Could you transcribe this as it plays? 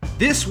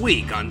This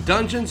week on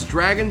Dungeons,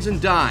 Dragons,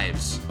 and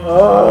Dives.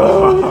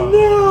 Oh,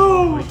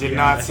 no! I did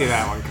not see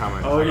that one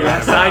coming. Oh,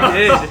 yes, I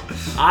did.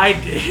 I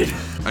did.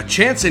 A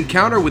chance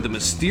encounter with a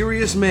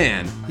mysterious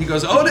man. He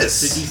goes,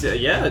 Otis! Did you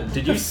say,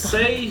 Did you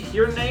say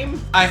your name?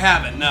 I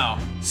haven't, no.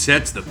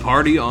 Sets the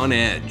party on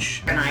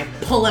edge. And I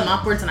pull him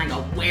upwards and I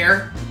go,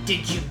 where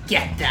did you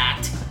get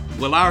that?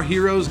 Will our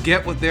heroes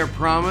get what they're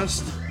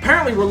promised?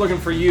 Apparently we're looking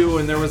for you,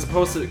 and there was a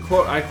posted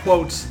quote, I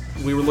quote,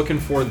 we were looking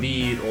for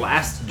the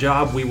last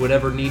job we would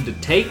ever need to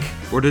take.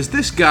 Or does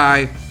this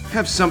guy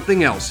have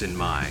something else in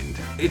mind?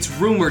 It's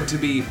rumored to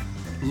be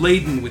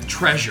laden with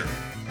treasure,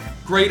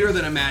 greater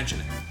than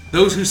imagining.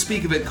 Those who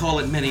speak of it call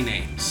it many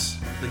names.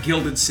 The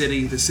Gilded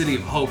City, the City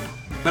of Hope,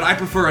 but I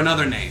prefer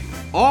another name.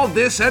 All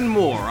this and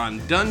more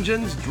on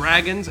Dungeons,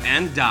 Dragons,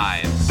 and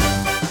Dives.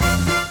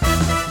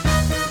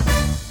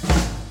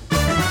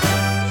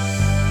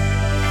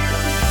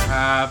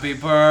 Happy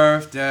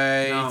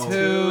birthday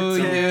to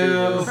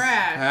you.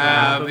 Crash.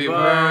 Happy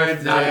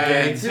birthday Not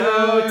again. to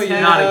you.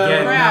 Not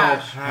again,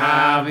 Crash.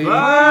 Happy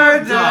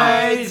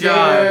birthday,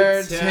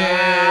 dear Tim.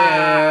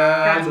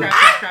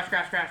 Crash.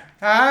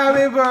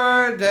 Happy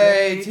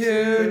birthday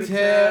to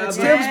Tim. It's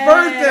Tim's Yay.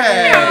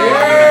 birthday.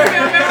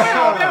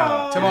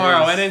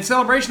 Tomorrow, and in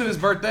celebration of his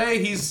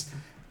birthday, he's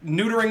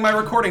neutering my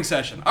recording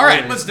session. All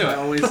right, let's do I it.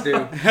 always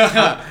do.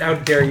 How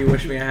dare you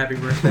wish me a happy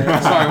birthday?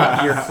 I'm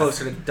sorry, you're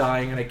closer to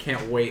dying, and I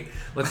can't wait.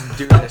 Let's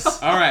do this.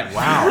 All right.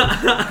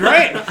 Wow.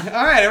 Great.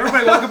 All right,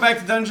 everybody, welcome back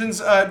to Dungeons,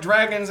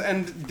 Dragons,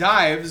 and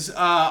Dives.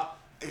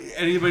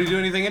 Anybody do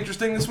anything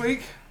interesting this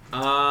week? No.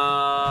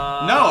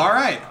 All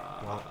right.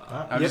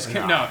 I'm just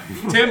kidding. No.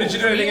 Tim, did you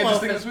do anything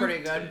Meatloaf interesting is this week?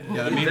 pretty good.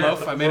 Yeah, the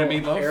meatloaf. I made a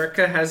meatloaf.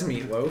 Erica has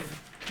meatloaf.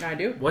 I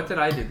do. What did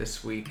I do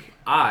this week?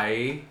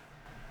 I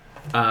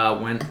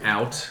went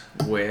out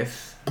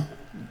with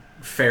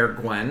Fair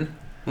Gwen.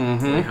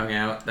 Mm-hmm. We hung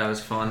out. That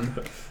was fun.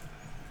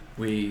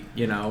 We,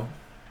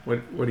 what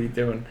are you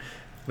doing?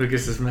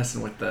 Lucas is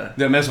messing with the...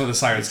 They're messing with the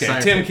siren scape.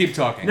 Siren Tim, scape. keep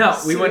talking. No,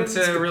 we went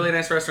to a really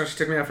nice restaurant. She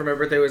took me out for my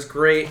birthday. It was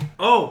great.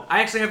 Oh,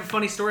 I actually have a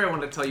funny story I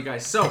wanted to tell you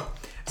guys. So,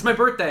 it's my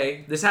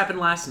birthday. This happened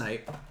last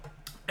night.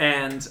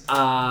 And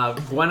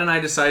Gwen and I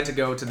decided to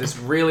go to this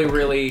really,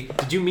 really...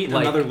 Did you meet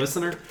another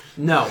listener?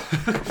 No.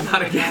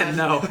 Not again,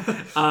 no.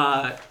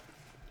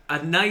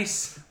 A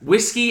nice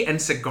whiskey and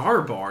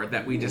cigar bar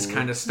that we just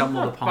kind of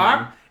stumbled upon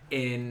bar?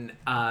 in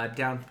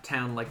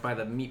downtown, like by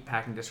the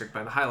meatpacking district,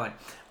 by the High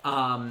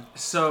Line.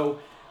 So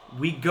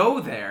we go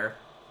there,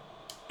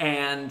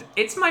 and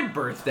it's my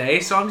birthday,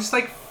 so I'm just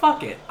like,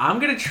 fuck it. I'm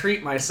going to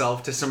treat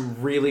myself to some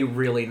really,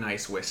 really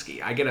nice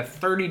whiskey. I get a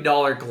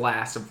 $30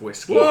 glass of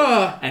whiskey,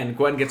 and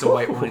Gwen gets a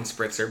white wine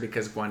spritzer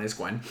because Gwen is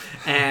Gwen.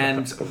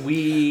 And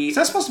What's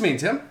that supposed to mean,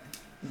 Tim?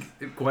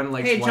 Gwen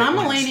likes Hey, white John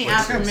wine Mulaney spritzers.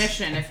 asked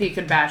permission if he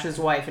could bash his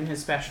wife in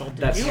his special. Did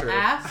That's you true.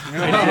 ask?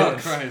 Oh,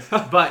 Christ.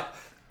 But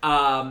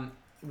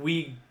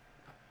we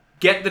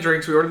get the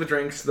drinks. We order the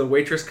drinks. The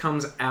waitress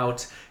comes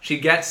out. She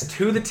gets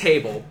to the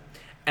table,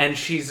 and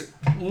she's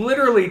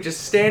literally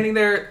just standing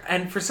there.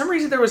 And for some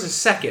reason, there was a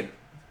second.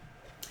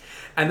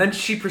 And then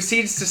she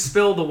proceeds to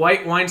spill the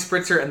white wine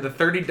spritzer and the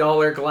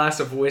 $30 glass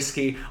of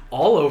whiskey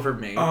all over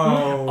me.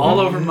 All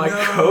over my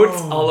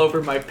coats, all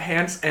over my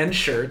pants and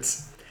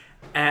shirts.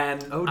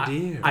 And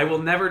dear. I will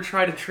never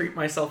try to treat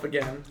myself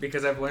again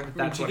because I've learned that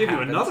that's She what gave you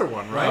happens. another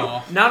one, right?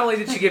 Oh. Not only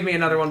did she give me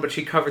another one, but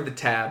she covered the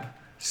tab.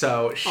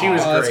 So she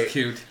was that's great.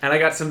 cute. And I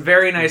got some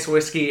very nice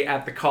whiskey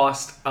at the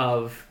cost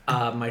of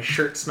my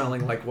shirt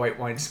smelling like white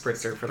wine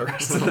spritzer for the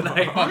rest of the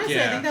night. Honestly,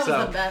 Yeah. I think that So-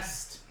 was the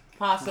best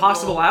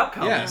Possible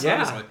outcome. Yeah, Yeah.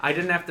 seriously. I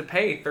didn't have to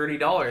pay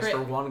 $30 Great.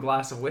 for one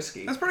glass of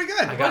whiskey. That's pretty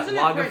good. I got Wasn't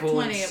it Lagavulin for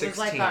 20? It was 16.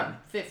 like a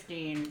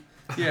 15.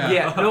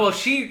 Yeah. No, well,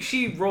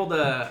 she rolled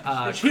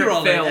a She crit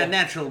rolled fail a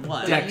natural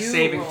one. deck You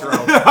saving rolled.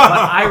 throw, but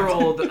I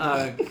rolled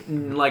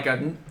like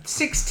a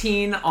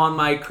 16 on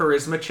my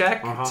charisma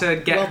check to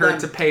get Well her done.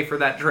 to pay for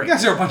that drink. You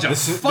guys are a bunch of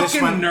This fucking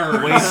went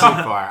nerds. way too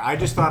far. I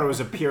just thought it was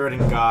a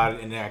Puritan God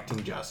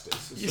enacting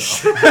justice.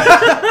 So.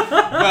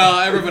 Well,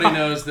 everybody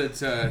knows that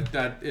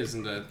that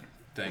isn't a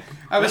thing.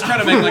 I was trying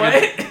to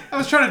make I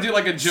was trying to do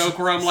like a joke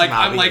where I'm like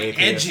Snobby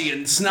edgy atheist.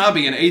 and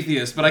snobby and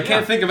atheist, but I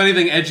can't think of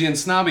anything edgy and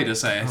snobby to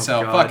say.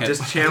 so God, fuck it.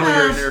 just channel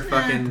her in her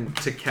fucking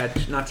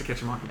not to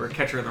catch a mockingbird,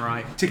 catch her in the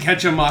rye. to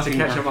catch a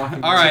mockingbird. Catch a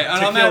mockingbird. All right,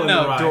 and on that in the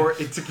note,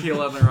 rye.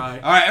 Tequila in the rye.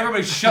 all right,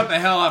 everybody, shut the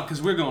hell up because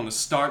we're going to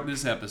start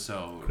this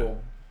episode. Cool.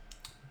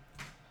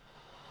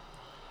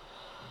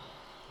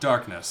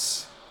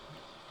 Darkness.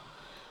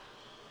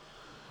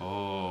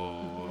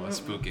 Oh,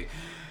 spooky.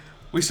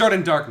 We start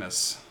in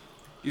darkness.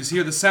 You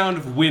hear the sound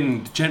of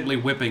wind gently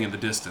whipping in the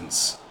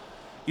distance.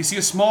 You see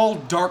a small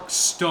dark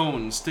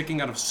stone sticking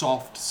out of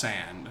soft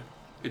sand.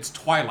 It's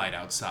twilight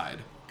outside.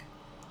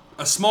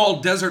 A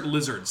small desert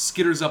lizard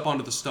skitters up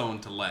onto the stone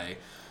to lay.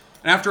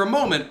 And after a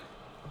moment,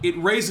 it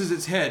raises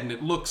its head and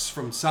it looks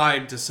from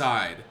side to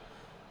side.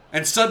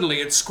 And suddenly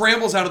it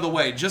scrambles out of the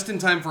way just in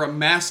time for a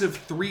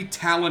massive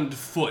 3-taloned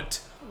foot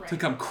to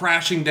come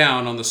crashing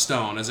down on the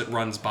stone as it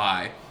runs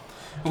by.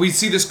 We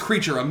see this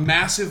creature, a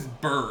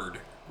massive bird,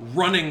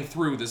 running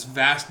through this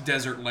vast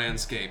desert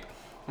landscape.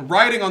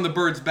 Riding on the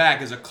bird's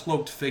back is a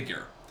cloaked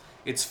figure,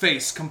 its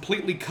face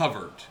completely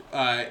covered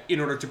in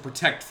order to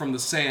protect from the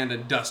sand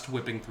and dust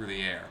whipping through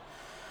the air.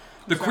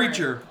 The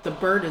creature, The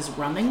bird is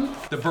running.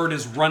 the bird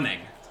is running.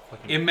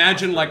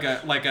 Imagine like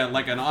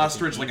an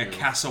ostrich, like a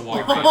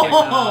cassowary.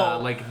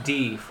 Like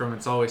D from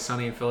It's Always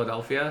Sunny in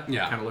Philadelphia.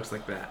 Yeah. Kind of looks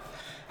like that.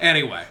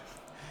 Anyway,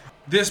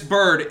 this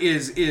bird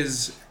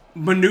is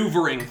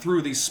maneuvering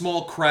through these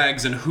small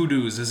crags and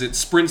hoodoos as it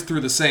sprints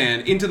through the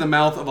sand into the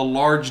mouth of a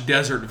large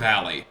desert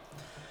valley.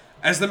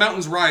 As the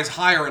mountains rise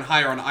higher and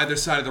higher on either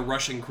side of the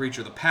rushing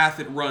creature, the path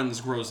it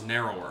runs grows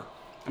narrower.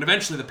 And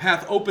eventually the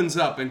path opens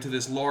up into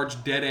this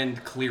large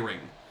dead-end clearing.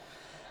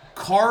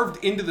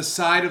 Carved into the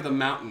side of the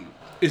mountain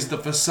is the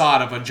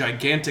facade of a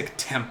gigantic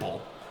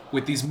temple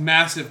with these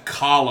massive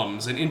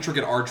columns and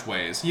intricate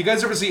archways. You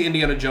guys ever see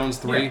Indiana Jones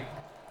 3?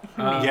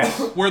 Yes.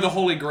 Where the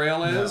Holy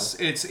Grail is?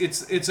 No.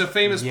 It's a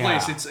famous Yeah.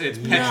 place. It's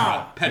Petra.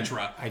 Yeah.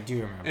 Petra. I do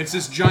remember. It's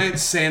this giant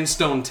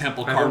sandstone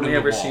temple I've carved only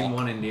into the ever wall. seen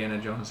one Indiana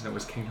Jones, and it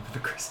was Kingdom of the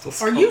Crystal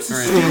Skull. Are you Great.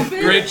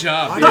 stupid? Great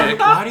job.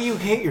 Why do you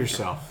hate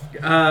yourself?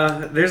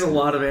 There's a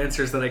lot of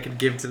answers that I could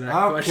give to that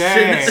Okay.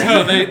 question.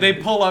 So they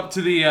pull up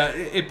to the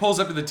it pulls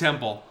up to the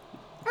temple,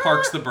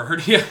 parks the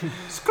bird. Yeah.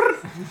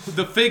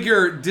 The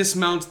figure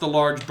dismounts the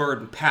large bird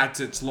and pats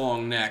its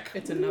long neck,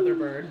 It's another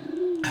bird.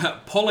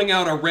 pulling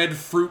out a red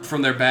fruit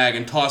from their bag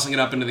and tossing it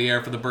up into the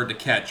air for the bird to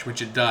catch,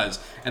 which it does,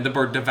 and the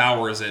bird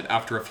devours it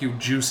after a few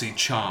juicy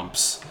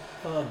chomps.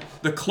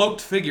 The cloaked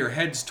figure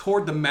heads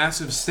toward the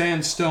massive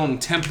sandstone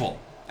temple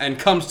and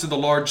comes to the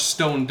large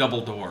stone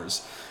double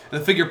doors. The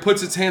figure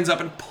puts its hands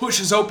up and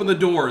pushes open the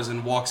doors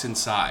and walks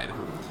inside.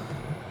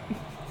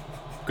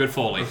 Good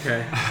Foley.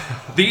 Okay.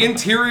 The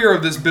interior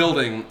of this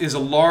building is a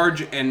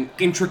large and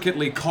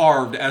intricately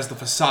carved as the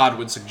facade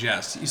would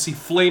suggest. You see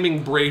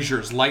flaming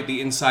braziers light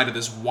the inside of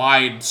this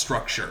wide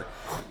structure,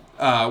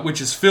 which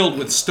is filled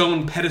with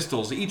stone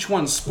pedestals, each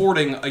one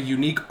sporting a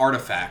unique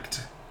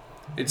artifact.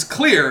 It's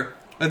clear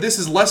that this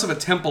is less of a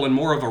temple and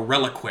more of a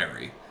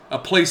reliquary, a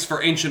place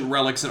for ancient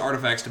relics and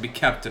artifacts to be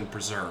kept and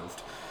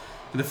preserved.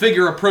 The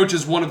figure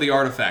approaches one of the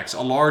artifacts,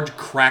 a large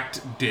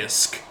cracked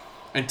disc,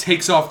 and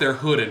takes off their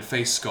hood and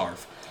face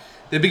scarf.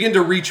 They begin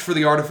to reach for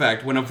the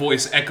artifact when a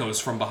voice echoes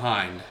from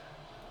behind.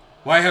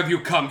 "Why have you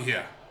come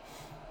here?"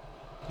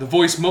 The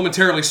voice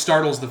momentarily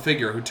startles the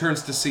figure, who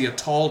turns to see a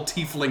tall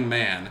tiefling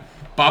man,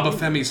 Baba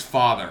Femi's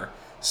father,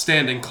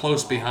 standing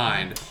close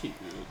behind.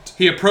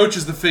 He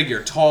approaches the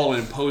figure, tall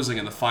and imposing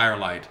in the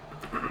firelight.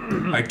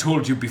 "I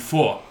told you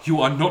before, you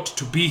are not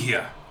to be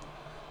here."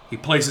 He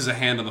places a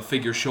hand on the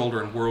figure's shoulder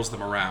and whirls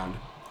them around.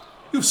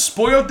 "You've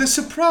spoiled the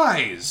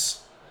surprise!"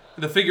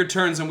 The figure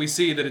turns and we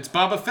see that it's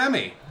Baba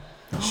Femi.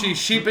 She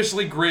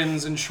sheepishly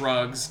grins and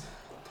shrugs.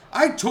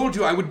 "I told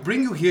you I would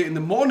bring you here in the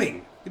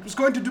morning. It was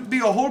going to be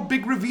a whole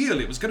big reveal.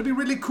 It was going to be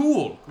really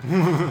cool."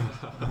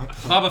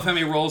 Baba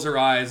Femi rolls her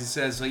eyes and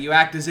says, "You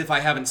act as if I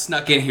haven't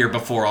snuck in here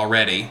before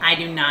already." I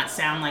do not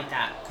sound like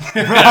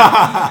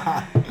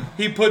that.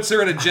 He puts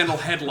her in a gentle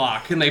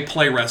headlock and they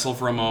play wrestle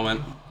for a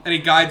moment. And he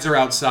guides her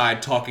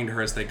outside, talking to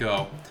her as they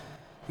go.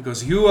 He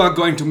goes, "You are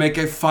going to make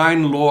a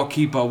fine lore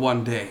keeper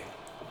one day.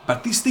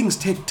 But these things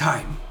take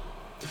time.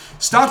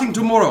 Starting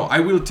tomorrow, I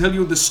will tell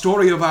you the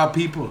story of our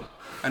people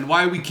and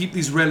why we keep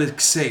these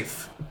relics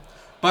safe.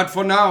 But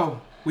for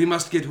now, we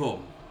must get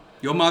home.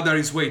 Your mother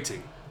is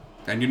waiting,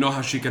 and you know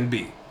how she can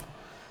be."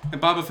 And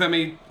Baba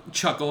Femi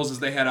chuckles as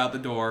they head out the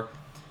door.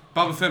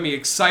 Baba Femi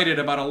excited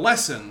about a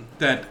lesson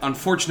that,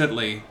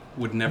 unfortunately,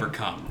 would never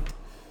come.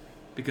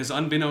 Because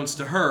unbeknownst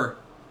to her,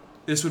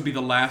 this would be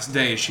the last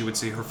day she would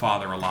see her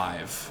father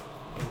alive.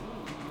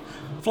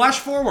 Flash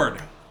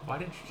forward, Why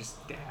didn't you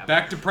just dab?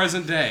 back to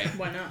present day.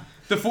 Why not?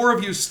 The four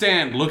of you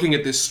stand looking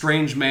at this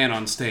strange man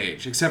on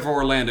stage, except for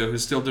Orlando,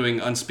 who's still doing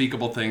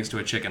unspeakable things to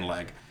a chicken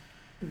leg.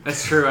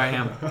 That's true, I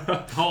am.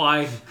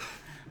 Oh,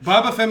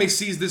 Baba Femi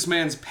sees this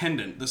man's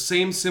pendant, the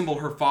same symbol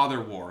her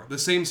father wore, the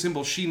same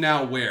symbol she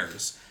now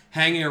wears,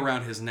 hanging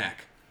around his neck.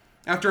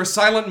 After a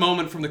silent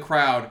moment from the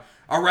crowd,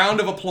 a round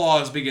of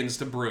applause begins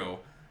to brew.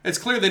 It's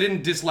clear they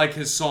didn't dislike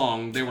his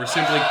song, they were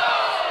simply...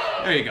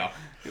 There you go.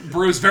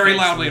 Brews very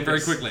loudly and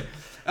very quickly.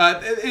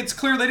 It's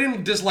clear they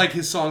didn't dislike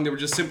his song, they were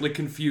just simply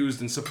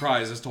confused and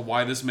surprised as to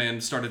why this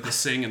man started to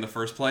sing in the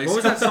first place. What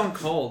was that song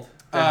called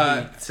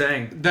that he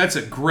sang? That's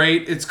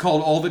it's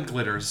called All That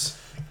Glitters.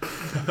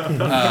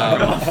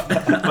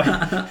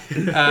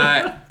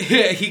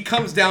 He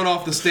comes down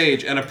off the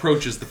stage and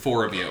approaches the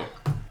four of you.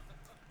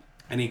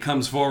 And he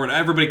comes forward.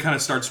 Everybody kind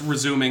of starts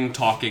resuming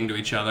talking to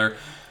each other.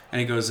 And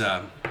he goes,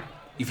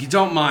 "If you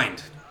don't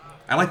mind,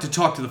 I'd like to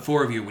talk to the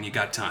four of you when you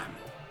got time.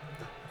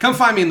 Come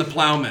find me in the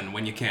Plowman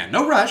when you can.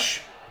 No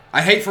rush.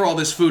 I hate for all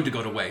this food to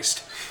go to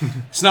waste.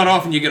 It's not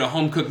often you get a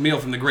home-cooked meal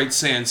from the Great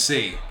Sand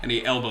Sea." And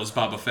he elbows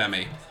Baba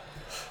Femi.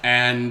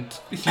 And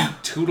he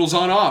toodles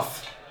on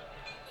off.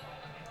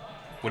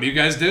 What do you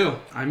guys do?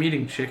 I'm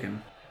eating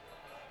chicken.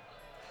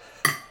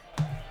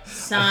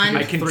 Son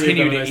I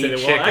continue to eat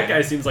chicken. Well, that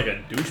guy seems like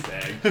a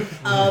douchebag.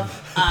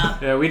 of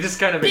Yeah, we just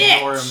kind of Bitch!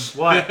 ignore him.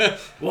 What?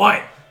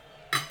 What?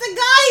 the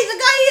guy he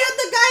had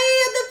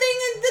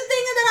the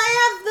thing that I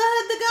have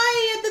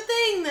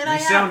I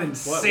You sound have.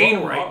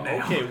 insane right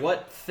now. Okay,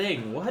 what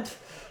thing? What?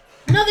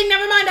 Nothing,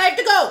 never mind, I have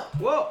to go.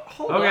 Whoa,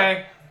 hold on.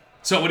 Okay.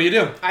 So what do you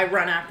do? I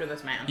run after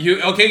this man.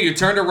 You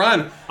turn to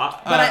run.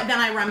 Then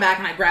I run back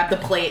and I grab the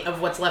plate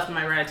of what's left of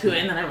my ratatouille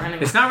and then I run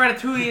again. It's not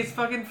ratatouille, it's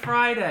fucking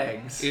fried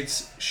eggs.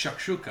 It's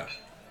shakshuka.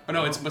 Oh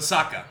no, it's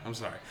masaka. I'm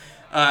sorry.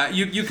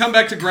 You come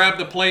back to grab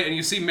the plate and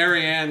you see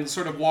Marianne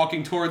sort of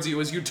walking towards you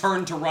as you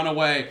turn to run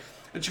away.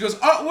 And she goes,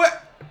 oh,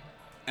 what?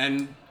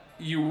 And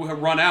you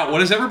run out. What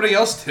does everybody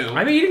else do?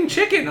 I'm eating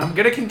chicken. I'm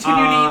gonna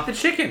continue to eat the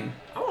chicken.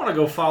 I want to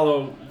go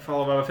follow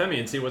Baba Femi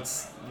and see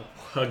what's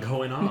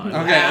going on.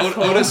 Okay,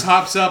 Asshole. Otis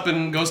hops up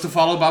and goes to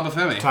follow Baba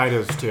Femi. Ty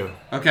does too.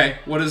 Okay,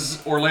 what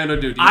does Orlando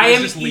do? Do you I guys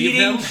am just leave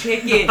eating him?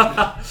 chicken.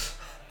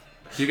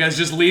 Do you guys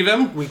just leave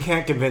him? We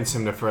can't convince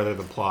him to further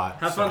the plot.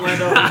 Have so- fun,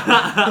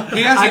 Lando.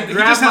 He hasn't. He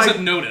grab just my-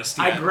 hasn't noticed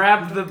I yet.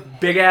 grab the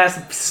big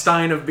ass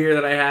stein of beer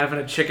that I have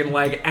and a chicken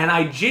leg, and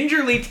I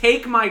gingerly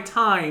take my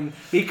time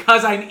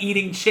because I'm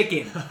eating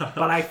chicken,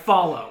 but I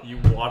follow. You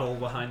waddle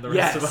behind the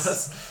rest of Yes.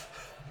 us.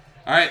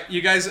 All right,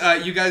 you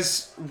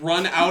guys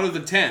run out of the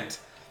tent.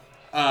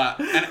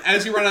 And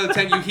as you run out of the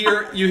tent,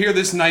 you hear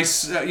this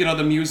nice,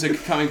 the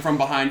music coming from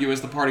behind you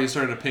as the party is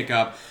starting to pick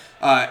up.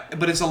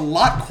 But it's a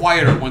lot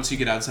quieter once you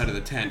get outside of the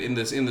tent in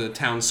the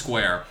town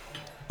square,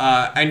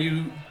 and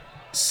you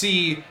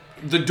see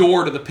the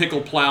door to the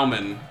Pickle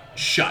Plowman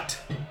shut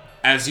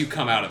as you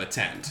come out of the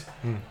tent,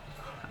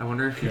 I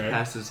wonder if he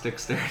passes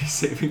dexterity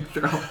saving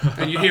throw.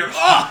 and you hear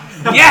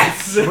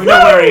Yes! We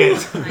know where he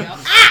is. And I go,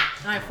 ah!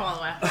 And I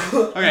follow after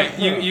him.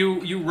 Okay,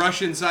 you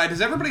rush inside.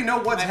 Does everybody know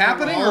what's I have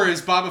to happening, roll? or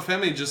is Baba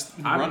Femi just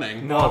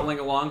running? Waddling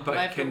along, but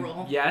I have to can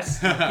roll? yes,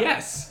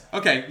 yes.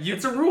 Okay,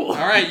 It's a rule.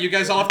 All right, you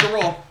guys all have to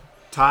roll.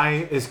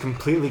 Ty is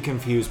completely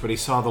confused, but he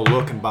saw the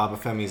look in Baba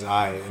Femi's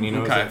eye, and he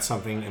knows Okay. that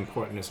something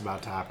important is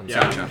about to happen.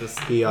 Yeah, So I'm just,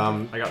 he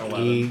I got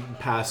 11. he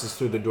passes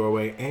through the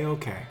doorway.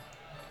 A-okay.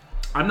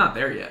 I'm not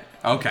there yet.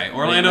 Okay,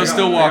 Orlando's I got-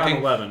 still I got walking.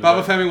 11,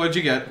 Baba but- Femi, what'd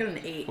you I get? got an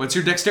 8. What's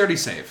your dexterity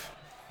save?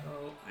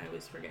 Oh, I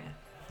always forget.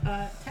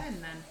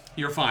 10 then.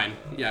 You're fine.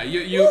 Yeah,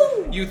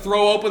 you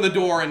throw open the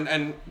door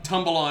and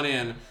tumble on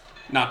in.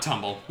 Not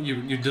tumble.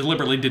 You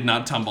deliberately did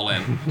not tumble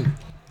in.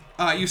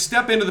 You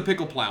step into the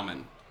Pickle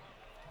Plowman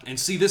and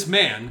see this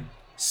man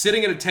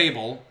sitting at a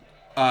table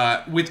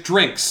with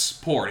drinks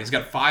poured. He's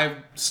got 5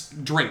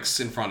 drinks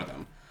in front of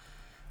him.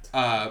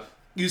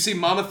 You see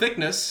Mama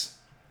Thickness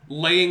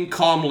laying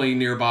calmly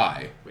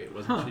nearby. Wait,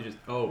 wasn't she just...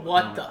 Oh,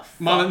 What no. the fuck?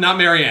 Mama, not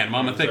Marianne.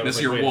 Mama I was Thickness,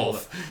 like, your wait, hold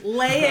wolf.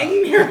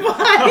 Laying nearby.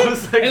 I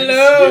was like,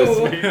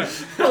 Hello.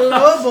 excuse me.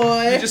 Hello,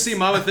 boy. You just see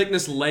Mama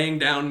Thickness laying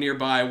down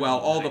nearby while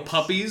all the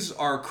puppies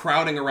are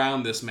crowding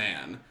around this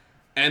man.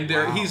 And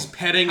he's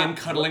petting and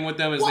cuddling with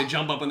them as they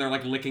jump up and they're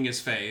like licking his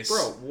face.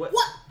 Bro, what?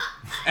 What?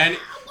 And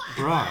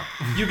Bruh.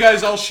 you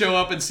guys all show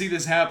up and see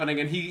this happening,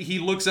 and he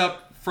looks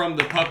up from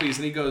the puppies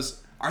and he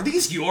goes, "Are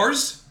these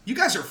yours? You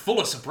guys are full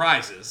of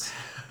surprises."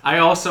 I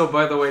also,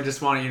 by the way,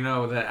 just want you to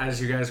know that as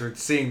you guys were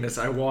seeing this,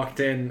 I walked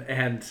in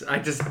and I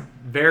just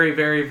very,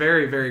 very,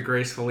 very, very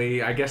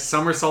gracefully, I guess,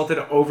 somersaulted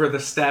over the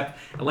step,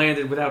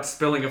 landed without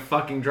spilling a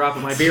fucking drop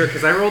of my beer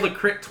because I rolled a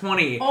crit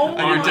 20 Oh on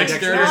my your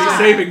dexterity God.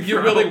 saving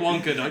You throw. really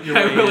wonkered your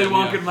way I really in,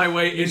 wonkered yeah. my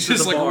way You into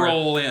just the like bar.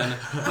 roll in.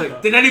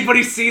 Like, did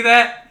anybody see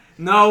that?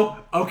 No?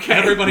 Okay.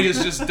 Everybody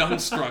is just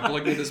dumbstruck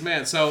looking at this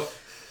man. So,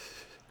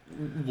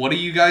 what do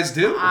you guys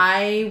do?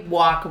 I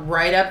walk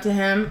right up to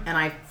him and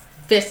I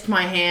fist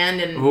my hand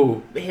in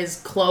Ooh.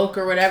 his cloak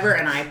or whatever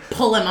and I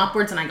pull him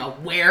upwards and I go,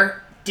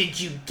 where did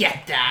you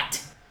get that?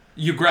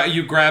 You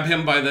grab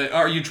him by the.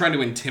 Are you trying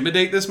to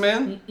intimidate this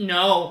man?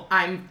 No,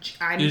 I'm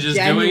You're just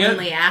doing it?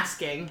 genuinely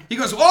asking. He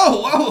goes,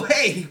 "Whoa,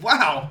 hey,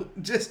 wow,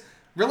 just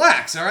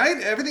relax, all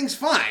right? Everything's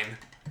fine."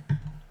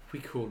 We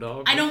cool,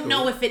 dog. I don't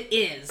know if it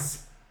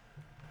is.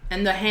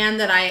 And the hand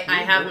that I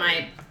have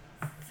my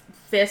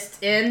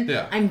fist in,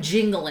 Yeah. I'm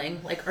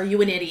jingling like, "Are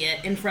you an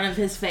idiot?" in front of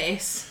his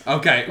face.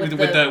 Okay, with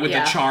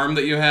the charm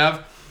that you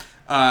have.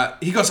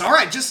 He goes, "All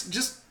right,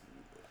 just,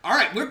 all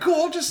right, we're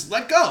cool. Just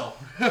let go,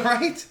 all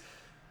right."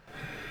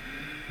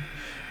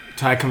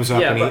 Ty comes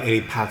up Yeah, and but-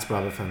 he pats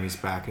Baba Femi's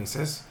back and he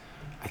says,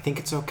 "I think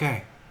it's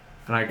okay."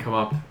 And I come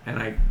up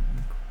and I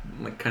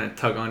like kind of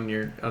tug on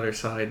your other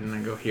side and I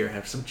go, "Here,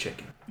 have some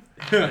chicken."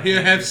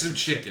 Here, have some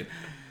chicken.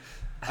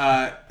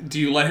 Do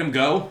you let him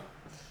go?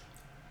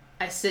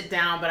 I sit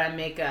down, but I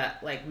make a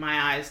like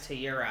my eyes to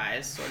your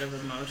eyes sort of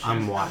emotion.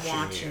 I'm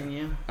watching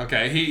you.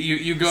 Okay,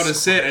 you go to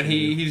sit and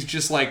he's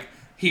just like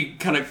he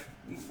kind of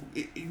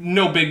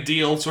no big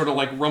deal, sort of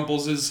like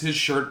rumples his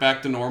shirt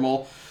back to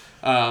normal,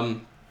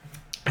 and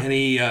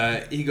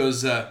he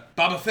goes,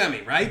 "Baba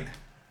Femi, right?"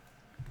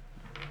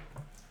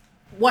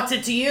 What's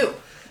it to you?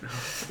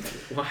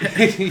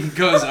 He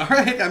goes, "All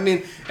right." I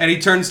mean, and he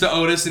turns to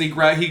Otis and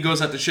he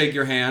goes out to shake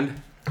your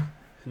hand.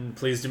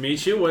 Pleased to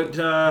meet you. What,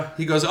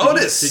 He goes,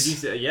 "Otis." Did you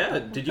say, yeah,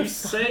 did you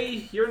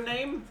say your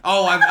name?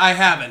 Oh, I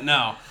haven't.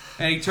 No.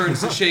 And he turns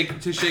to shake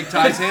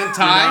Ty's hand.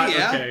 Ty,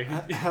 yeah.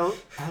 Okay.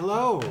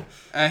 Hello.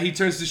 He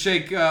turns to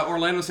shake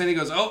Orlando's hand. He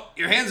goes, "Oh,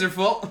 your hands are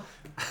full."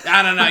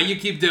 I don't know. You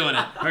keep doing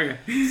it. Okay.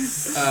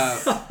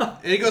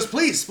 And he goes,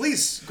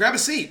 please, grab a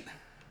seat.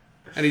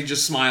 And he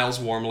just smiles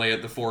warmly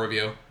at the four of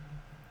you.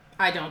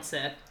 I don't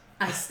sit.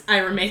 I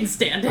remain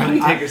standing.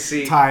 Take a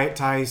seat.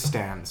 Ty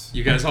stands.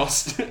 You guys all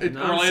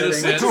Orlando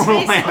sitting. sits.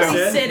 Basically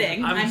Sit.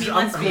 sitting. I mean,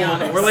 let's be cool.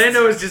 honest.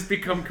 Orlando has just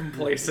become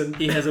complacent.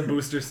 He has a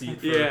booster seat.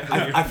 For,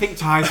 Yeah. I think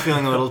Ty's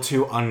feeling a little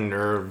too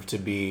unnerved to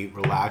be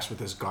relaxed with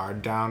his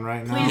guard down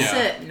right now. Please Yeah.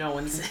 sit. No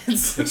one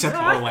sits. Except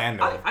No, I-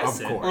 Orlando, I of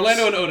sit. course.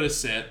 Orlando and Otis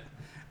sit.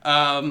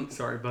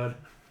 Sorry, bud.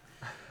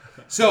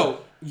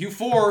 So, you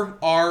four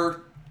are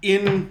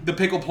in the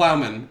Pickle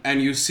Plowman,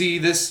 and you see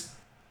this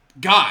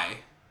guy.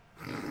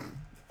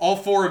 All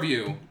four of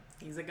you.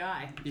 He's a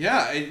guy.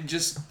 Yeah,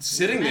 just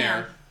sitting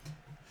Man.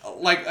 there.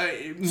 Like,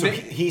 So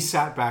he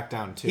sat back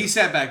down too. he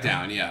sat back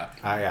down, yeah.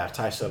 Yeah,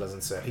 Ty still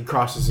doesn't sit. He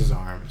crosses his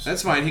arms.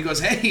 That's fine. He goes,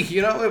 hey,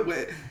 you know,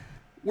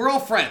 we're all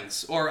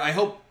friends, or I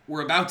hope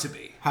we're about to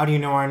be. How do you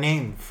know our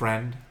name,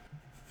 friend?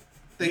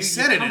 They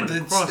said it coming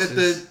at across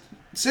the as-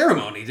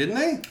 ceremony, didn't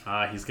they?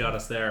 He's got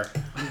us there.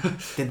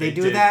 Did they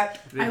do did. that?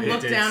 I They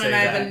look did down say and I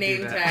have that. a name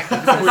Do tag.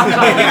 that.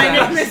 That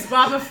says, my name is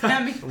Baba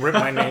Femi. Rip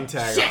my name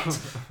tag Shit.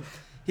 off.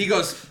 He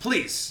goes,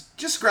 please,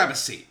 just grab a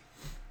seat.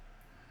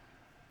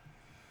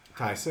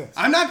 Ty sits.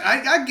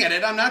 I get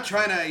it. I'm not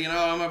trying to,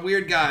 I'm a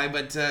weird guy,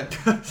 but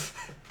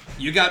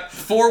you got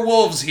 4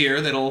 wolves here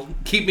that'll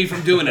keep me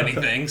from doing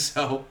anything,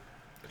 so.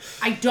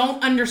 I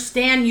don't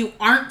understand. You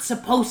aren't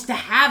supposed to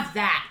have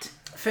that.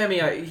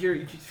 Femi, you're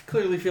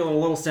clearly feeling a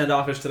little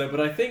standoffish today, but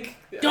I think...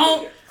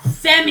 Don't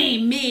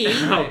Femi me.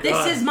 Oh, This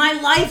God. is my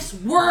life's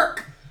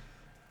work.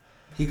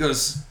 He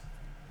goes,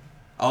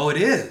 oh, it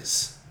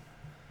is.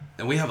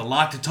 Then we have a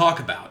lot to talk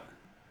about.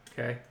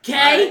 Okay.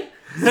 Okay?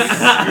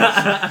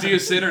 Do you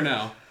sit or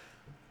no?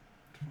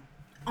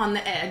 On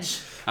the edge.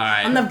 All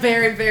right. On the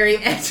very, very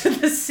edge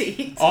of the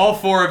seat. All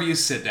 4 of you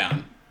sit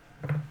down.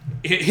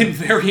 In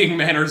varying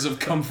manners of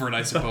comfort,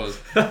 I suppose.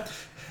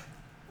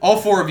 All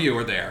 4 of you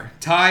are there.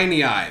 Ty in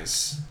the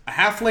eyes. A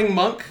halfling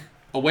monk,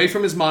 away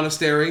from his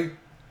monastery,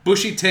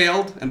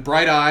 bushy-tailed and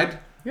bright-eyed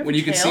have when a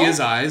you can see tail? his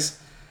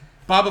eyes.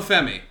 Baba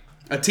Femi,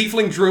 a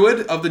tiefling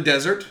druid of the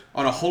desert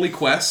on a holy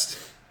quest,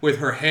 with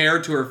her hair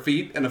to her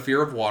feet and a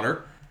fear of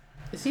water.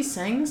 Is he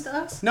saying this to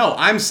us? No,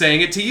 I'm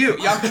saying it to you.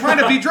 I'm trying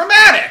to be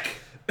dramatic!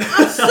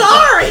 I'm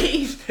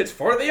sorry! It's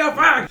for the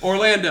effect!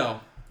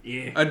 Orlando,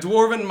 Yeah. a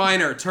dwarven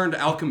miner turned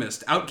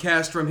alchemist,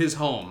 outcast from his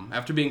home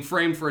after being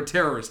framed for a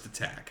terrorist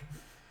attack.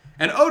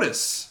 And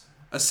Otis,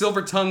 a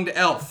silver-tongued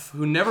elf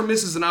who never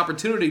misses an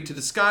opportunity to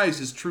disguise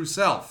his true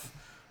self,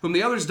 whom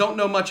the others don't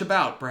know much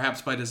about,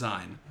 perhaps by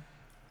design.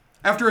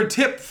 After a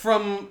tip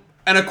from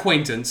an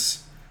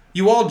acquaintance,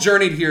 you all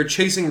journeyed here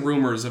chasing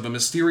rumors of a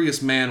mysterious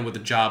man with a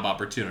job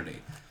opportunity.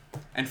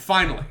 And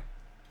finally,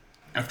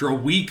 after a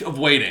week of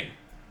waiting,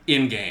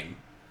 in-game,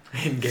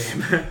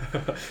 In-game.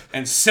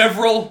 and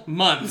several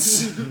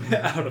months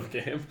Out of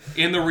game.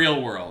 in the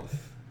real world,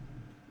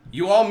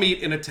 you all meet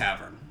in a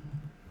tavern.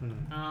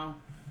 Oh.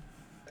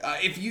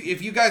 If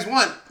you guys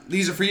want,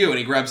 these are for you. And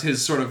he grabs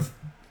his sort of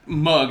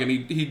mug and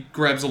he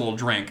grabs a little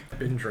drink.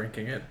 Been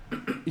drinking it.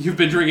 You've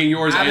been drinking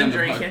yours I've been and the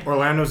drinking.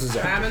 Orlando's is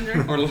empty. I've been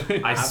drinking.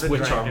 mug. I I've been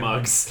switch our drinking.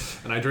 mugs,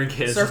 and I drink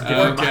his. Surfboard. Give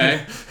him mine.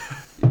 Okay.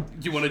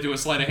 You want to do a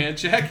sleight of hand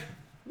check?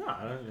 No,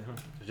 I don't know.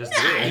 Just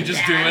do it. You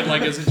just do it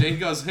like as a he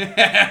goes.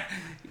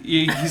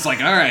 He's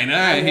like, all right.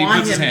 I He want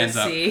puts his him hands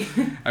to up. see.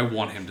 I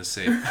want him to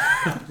see.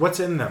 What's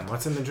in them?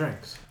 What's in the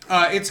drinks?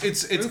 It's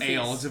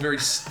ale. It's a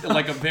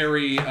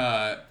very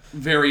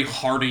very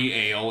hearty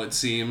ale. It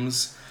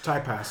seems. Ty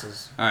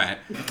passes. All right.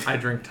 I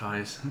drink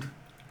ties.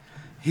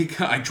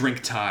 I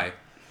drink Thai.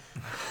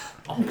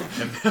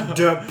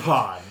 The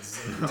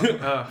pods.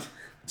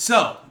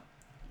 So,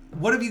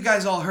 what have you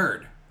guys all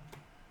heard?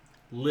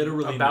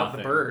 Literally About nothing.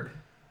 the bird.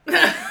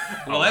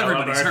 Well,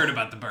 everybody's bird. heard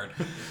about the bird.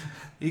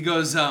 He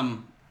goes,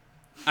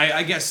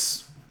 I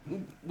guess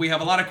we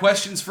have a lot of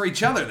questions for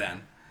each other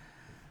then.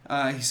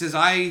 He says,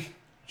 I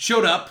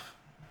showed up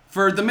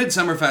for the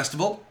Midsummer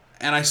Festival,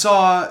 and I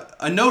saw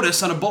a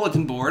notice on a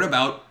bulletin board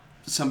about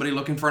somebody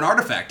looking for an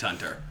artifact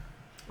hunter.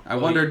 I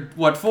wondered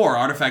what for.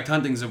 Artifact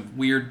hunting's a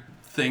weird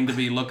thing to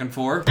be looking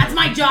for. That's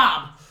my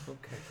job.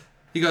 Okay.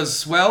 He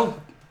goes,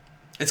 well,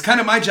 it's kind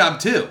of my job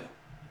too.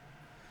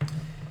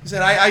 He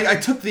said, I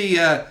took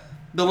the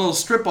little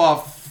strip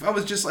off. I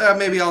was just,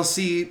 maybe I'll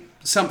see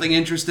something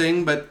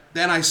interesting, but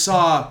then I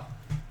saw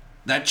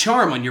that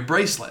charm on your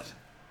bracelet.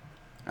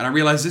 And I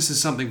realized this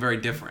is something very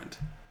different.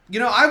 You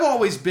know, I've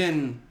always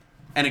been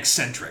an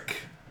eccentric.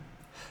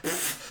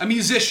 A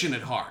musician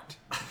at heart.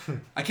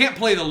 I can't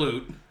play the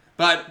lute,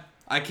 but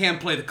I can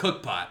play the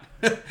cookpot.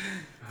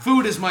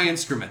 Food is my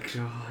instrument.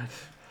 God.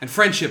 And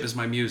friendship is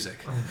my music.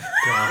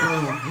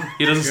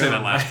 He doesn't say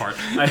that last part.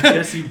 I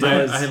guess he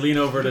does. I lean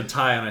over to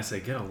Ty and I say,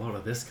 get a load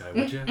of this guy,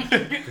 would you?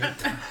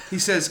 He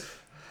says,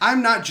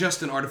 I'm not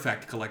just an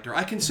artifact collector.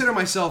 I consider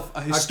myself a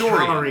A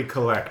historian. calorie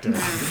collector.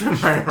 Am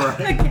I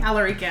right? A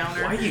calorie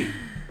counter. Why you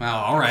Well,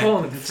 all right.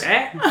 calling him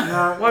fat?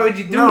 No, Why would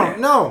you do no, that?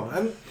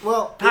 No,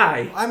 well,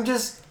 Ty. I'm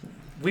just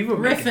We were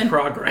making Riffin.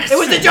 progress. It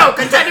was a joke.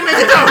 I tried to make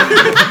a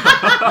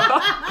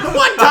joke.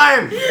 One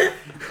time.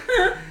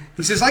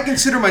 He says, I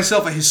consider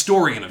myself a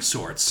historian of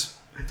sorts.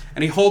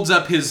 And he holds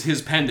up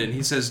his pendant.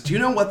 He says, do you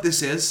know what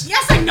this is?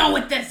 Yes, I know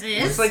what this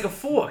is. It's like a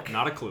fork.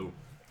 Not a clue.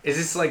 Is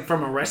this like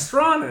from a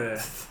restaurant? Or...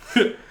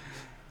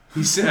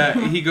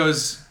 He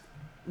goes,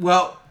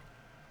 well,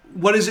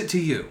 what is it to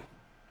you?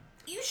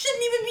 You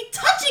shouldn't even be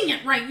touching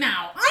it right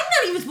now. I'm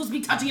not even supposed to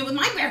be touching it with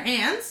my bare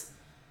hands.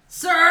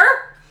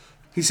 Sir?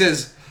 He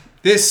says,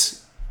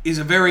 this is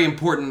a very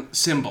important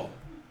symbol.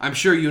 I'm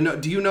sure you know.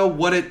 Do you know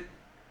what it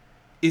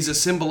is a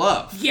symbol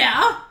of?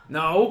 Yeah?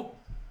 No.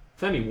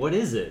 Femi, what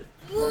is it?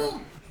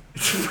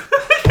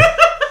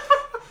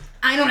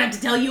 I don't have to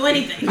tell you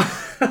anything.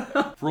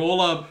 Roll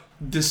a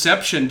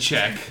deception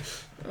check.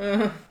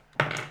 9.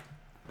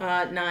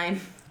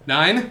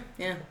 9?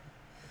 Yeah.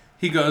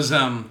 He goes,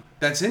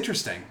 that's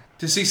interesting.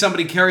 To see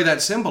somebody carry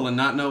that symbol and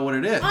not know what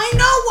it is. I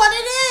know what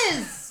it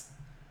is.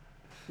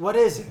 What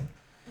is it?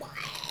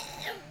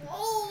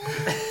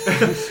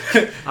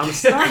 I'm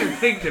starting to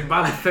think that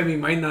Baba Femi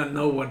might not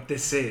know what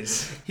this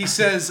is. He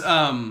says,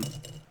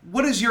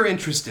 what is your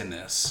interest in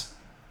this?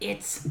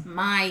 It's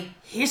my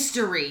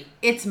history.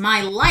 It's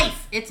my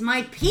life. It's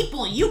my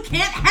people. You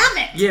can't have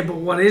it. Yeah, but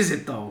what is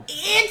it though?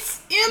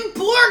 It's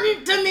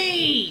important to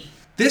me.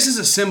 This is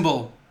a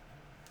symbol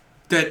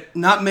that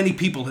not many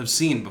people have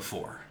seen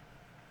before.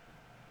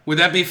 Would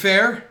that be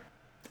fair?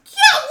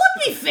 Yeah, it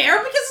would be fair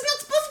because it's not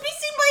supposed to be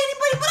seen by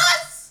anybody but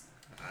us.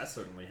 I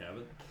certainly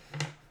haven't.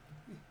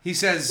 He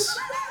says,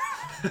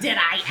 Did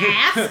I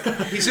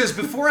ask?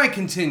 before I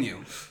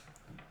continue,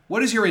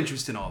 what is your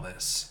interest in all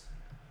this?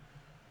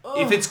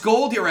 If it's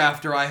gold you're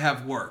after, I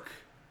have work.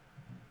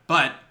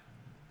 But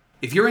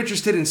if you're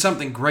interested in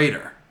something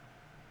greater,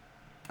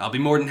 I'll be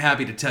more than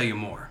happy to tell you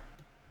more.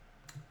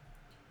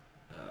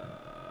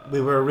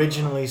 We were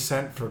originally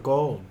sent for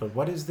gold, but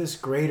what is this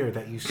greater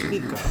that you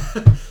speak of?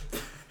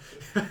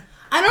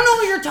 I don't know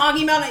what you're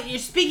talking about. You're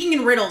speaking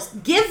in riddles.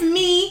 Give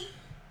me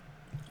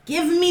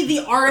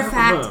the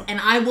artifact and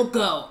I will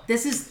go.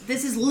 This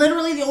is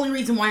literally the only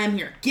reason why I'm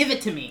here. Give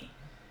it to me.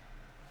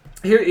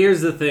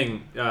 Here's the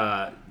thing,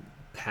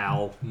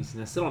 pal.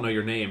 I still don't know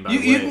your name, by the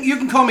way. You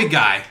can call me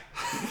Guy.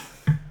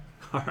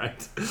 All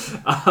right.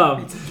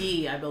 It's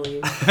Gee, I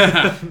believe.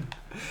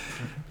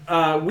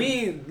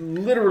 We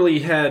literally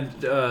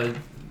had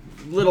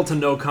little to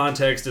no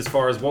context as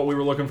far as what we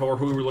were looking for,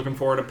 who we were looking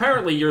for, and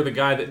apparently you're the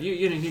guy that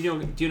you know.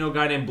 Do you know a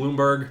guy named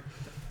Bloomberg?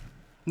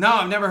 No,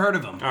 I've never heard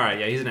of him. All right,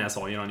 yeah, he's an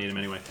asshole. You don't need him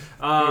anyway.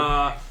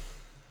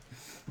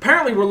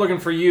 Apparently, we're looking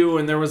for you,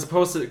 and there was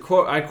supposed to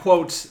quote. I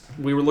quote: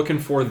 "We were looking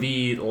for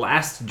the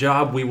last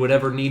job we would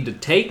ever need to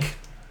take."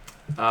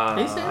 He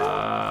said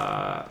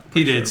that?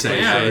 He did say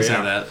Yeah, he yeah.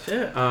 said that.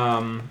 Shit.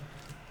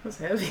 That's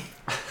heavy.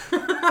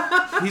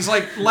 He's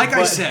like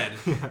I said,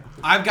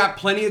 I've got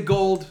plenty of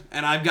gold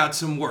and I've got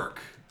some work.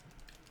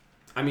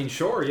 I mean,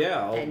 sure,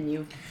 yeah. And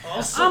you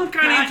also I'm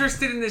kind of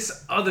interested in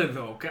this other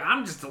though. 'Cause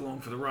I'm just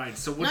along for the ride.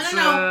 So No, what's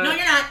no, you're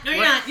not. No, you're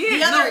what- not. Yeah,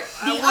 the other, no,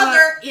 I the wanna-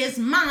 other is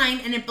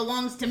mine, and it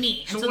belongs to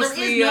me. And so there what's is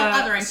the, no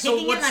other. I'm so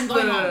taking it, and I'm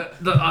what's going home.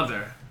 the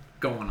other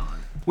going on?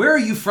 Where are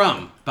you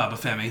from, Baba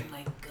Femi? Oh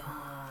my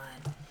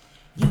God,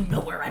 you know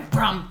where I'm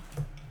from.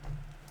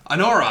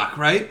 Anorok,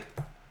 right?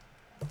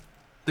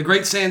 The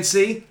Great Sand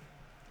Sea?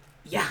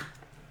 Yeah.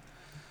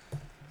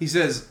 He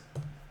says,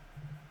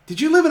 did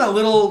you live in a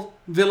little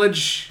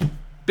village,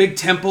 big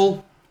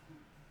temple?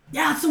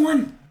 Yeah, that's the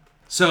one.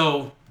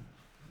 So,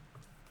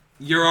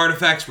 your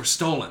artifacts were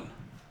stolen.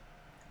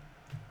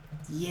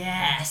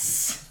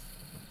 Yes.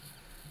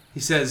 He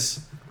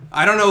says,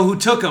 I don't know who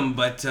took them,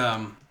 but I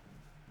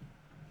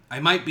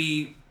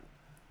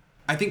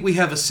think we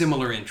have a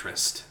similar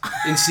interest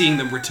in seeing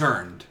them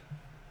returned.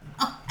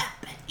 Oh, I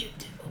bet you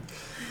do.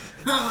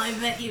 Oh, I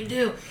bet you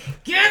do.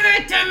 Give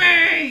it to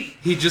me!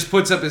 He just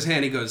puts up his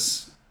hand. He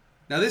goes,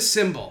 now this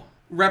symbol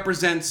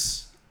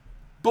represents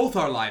both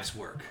our lives'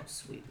 work. Oh,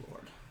 sweet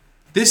Lord.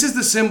 This is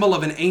the symbol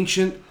of an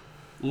ancient,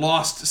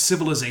 lost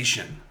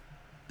civilization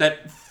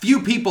that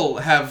few people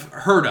have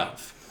heard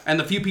of. And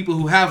the few people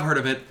who have heard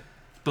of it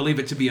believe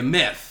it to be a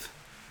myth.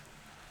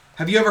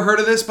 Have you ever heard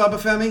of this, Baba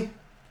Femi?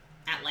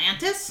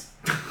 Atlantis?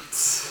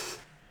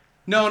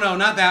 No,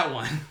 not that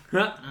one.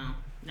 Oh,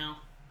 no.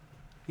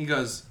 He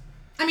goes,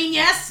 I mean,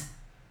 yes.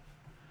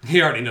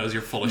 he already knows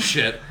you're full of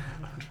shit.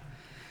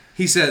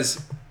 He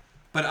says,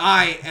 but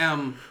I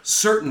am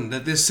certain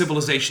that this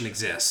civilization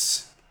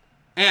exists.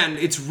 And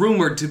it's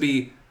rumored to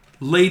be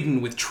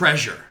laden with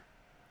treasure,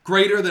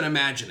 greater than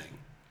imagining.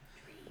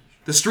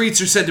 The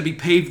streets are said to be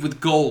paved with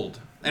gold,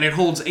 and it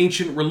holds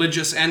ancient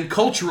religious and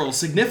cultural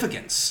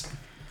significance.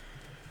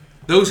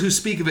 Those who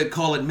speak of it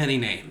call it many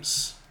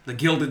names. The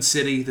Gilded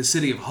City, the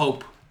City of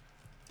Hope.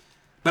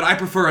 But I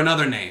prefer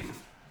another name.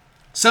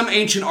 Some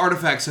ancient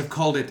artifacts have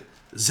called it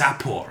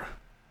Zapor,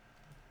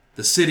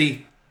 the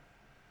City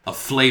of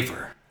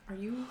Flavor. Are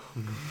you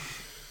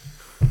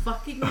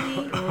fucking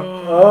me?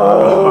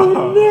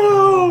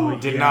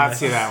 Did not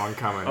see that one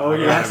coming. Oh,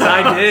 Yes,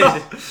 I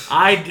did.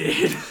 I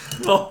did.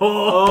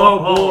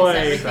 Oh, boy. Is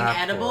everything Zapor.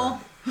 edible?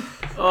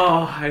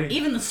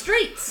 Even the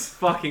streets.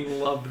 fucking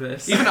love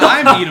this. Even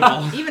I'm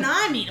eatable. Even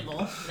I'm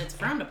eatable. It's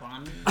frowned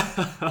upon.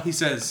 He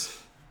says,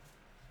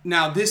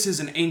 now this is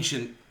an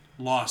ancient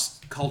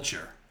lost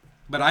culture,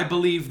 but I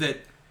believe that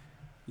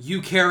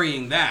you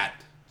carrying that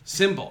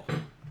symbol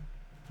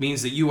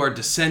means that you are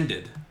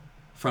descended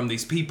from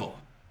these people.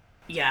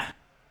 Yeah.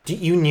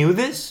 You knew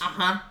this?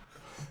 Uh-huh.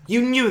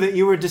 You knew that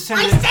you were I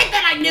descended. said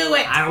that I knew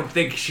it! I don't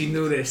think she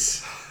knew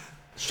this.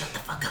 Shut the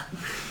fuck up.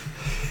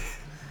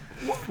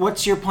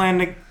 What's your plan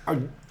to?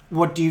 Or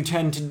what do you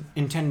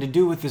intend to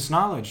do with this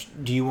knowledge?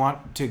 Do you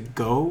want to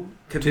go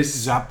To to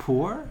this-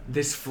 Zapur?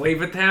 This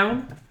Flavor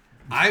Town?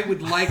 I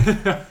would like...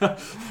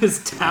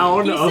 This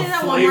town Can you of say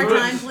that one more flavor.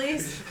 time,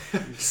 please?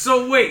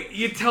 So wait,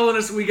 you telling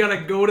us we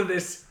gotta go to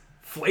this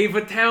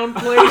Flavor Town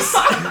place?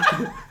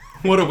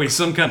 What are we,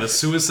 some kind of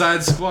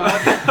suicide squad?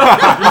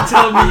 You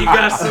telling me you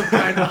got some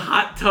kind of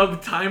hot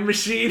tub time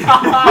machine?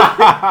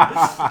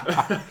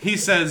 He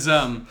says,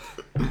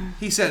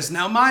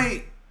 now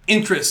my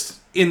interest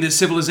in this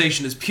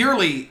civilization is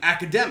purely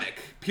academic,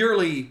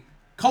 purely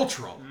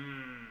cultural.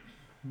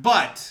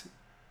 But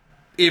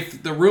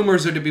if the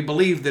rumors are to be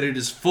believed that it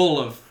is full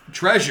of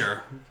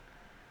treasure,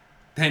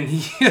 then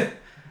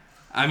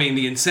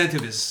the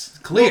incentive is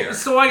clear.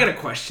 So I got a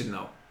question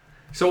though.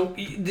 So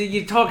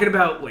you're talking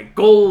about like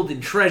gold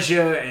and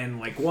treasure and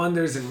like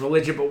wonders and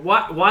religion, but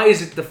why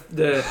is it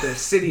the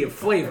city of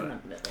flavor?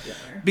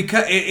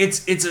 Because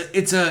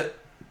it's a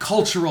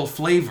cultural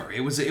flavor.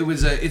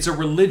 It's a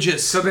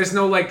religious. So there's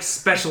no like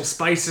special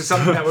spice or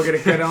something that we're gonna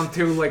get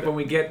onto like when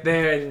we get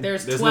there. And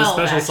There's There's 12, no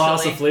special actually.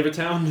 sauce of Flavor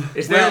Town.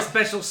 is there well, a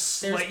special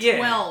There's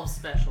 12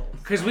 specials.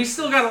 Because we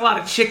still got a lot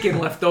of chicken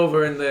left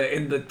over in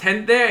the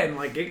tent there, and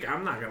like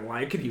I'm not gonna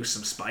lie, I could use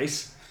some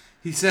spice.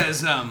 He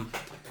says,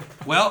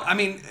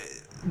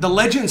 the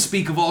legends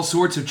speak of all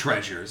sorts of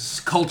treasures: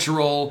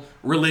 cultural,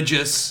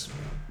 religious,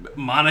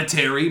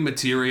 monetary,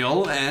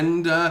 material,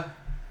 and to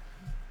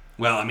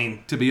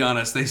be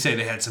honest, they say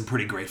they had some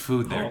pretty great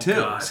food there too.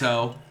 God.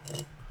 So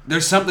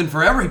there's something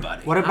for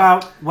everybody. What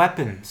about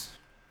weapons?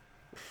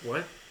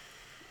 What?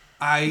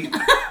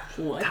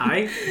 What?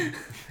 Ty?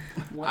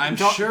 I'm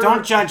Don't sure.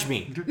 don't judge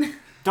me.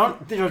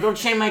 Don't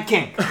shame my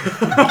kink.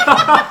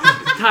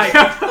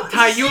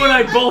 Ty, you and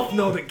I both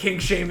know that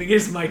kink shaming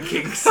is my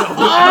kink, so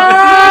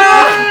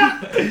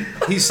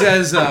He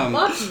says,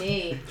 Fuck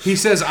me.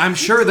 I'm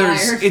sure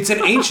Tired. it's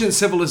an ancient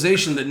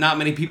civilization that not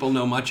many people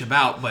know much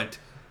about, but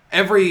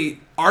every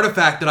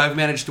artifact that I've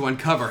managed to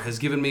uncover has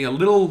given me a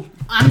little.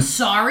 I'm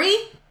sorry?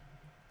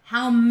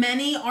 How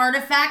many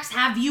artifacts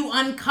have you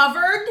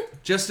uncovered?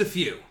 Just a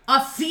few.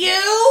 A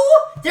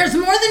few? There's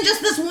more than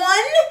just this one?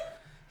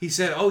 He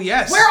said, oh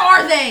yes. Where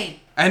are they?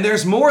 And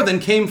there's more than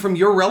came from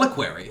your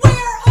reliquary. Where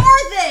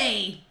are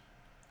they?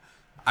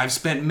 I've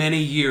spent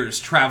many years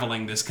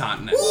traveling this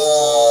continent.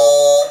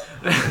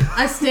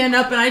 I stand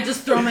up and I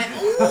just throw my.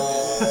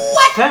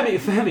 What?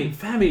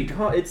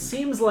 Femi, it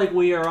seems like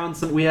we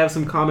have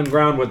some common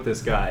ground with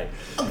this guy.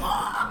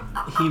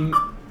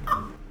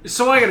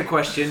 So I got a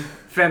question.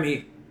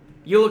 Femi,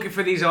 you're looking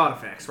for these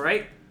artifacts,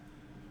 right?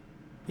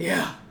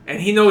 Yeah.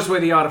 And he knows where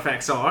the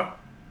artifacts are.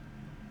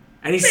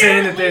 And he's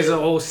saying that there's a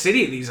whole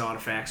city of these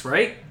artifacts,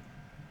 right?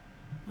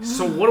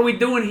 So what are we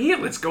doing here?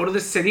 Let's go to the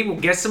city, we'll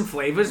get some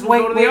flavors,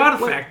 we'll go to the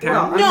artifact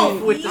town.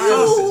 No, with the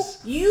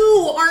sauces.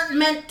 you aren't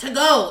meant to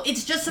go.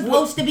 It's just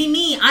supposed to be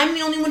me. I'm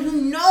the only one who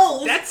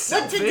knows That's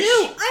what to selfish.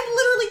 do. I'm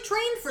literally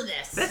trained for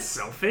this. That's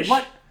selfish.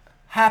 What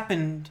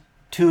happened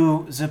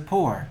to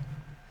Zapur?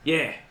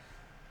 Yeah.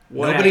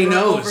 Nobody Whatever.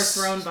 knows.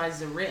 Overthrown by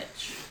the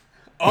rich.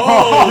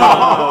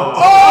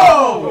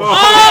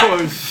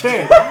 Oh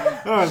shit!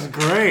 That was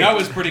great. That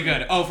was pretty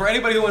good. Oh, for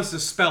anybody who wants to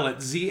spell it,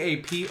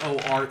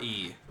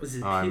 Zapore.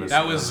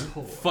 That was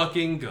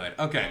fucking good.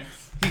 Okay.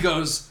 He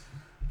goes,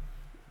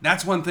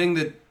 that's one thing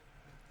that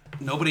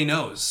nobody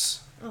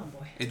knows. Oh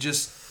boy. It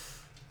just,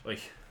 Like,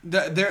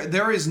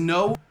 there is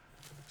no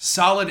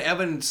solid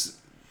evidence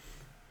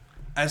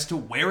as to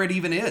where it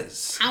even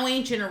is. How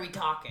ancient are we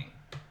talking?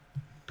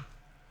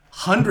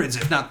 Hundreds,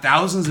 if not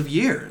thousands of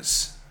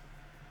years.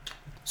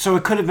 So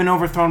it could have been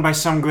overthrown by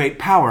some great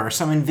power or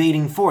some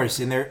invading force.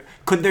 And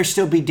could there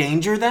still be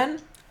danger then?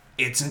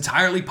 It's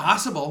entirely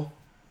possible.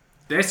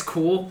 That's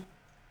cool.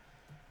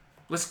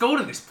 Let's go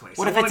to this place.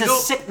 What I if it's wanna a go.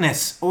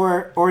 sickness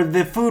or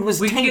the food was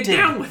We can tainted? get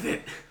down with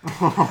it.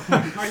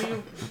 Are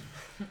you?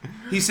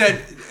 He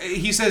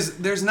says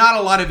there's not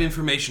a lot of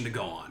information to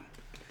go on.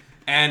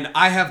 And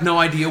I have no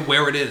idea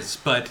where it is,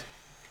 but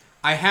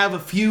I have a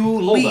few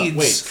hold leads. on,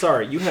 wait,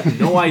 sorry, you have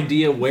no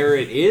idea where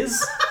it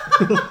is?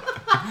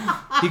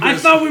 He I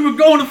goes, thought we were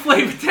going to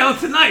Flavor Town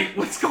tonight.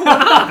 What's going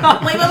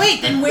on?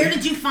 Wait. Then where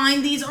did you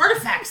find these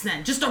artifacts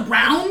then? Just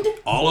around?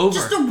 all over.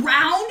 Just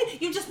around?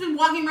 You've just been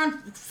walking around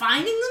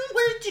finding them?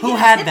 Where did you Who get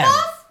had a them?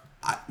 tip-off?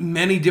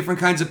 Many different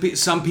kinds of people.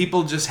 Some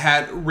people just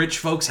rich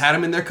folks had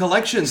them in their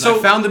collections. So-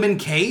 I found them in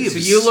caves. So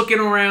you're looking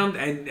around,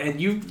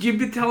 and you've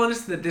been telling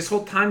us that this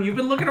whole time you've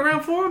been looking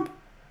around for them?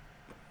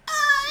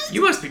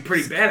 You must be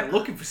pretty bad at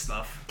looking for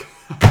stuff.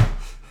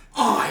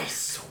 I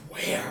swear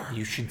swear.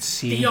 You should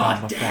see The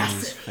Baba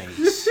audacity.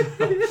 Femi's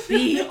face.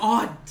 The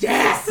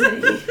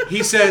audacity.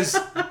 He says,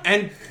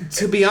 and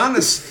to be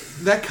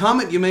honest, that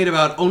comment you made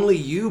about only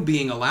you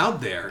being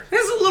allowed there,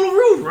 That's a little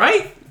rude,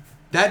 right?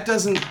 that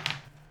doesn't...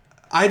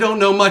 I don't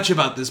know much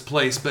about this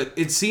place, but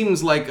it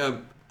seems like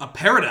a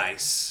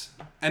paradise.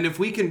 And if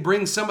we can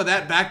bring some of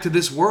that back to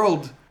this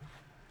world,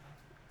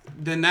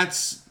 then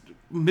that's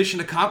mission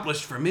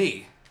accomplished for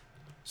me.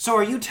 So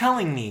are you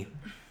telling me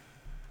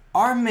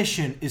our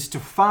mission is to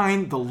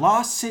find the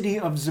lost city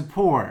of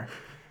Zippor,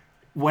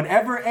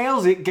 whatever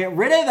ails it, get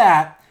rid of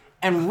that,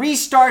 and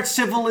restart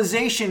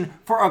civilization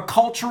for a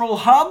cultural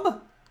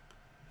hub?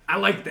 I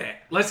like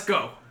that. Let's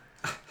go.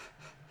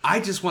 I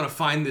just want to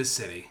find this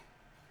city.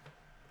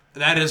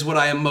 That is what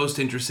I am most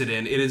interested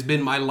in. It has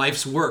been my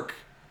life's work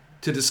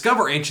to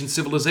discover ancient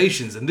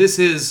civilizations, and this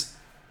is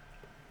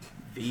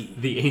The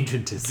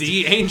ancientest.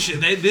 the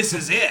ancient. This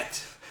is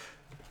it.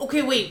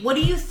 Okay, wait. What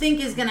do you think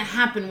is gonna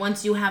happen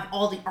once you have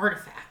all the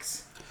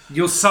artifacts?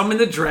 You'll summon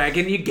the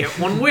dragon, you get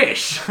one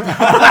wish.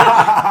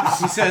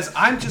 He says,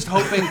 "I'm just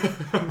hoping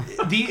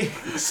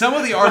some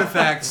of the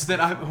artifacts that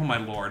I oh my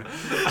lord,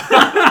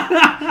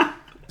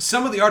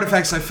 some of the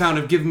artifacts I found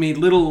have given me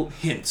little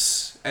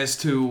hints as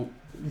to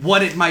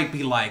what it might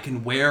be like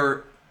and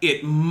where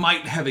it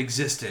might have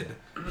existed."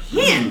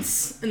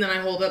 Hints. And then I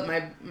hold up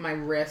my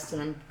wrist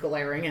and I'm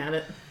glaring at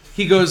it.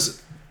 He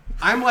goes,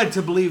 "I'm led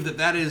to believe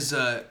that is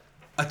a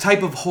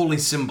type of holy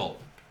symbol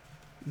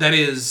that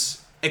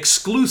is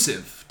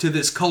exclusive to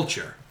this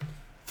culture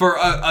for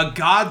a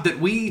god that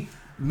we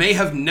may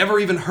have never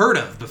even heard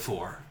of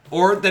before,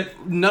 or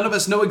that none of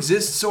us know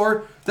exists,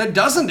 or that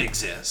doesn't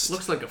exist."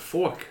 Looks like a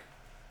fork.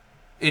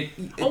 It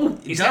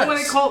Is that why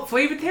they call it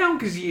Flavor Town?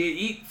 Because you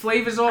eat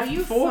flavors off Are the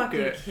you fork?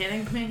 fucking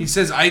kidding me? He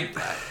says,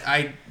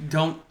 I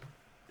don't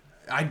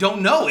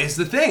know is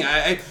the thing.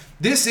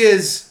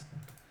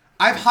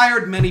 I've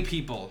hired many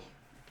people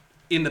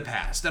in the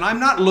past, and I'm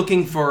not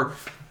looking for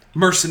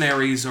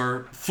mercenaries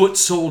or foot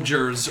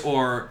soldiers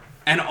or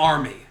an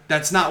army.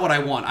 That's not what I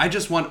want. I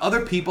just want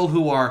other people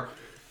who are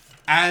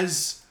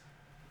as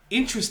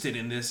interested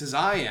in this as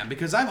I am,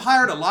 because I've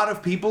hired a lot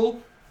of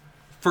people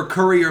for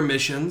courier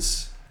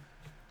missions.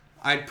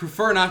 I'd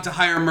prefer not to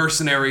hire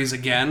mercenaries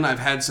again. I've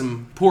had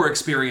some poor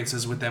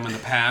experiences with them in the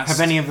past. Have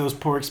any of those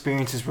poor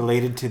experiences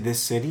related to this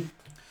city?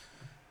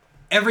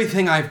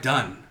 Everything I've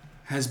done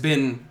has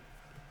been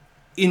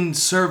in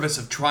service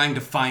of trying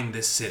to find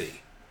this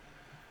city.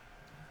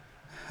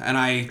 And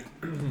I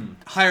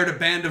hired a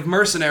band of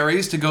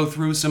mercenaries to go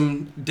through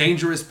some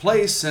dangerous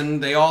place,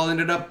 and they all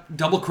ended up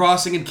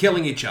double-crossing and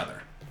killing each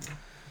other.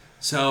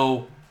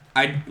 So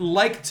I'd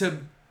like to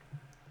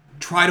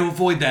try to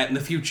avoid that in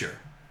the future.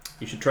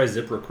 You should try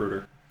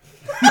ZipRecruiter.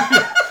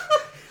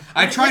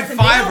 I tried Listen,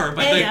 they Fiverr, don't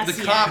but pay the us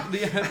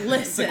the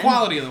Listen.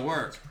 quality of the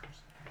work.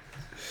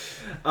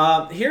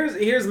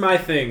 Here's my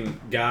thing,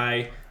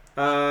 Guy.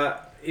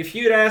 If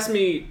you'd asked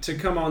me to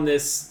come on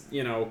this,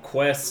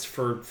 quest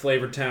for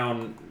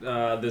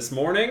Flavortown this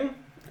morning,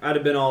 I'd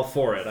have been all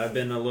for it. I've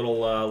been a little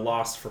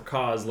lost for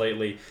cause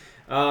lately.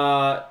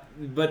 But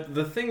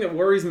the thing that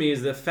worries me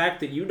is the fact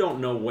that you don't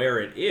know where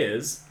it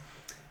is,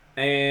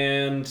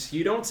 and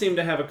you don't seem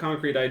to have a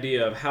concrete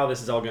idea of how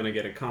this is all going to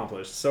get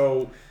accomplished.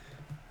 So,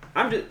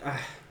 I'm just...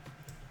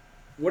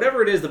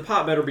 whatever it is, the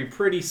pot better be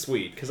pretty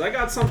sweet, because I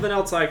got something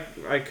else I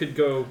could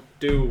go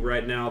do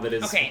right now that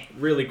is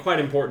really quite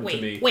important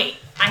to me. Wait,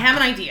 I have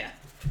an idea.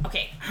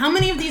 Okay, how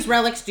many of these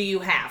relics do you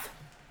have?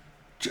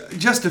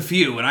 Just a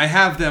few, and I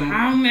have them...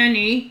 How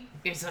many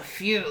is a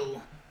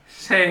few?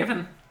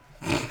 7.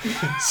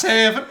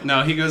 7.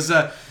 No, he goes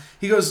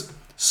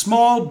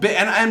small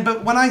bit,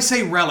 but when I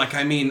say relic,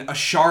 I mean a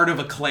shard of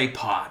a clay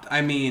pot.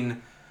 I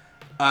mean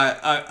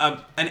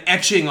an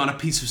etching on a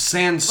piece of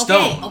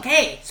sandstone.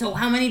 Okay. So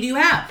how many do you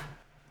have?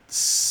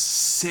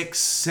 6,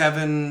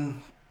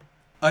 7,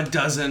 a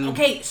dozen.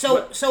 Okay,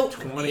 so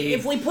 20.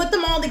 if we put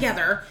them all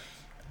together,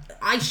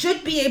 I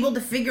should be able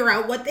to figure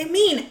out what they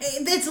mean.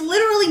 It's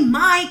literally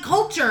my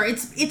culture.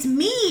 It's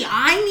me.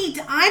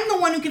 I'm the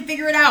one who can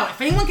figure it out. If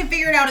anyone can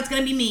figure it out, it's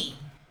gonna be me.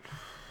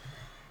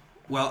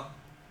 Well,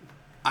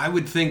 I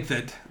would think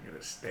that I'm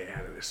gonna stay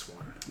out of this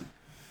one.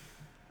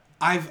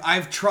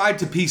 I've tried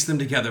to piece them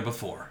together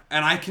before,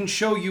 and I can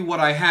show you what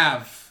I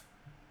have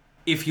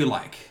if you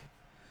like.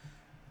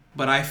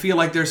 But I feel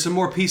like there's some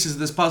more pieces of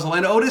this puzzle.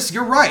 And Otis,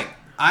 you're right.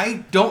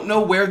 I don't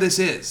know where this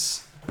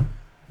is,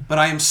 but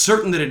I am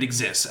certain that it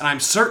exists, and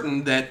I'm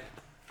certain that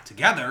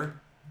together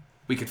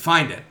we could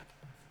find it.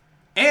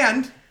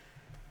 And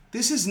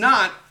this is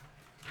not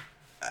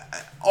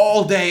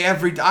all day,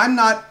 every day. I'm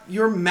not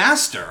your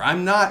master.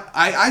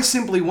 I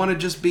simply want to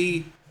just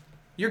be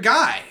your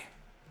guy.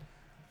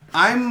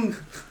 I'm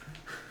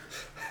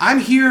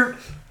here,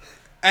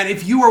 and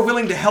if you are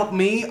willing to help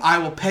me, I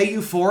will pay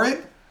you for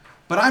it,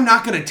 but I'm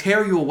not going to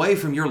tear you away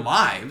from your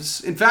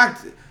lives. In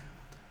fact,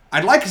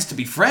 I'd like us to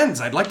be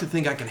friends. I'd like to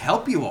think I can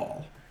help you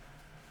all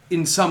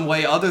in some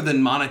way other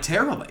than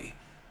monetarily.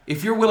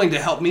 If you're willing to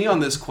help me on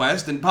this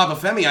quest, and Papa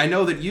Femi, I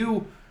know that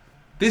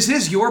this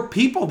is your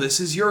people, this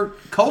is your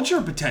culture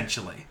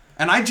potentially,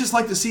 And I'd just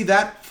like to see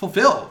that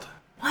fulfilled.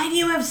 Why do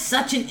you have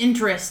such an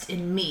interest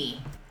in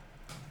me?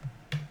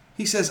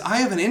 He says, I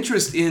have an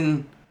interest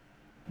in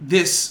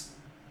this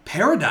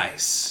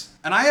paradise.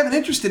 And I have an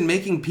interest in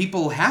making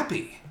people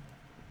happy.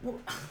 You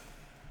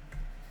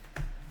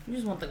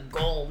just want the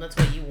gold. That's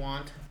what you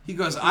want. He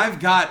goes, I've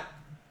got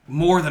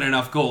more than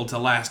enough gold to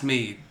last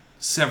me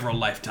several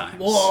lifetimes.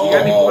 Whoa. You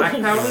got any black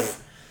powder?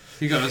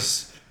 He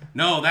goes,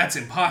 no, that's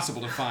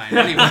impossible to find.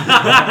 Anyway,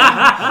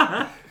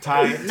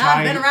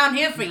 Not been around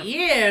here for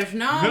years.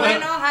 No way,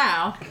 no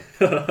how.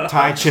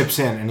 Ty chips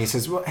in and he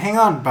says, well, hang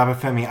on, Baba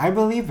Femi, I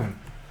believe him.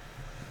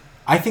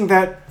 I think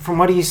that from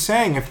what he's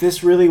saying, if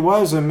this really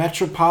was a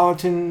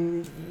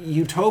metropolitan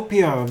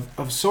utopia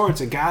of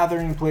sorts, a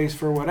gathering place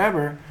for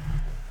whatever,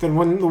 then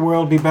wouldn't the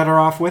world be better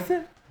off with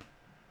it?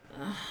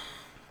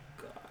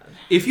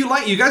 if you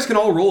like, you guys can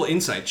all roll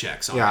insight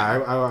checks on him.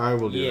 I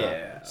will do that.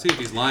 Yeah. See if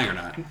he's lying or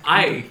not.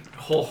 I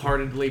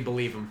wholeheartedly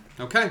believe him.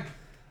 Okay.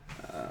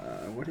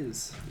 What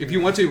is If you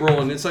want to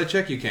roll an insight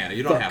check, you can.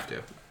 You don't have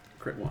to.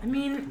 crit I one?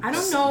 mean, I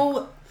don't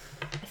know.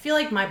 I feel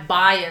like my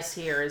bias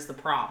here is the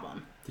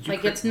problem.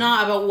 Like, it's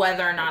not about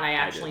whether or not I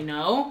actually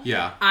know.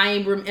 Yeah. I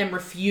am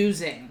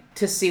refusing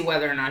to see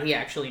whether or not he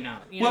actually knows.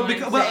 You know Well, what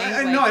because I'm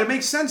saying? no, Like, it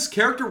makes sense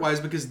character-wise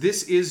because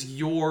this is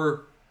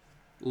your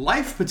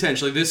life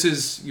potentially. This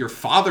is your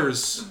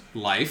father's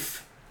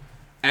life,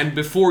 and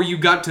before you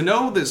got to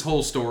know this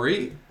whole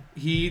story,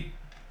 he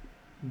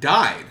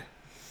died.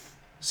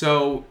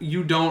 So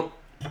you don't.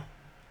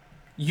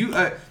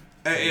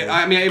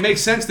 I mean, it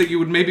makes sense that you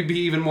would maybe be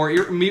even more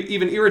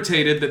even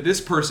irritated that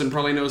this person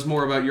probably knows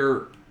more about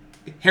your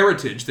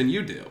heritage than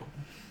you do.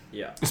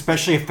 Yeah.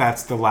 Especially if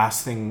that's the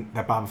last thing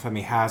that Baba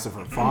Femi has of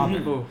her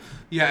father.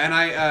 Yeah,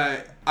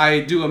 and I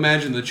do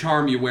imagine the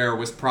charm you wear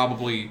was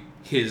probably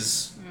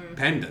his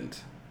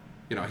pendant.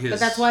 You know, his. But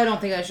that's why I don't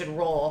think I should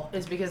roll,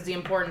 is because the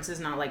importance is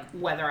not like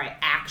whether I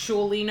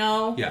actually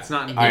know. Yeah, It's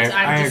not. I'm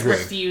I just agree.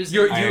 refusing.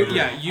 You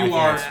I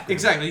are can't.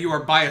 exactly. You are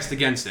biased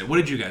against it. What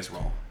did you guys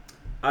roll?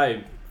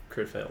 I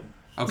crit failed.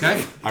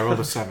 Okay, I rolled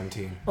a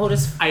 17.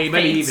 Otis I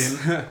faints.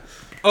 believe him. This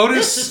is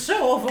Otis. so I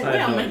have no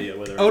overwhelming. idea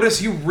whether.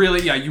 Otis, you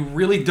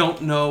really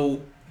don't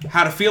know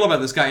how to feel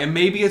about this guy, and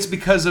maybe it's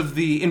because of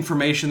the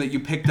information that you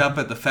picked up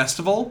at the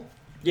festival.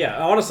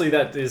 Yeah, honestly,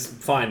 that is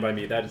fine by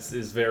me. That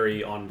is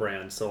very on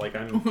brand. So like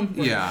I'm.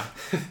 Yeah,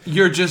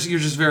 you're just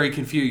very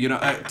confused. You know,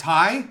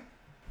 Ty,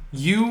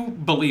 you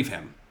believe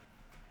him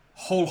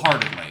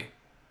wholeheartedly,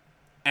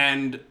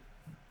 and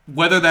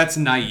whether that's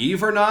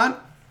naive or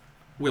not,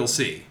 we'll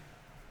see.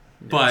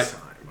 But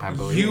I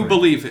believe you her.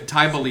 believe it.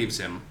 Ty believes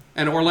him,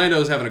 and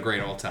Orlando's having a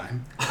great old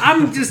time.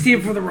 I'm just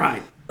here for the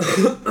ride.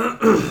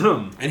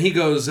 And he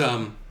goes,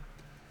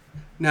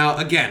 now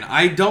again,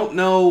 I don't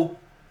know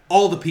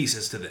all the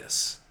pieces to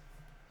this,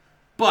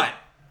 but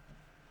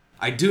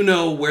I do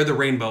know where the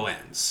rainbow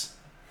ends.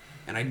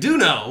 And I do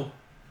know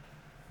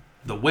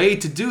the way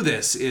to do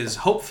this is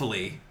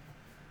hopefully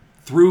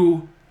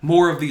through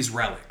more of these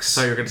relics.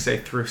 So you're gonna say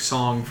through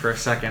song for a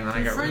second, and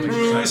I got really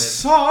Through excited.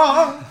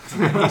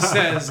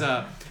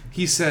 song.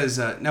 He says,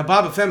 now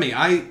Baba Femi,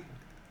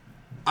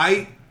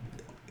 I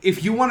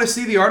if you want to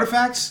see the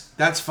artifacts,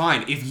 that's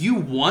fine. If you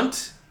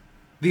want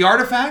the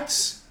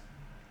artifacts,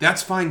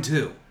 that's fine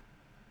too.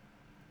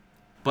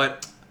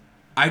 But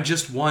I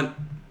just want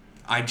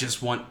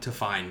to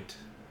find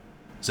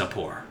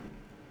Zapor.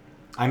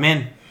 I'm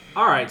in.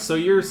 All right, so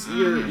you're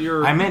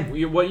I'm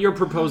in. What you're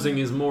proposing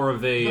is more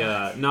of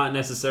a not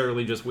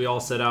necessarily just we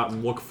all set out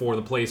and look for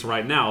the place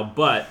right now,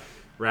 but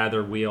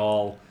rather we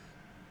all,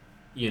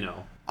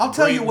 I'll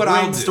tell you what I'll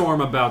do.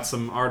 brainstorm about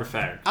some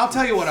artifact. I'll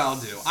tell you what I'll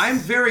do. I'm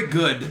very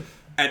good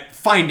at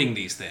finding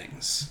these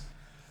things.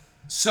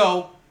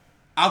 So,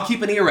 I'll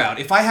keep an ear out.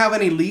 If I have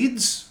any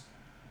leads,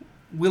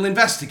 we'll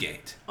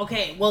investigate.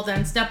 Okay, well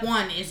then step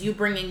one is you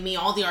bringing me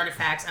all the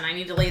artifacts, and I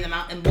need to lay them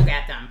out and look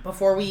at them.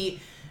 Before we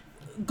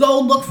go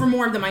look for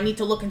more of them, I need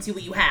to look and see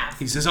what you have.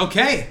 He says,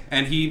 okay.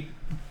 And he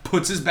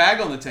puts his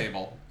bag on the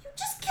table. You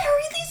just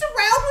carry these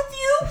around with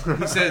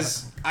you? He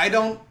says, I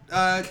don't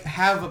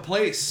have a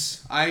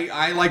place.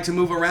 I like to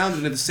move around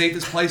into the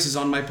safest places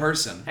on my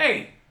person.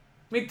 Hey,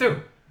 me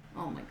too.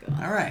 Oh my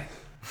god. All right.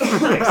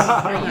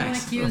 Are you an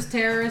accused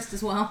terrorist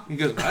as well? He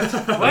goes, what?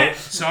 What?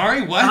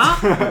 Sorry, what?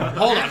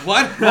 Hold on,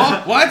 what?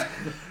 What?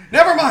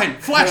 Never mind.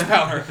 Flash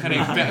powder. And he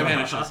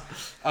vanishes.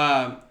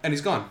 And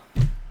he's gone.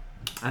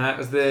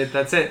 And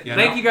that's it. Yeah,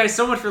 Thank no. you guys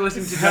so much for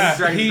listening to Dungeons &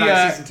 Dragons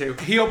Back Season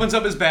 2. He opens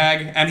up his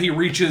bag and he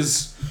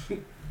reaches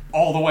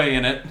all the way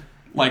in it,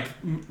 like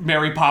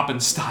Mary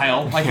Poppins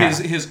style. Like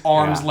his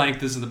arm's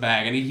length is in the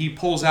bag, and he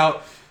pulls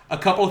out a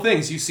couple of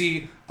things. You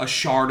see a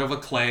shard of a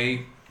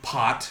clay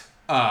pot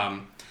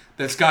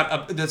that's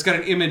got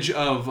an image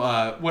of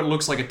what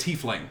looks like a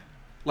tiefling,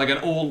 like an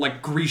old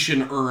like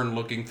Grecian urn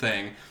looking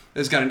thing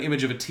that's got an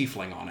image of a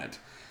tiefling on it,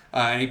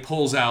 and he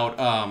pulls out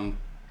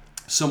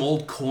some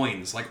old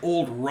coins, like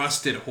old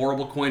rusted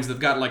horrible coins that've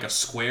got like a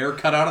square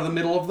cut out of the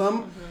middle of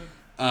them,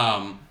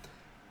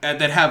 and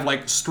that have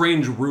like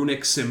strange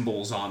runic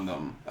symbols on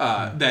them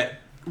that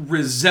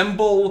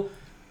resemble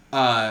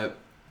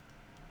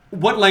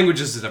What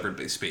languages does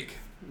everybody speak?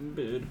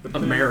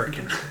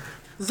 American.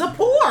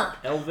 Zapor.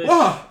 Elvish,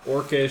 Oh.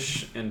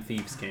 Orcish, and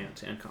Thieves'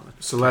 Cant, and Common.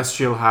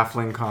 Celestial,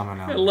 Halfling, Common.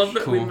 I love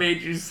that we Cool.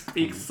 made you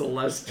speak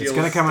Celestial. It's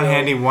gonna come in still.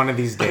 handy one of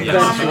these days.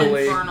 Common,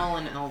 Eventually. Infernal,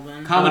 and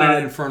Elven. Common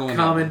and Infernal and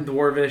Common,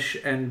 Dwarvish,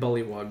 and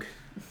Bullywug.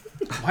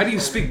 Why do you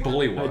speak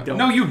Bullywug? I don't.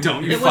 No, you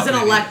don't. You It was an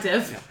fucking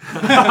idiot.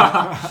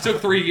 elective.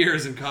 Took 3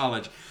 years in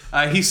college.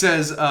 He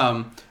says,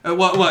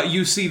 well,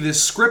 you see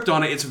this script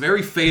on it. It's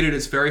very faded.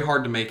 It's very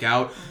hard to make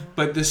out.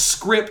 But the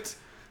script,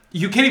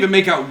 you can't even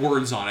make out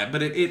words on it.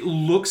 But it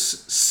looks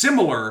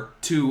similar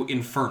to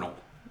Infernal.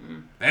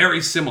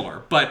 Very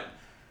similar. But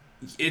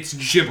it's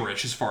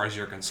gibberish as far as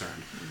you're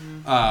concerned.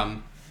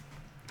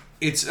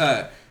 It's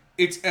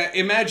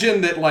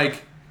imagine that,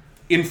 like,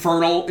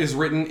 Infernal is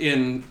written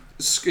in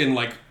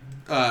like,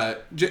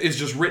 is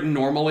just written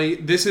normally.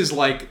 This is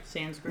like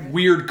Sanskrit.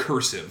 weird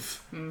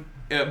cursive,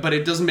 but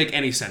it doesn't make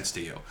any sense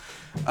to you.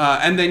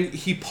 And then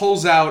he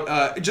pulls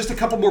out just a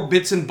couple more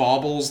bits and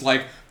baubles,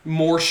 like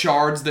more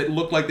shards that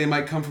look like they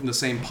might come from the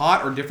same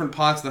pot or different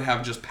pots that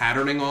have just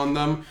patterning on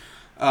them.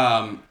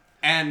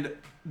 And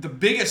the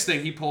biggest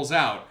thing he pulls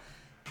out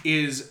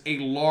is a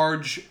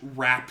large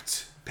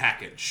wrapped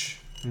package.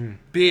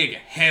 Big,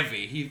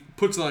 heavy. He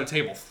puts it on the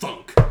table.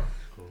 Thunk.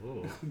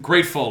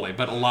 Great Foley,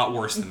 but a lot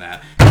worse than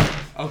that.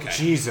 Okay.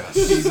 Jesus.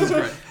 Jesus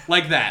Christ.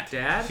 Like that.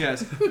 Dad?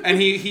 Yes. And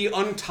he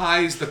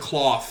unties the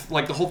cloth.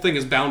 Like, the whole thing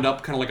is bound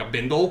up kind of like a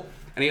bindle.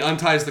 And he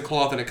unties the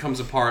cloth and it comes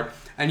apart.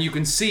 And you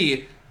can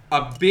see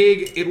a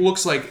big, it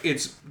looks like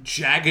it's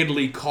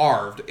jaggedly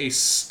carved, a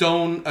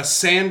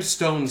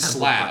sandstone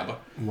slab.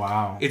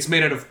 Wow. It's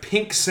made out of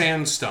pink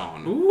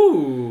sandstone.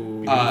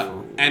 Ooh.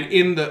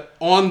 And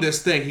on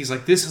this thing, he's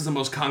like, this is the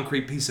most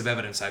concrete piece of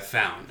evidence I've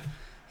found.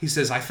 He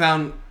says, I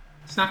found...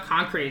 It's not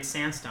concrete, it's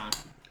sandstone.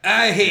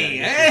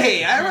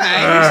 Hey, all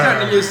right. You're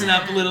starting to loosen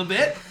up a little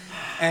bit.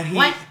 And he...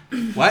 What?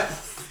 What?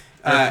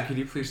 Could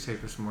you please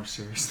take this more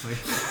seriously?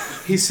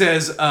 He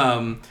says,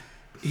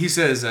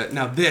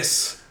 now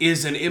this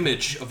is an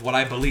image of what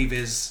I believe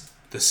is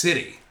the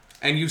city.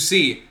 And you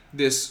see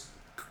this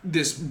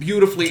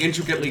beautifully,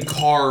 intricately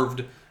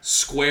carved,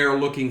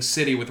 square-looking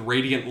city with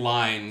radiant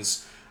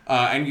lines.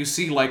 And you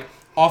see, like,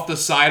 off the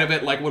side of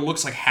it, like, what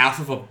looks like half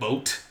of a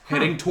boat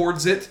heading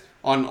towards it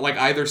on, like,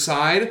 either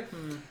side.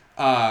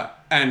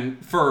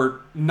 And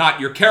for not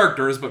your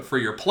characters, but for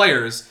your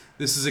players,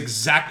 this is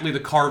exactly the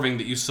carving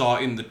that you saw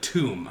in the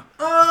tomb.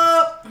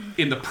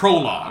 In the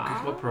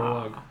prologue. What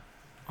prologue?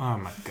 Oh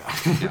my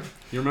god.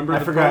 You remember I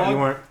the forgot prologue? you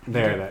weren't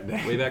there that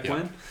day. Way back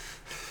when?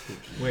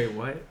 Wait,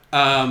 what?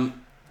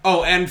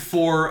 And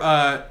for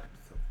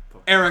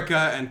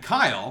Erica and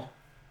Kyle,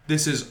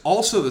 this is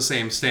also the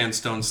same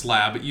sandstone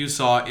slab you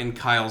saw in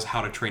Kyle's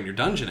How to Train Your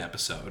Dungeon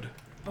episode.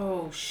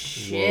 Oh,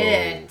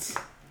 shit.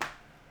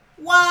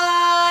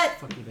 What?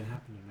 What even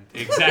happened to my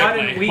Exactly. Why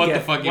didn't we What get, the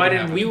fuck why even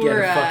didn't we happened? get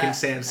were, a fucking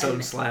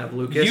sandstone slab,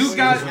 Lucas? You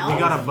got We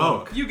got a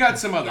boat. you got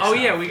some other Oh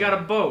stuff. yeah, we got a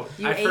boat.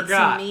 You I ate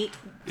forgot. some meat,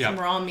 Yep. some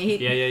raw meat.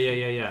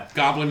 Yeah.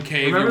 Goblin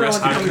Cave, Remember you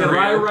that one rescued time we a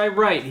were courier.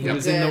 Right. He Yep.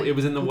 was it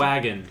was in the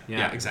wagon. Yeah,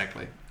 Yeah.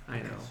 exactly. I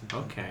know.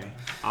 Okay.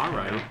 All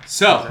right. I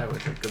So,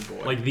 was a good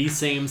boy. Like the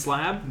same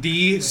slab?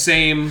 the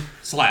same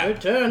slab.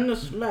 Return the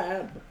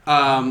slab.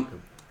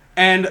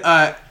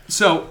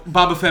 So,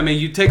 Baba Femi,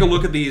 you take a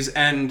look at these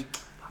and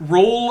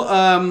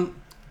roll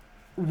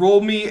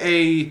me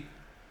a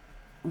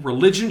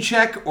religion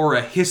check or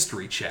a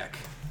history check.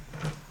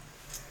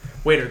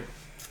 Waiter.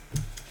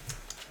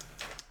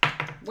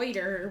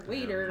 Waiter.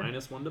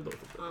 -1 to both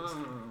of those.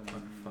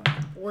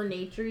 Or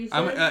nature, you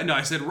said? No,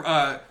 I said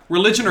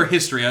religion or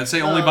history. I'd say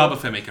only Oh. Baba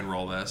Femi can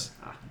roll this.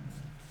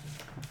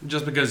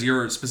 Just because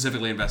you're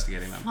specifically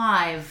investigating them.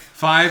 5.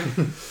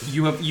 5,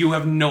 you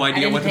have no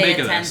idea didn't what to pay make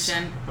of this.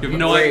 attention. You have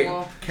no Wait,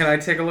 idea. can I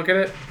take a look at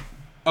it?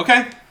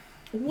 Okay.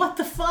 What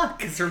the fuck?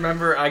 Because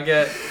remember, I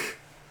get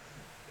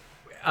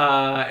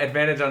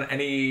advantage on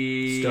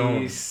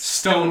any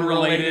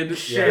Stone-related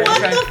shit. What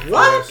Okay. the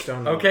fuck?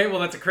 Stone Okay, well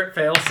that's a crit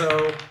fail,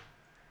 so...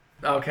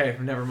 Okay,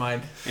 never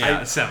mind.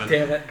 Yeah, 7.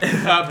 Damn it.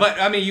 But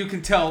I mean, you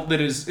can tell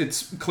that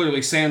it's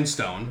clearly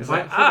sandstone.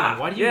 Why,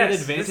 why do you yes, get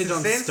this advantage is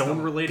on sandstone.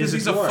 stone-related Because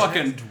he's a dwarf?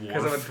 fucking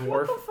Because I'm a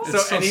dwarf. dwarf. It's So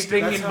so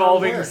anything That's how it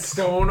involving works.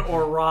 stone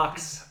or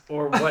rocks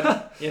or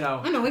what, you know.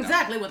 I know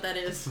exactly what that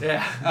is.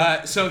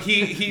 Yeah. So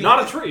he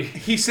Not a tree.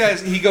 He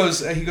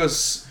goes.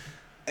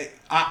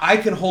 I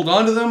can hold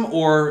on to them,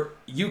 or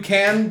you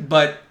can,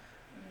 but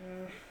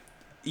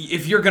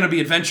if you're going to be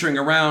adventuring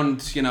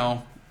around, you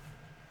know,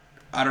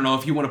 I don't know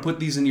if you want to put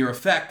these in your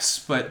effects,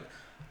 but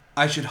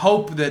I should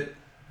hope that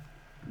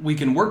we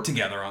can work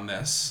together on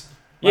this.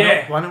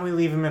 Yeah. Why don't we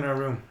leave him in our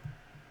room?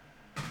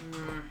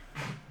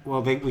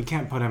 Well, we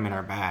can't put him in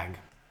our bag.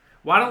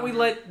 Why don't we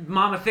let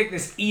Mama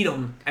Thickness eat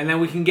him, and then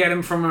we can get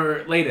him from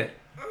her later?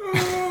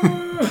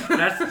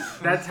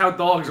 That's how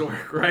dogs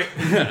work, right?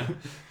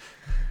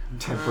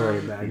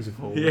 Temporary bags of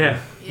holding.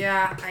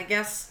 Yeah, I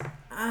guess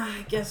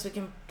we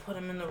can put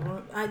him in the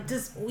room.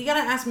 We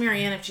gotta ask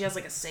Marianne if she has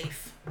like a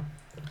safe.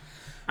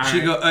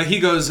 He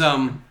goes,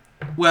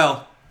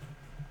 well,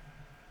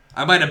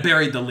 I might have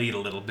buried the lead a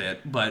little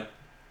bit, but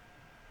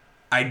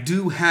I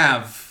do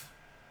have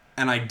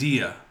an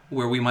idea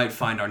where we might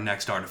find our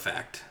next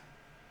artifact.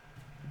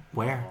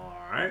 Where? All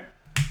right.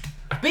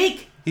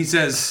 Speak. He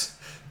says,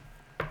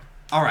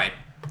 all right,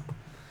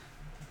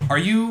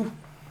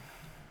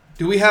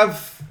 do we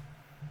have,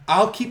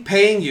 I'll keep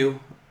paying you,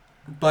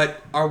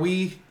 but are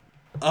we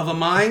of a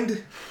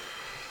mind?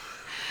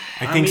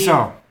 I think mean-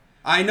 so.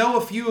 I know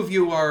a few of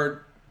you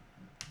are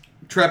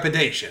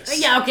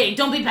trepidatious. Yeah, okay,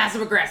 don't be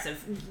passive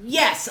aggressive.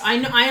 Yes, I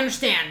know, I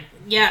understand.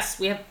 Yes,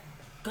 we have.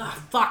 God,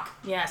 fuck.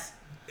 Yes.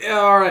 Yeah,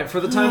 all right. For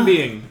the time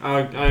being,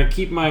 I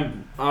keep my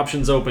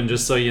options open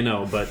just so you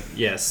know. But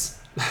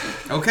yes.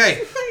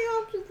 Okay,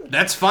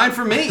 that's fine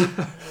for me.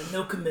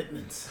 No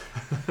commitments.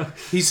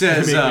 He It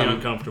says, makes me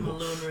uncomfortable.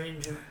 Lone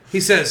Ranger. he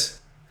says,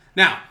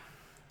 now,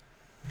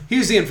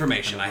 here's the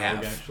information I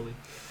Rogue, have. actually.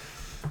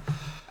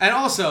 And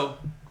also,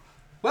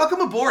 welcome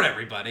aboard,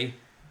 everybody.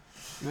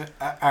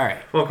 All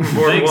right. Welcome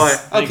aboard. Thanks. What?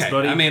 Thanks, Okay,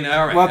 buddy. I mean,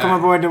 all right. Welcome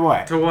aboard to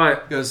what? To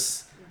what?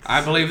 Because I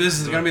believe this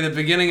is going to be the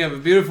beginning of a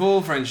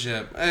beautiful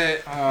friendship.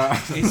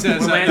 He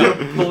says,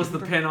 Orlando pulls the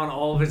pin on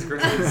all of his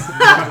grenades.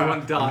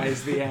 Everyone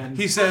dies. The end.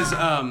 he says,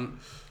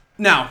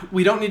 now,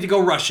 we don't need to go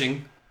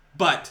rushing,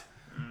 but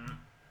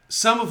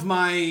some of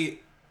my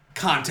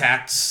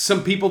contacts,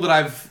 some people that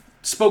I've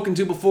spoken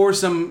to before,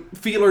 some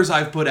feelers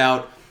I've put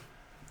out,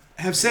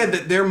 have said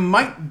that there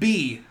might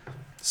be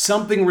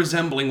something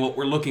resembling what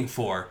we're looking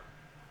for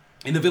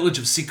in the village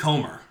of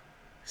Seacomer.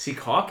 See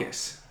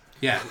caucus.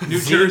 Yeah, New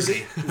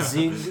Jersey.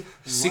 Zig.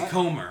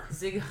 Seacomer.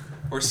 Zig.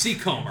 Or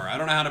Seacomer. I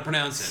don't know how to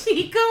pronounce it.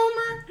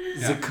 Seacomer?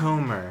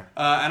 Zacomer.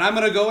 And I'm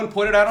going to go and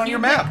point it out on your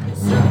map.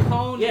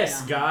 Zirconia.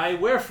 Yes, Guy.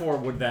 Wherefore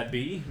would that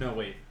be? No,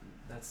 wait.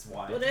 That's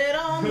why. Put it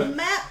on the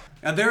map.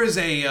 Now, there's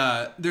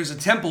a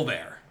temple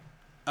there.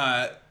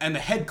 And the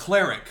head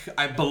cleric,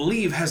 I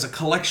believe, has a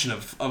collection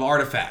of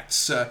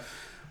artifacts.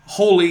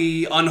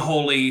 Holy,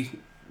 unholy,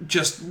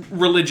 just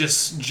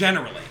religious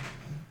generally.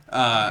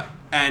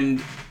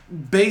 And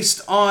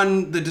based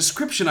on the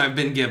description I've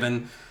been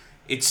given,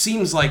 it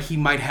seems like he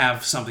might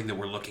have something that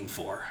we're looking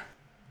for.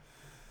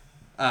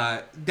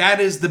 That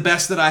is the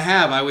best that I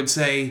have. I would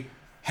say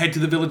head to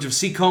the village of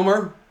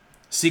Seacomer,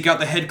 seek out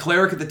the head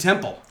cleric at the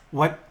temple.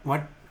 What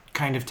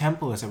kind of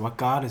temple is it? What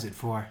god is it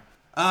for?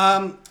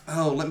 Let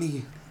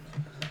me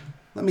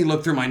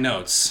look through my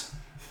notes.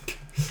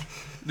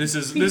 This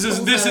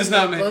is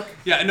not me. notebook.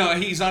 Yeah, no,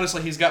 he's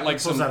got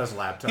like Pulls some. out his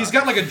laptop. He's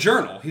got like a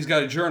journal. He's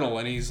got a journal,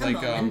 and he's like,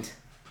 moment.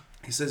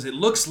 he says it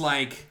looks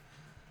like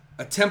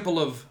a temple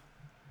of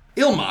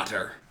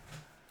Ilmater,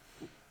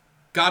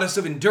 goddess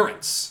of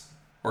endurance,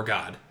 or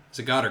god. Is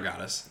it god or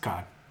goddess?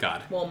 God.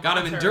 God. Well, God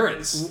of Mater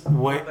endurance.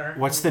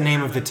 What's the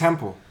name of the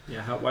temple?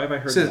 Yeah. Why have I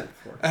heard Says, that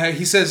before?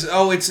 he says,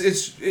 oh,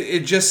 it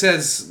just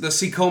says the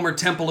Seacomer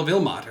Temple of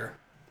Ilmater.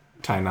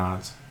 Ty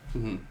nods.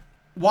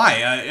 Why?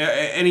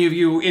 Any of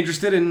you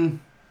interested in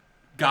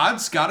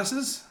gods,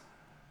 goddesses?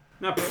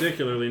 Not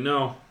particularly.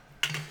 No.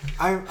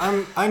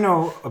 I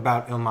know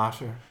about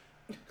Ilmater.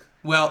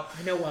 Well,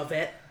 I know of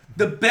it.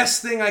 the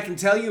best thing I can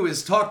tell you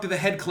is talk to the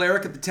head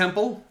cleric at the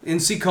temple in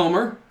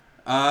Seacomer,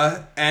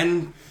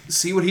 and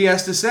see what he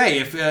has to say.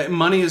 If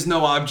money is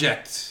no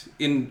object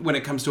when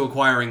it comes to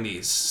acquiring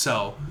these,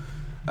 so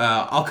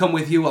I'll come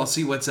with you. I'll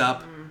see what's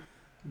up.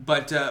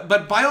 But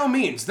by all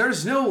means,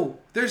 there's no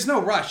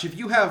rush. If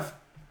you have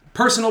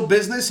personal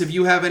business, if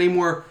you have any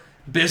more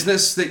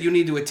business that you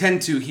need to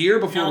attend to here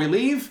before No. we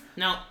leave,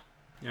 No.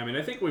 Yeah, I mean,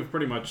 I think we've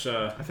pretty much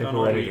done we're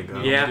all ready we to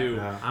go. need Yeah. to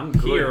do I'm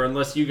good. here,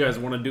 unless you guys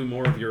want to do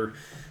more of your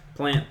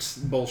plant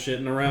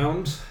bullshitting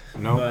around.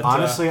 No, But,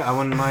 honestly, I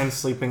wouldn't mind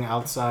sleeping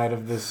outside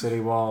of the city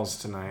walls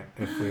tonight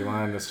if we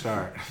wanted to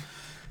start.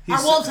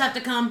 Our wolves have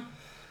to come.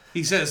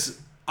 he says,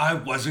 "I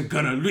wasn't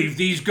gonna leave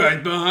these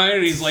guys behind."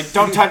 And he's like,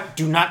 Don't touch.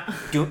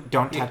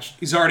 Don't touch.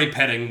 He's already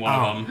petting one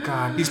Oh, of them.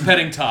 God. He's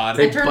petting Todd.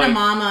 I turn to bite.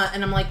 Mama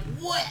and I'm like,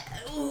 what?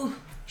 Ooh.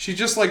 She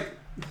just like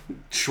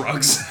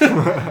shrugs.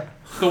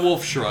 The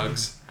wolf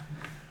shrugs.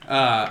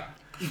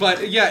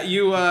 But yeah,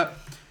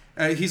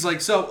 he's like,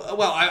 so,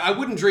 well, I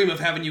wouldn't dream of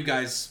having you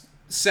guys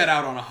set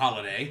out on a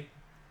holiday.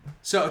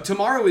 So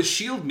tomorrow is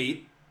Shield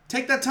Meet.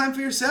 Take that time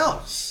for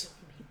yourselves.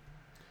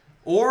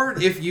 Or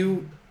if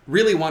you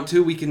really want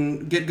to, we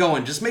can get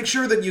going. Just make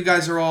sure that you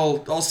guys are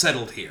all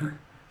settled here.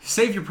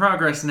 Save your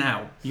progress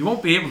now. You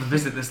won't be able to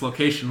visit this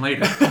location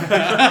later.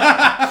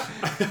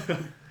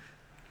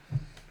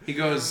 He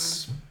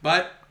goes,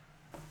 but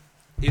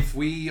if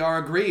we are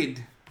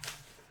agreed,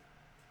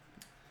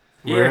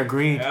 We're Yeah.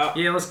 agreed. Yeah.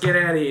 Yeah, let's get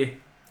out of here.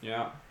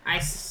 Yeah. I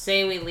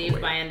say we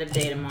leave by end of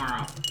day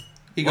tomorrow.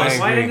 he I goes,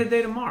 Why agree. end the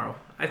day tomorrow?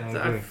 I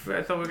agree.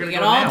 thought we were We gonna get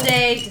go all now.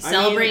 day to I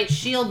celebrate mean-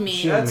 Shield Meet.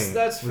 Shield Meet.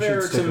 That's We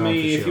fair should stick to around for me.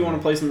 If you Shield want to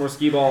Meet. play some more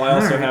skee ball, I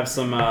also Alright. have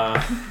some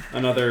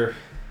another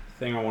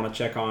thing I want to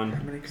check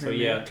on. So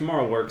yeah,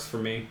 tomorrow works for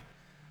me.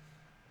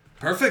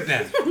 perfect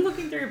then. I'm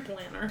looking through your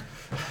planner.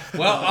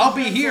 Well, I'll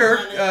be here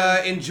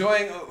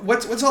enjoying.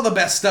 What's all the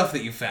best stuff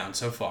that you found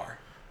so far?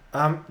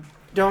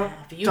 Don't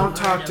you talk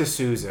heard to of-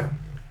 Sousa.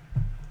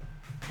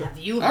 Have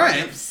you All heard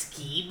right. of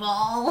skee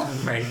ball?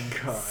 Oh my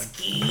God.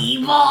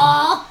 Skee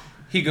ball?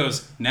 He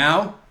goes,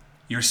 now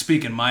You're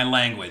speaking my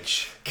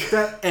language.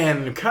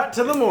 And cut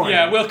to the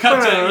morning. We'll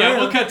cut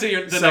to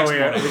the next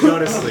morning. We go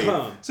to sleep.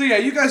 So yeah,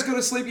 you guys go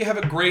to sleep. You have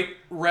a great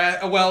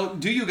rest. Well,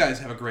 do you guys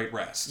have a great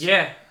rest?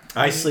 Yeah.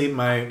 I sleep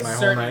my whole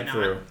Certainly night not.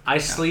 through. I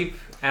sleep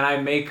and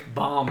I make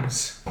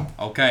bombs.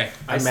 Okay.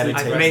 I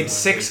meditate. I've made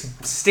 6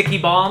 sticky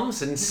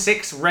bombs and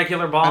 6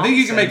 regular bombs. I think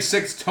you can and make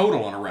 6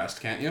 total on a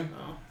rest, can't you?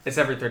 It's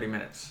every 30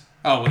 minutes.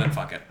 Oh, well then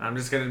fuck it. I'm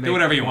just gonna make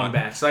whatever you one want.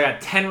 batch. So I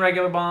got 10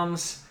 regular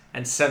bombs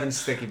and 7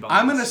 sticky bombs.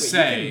 I'm gonna Wait,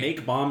 say you can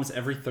make bombs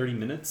every 30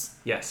 minutes?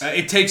 Yes.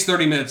 it takes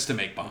 30 minutes to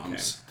make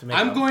bombs. To make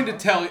I'm bombs. going to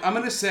tell you. I'm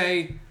gonna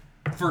say,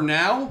 for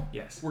now,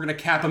 Yes. we're gonna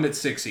cap them at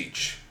 6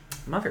 each.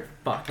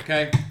 Motherfuck.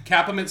 Okay,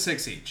 cap them at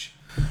 6 each.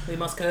 We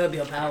must curb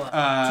your power.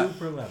 2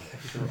 per level.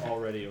 You're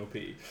already OP.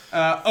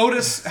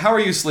 Otis, how are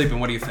you sleeping?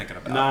 What are you thinking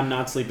about? No, I'm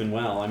not sleeping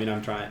well. I mean,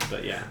 I'm trying,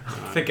 but yeah.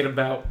 Thinking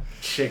about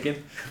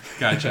chicken.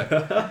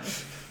 Gotcha.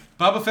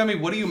 Baba Femi,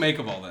 what do you make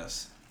of all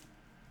this?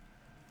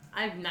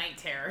 I have night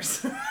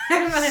terrors.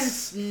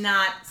 I'm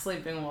not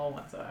sleeping well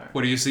whatsoever.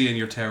 What do you see in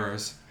your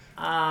terrors?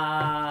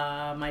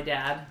 My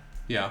dad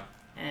Yeah.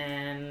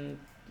 and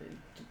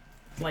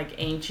like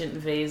ancient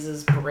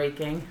vases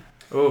breaking.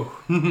 Oh.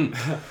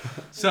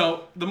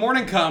 So the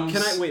morning comes.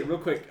 Can I wait real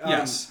quick?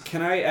 Yes.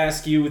 Can I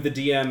ask you, the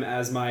DM,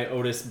 as my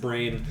Otis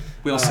brain?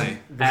 We'll see.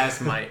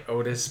 As my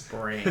Otis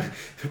brain.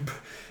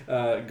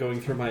 Going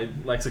through my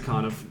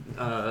lexicon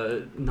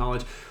of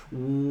knowledge,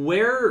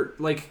 where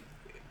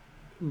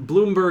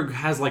Bloomberg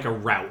has like a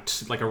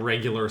route, like a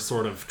regular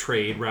sort of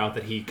trade route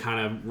that he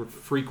kind of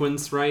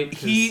frequents, right?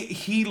 'Cause-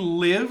 He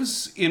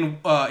lives in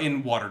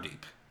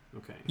Waterdeep.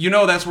 okay, You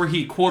know that's where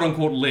he quote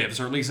unquote lives,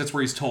 or at least that's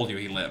where he's told you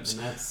he lives.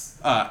 and that's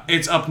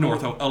It's up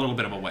north a little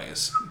bit of a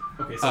ways.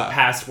 okay. So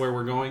past where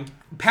we're going.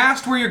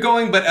 Past where you're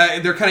going,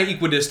 but they're kind of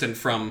equidistant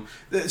from.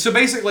 So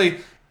basically,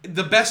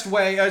 the best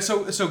way.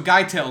 So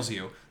Guy tells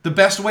you the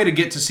best way to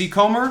get to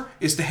Seacomer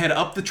is to head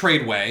up the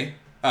Tradeway,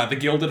 the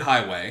Gilded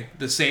Highway,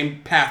 the same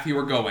path you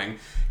were going.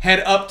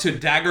 Head up to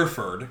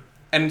Daggerford,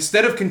 and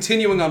instead of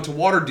continuing on to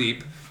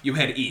Waterdeep, you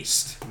head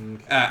east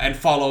and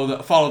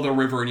follow the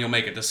river, and you'll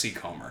make it to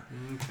Seacomer.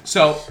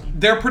 So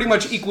they're pretty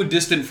much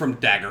equidistant from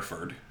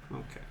Daggerford.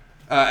 Okay.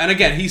 And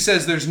again, he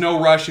says there's no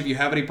rush. If you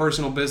have any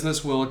personal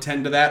business, we'll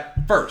attend to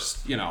that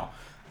first. You know,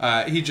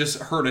 he just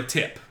heard a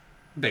tip,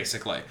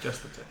 basically.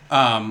 Just the tip.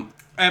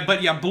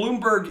 But yeah,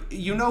 Bloomberg,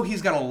 you know,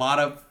 he's got a lot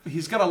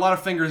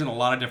of fingers in a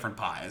lot of different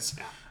pies.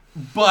 Yeah.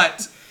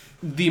 But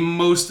the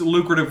most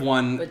lucrative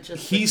one But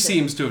just he the tip.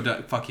 seems to have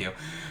done. Fuck you.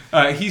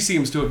 He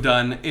seems to have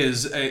done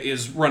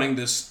is running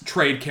this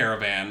trade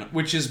caravan,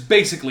 which is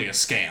basically a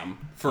scam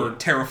for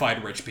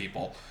terrified rich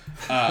people,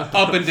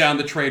 up and down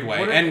the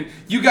tradeway. And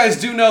you guys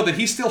do know that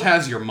he still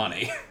has your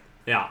money.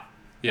 Yeah.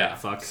 Yeah.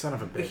 Fuck. Son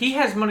of a bitch. He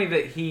has money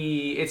that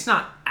it's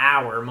not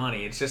our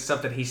money. It's just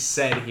stuff that he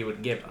said he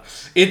would give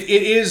us. It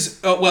is,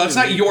 well, it's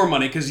not your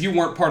money because you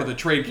weren't part of the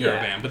trade Yeah.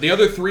 caravan, but the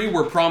other 3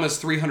 were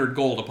promised 300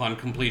 gold upon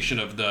completion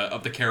of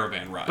the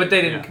caravan ride. But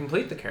they didn't Yeah.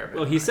 complete the caravan.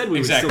 Well, he said we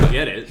Exactly. would still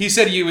get it. He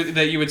said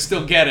that you would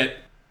still get it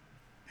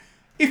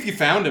if you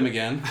found him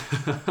again.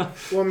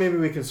 Well, maybe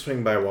we can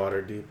swing by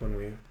Waterdeep when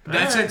we.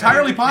 That's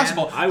entirely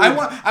possible. I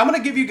would- I'm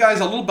going to give you guys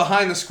a little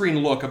behind the screen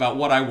look about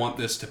what I want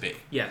this to be.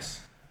 Yes.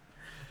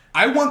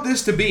 I want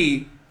this to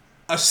be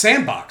a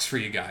sandbox for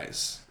you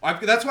guys.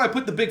 That's why I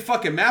put the big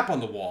fucking map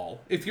on the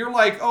wall. If you're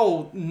like,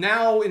 oh,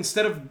 now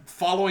instead of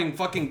following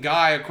fucking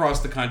Guy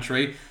across the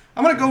country,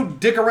 I'm gonna go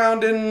dick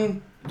around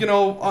in,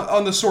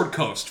 on the Sword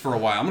Coast for a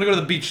while. I'm gonna go to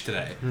the beach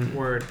today.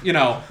 Word.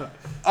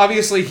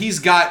 Obviously he's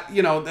got,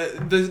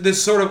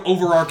 this sort of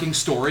overarching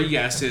story.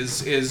 Yes,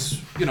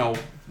 is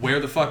where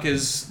the fuck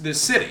is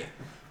this city?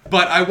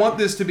 But I want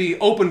this to be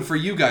open for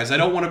you guys. I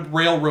don't want to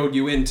railroad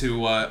you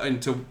into.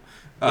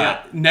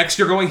 Next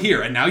you're going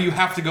here, and now you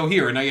have to go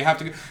here, and now you have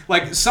to go.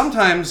 Like,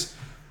 sometimes,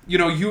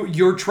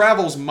 your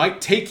travels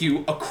might take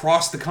you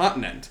across the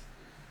continent,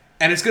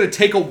 and it's going to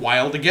take a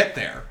while to get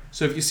there.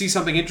 So if you see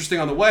something interesting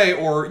on the way,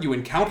 or you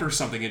encounter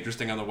something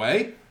interesting on the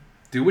way,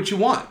 do what you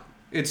want.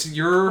 It's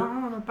your,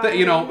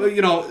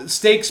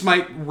 stakes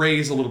might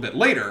raise a little bit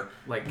later.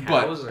 Like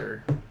but- cows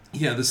or...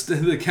 Yeah,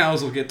 the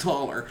cows will get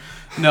taller.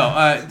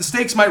 No, the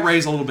stakes might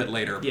raise a little bit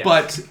later, Yeah.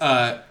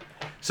 but...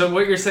 So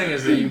what you're saying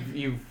is that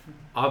you've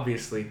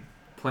obviously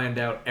planned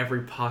out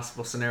every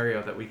possible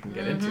scenario that we can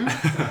get into.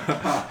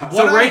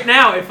 So right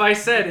now, if I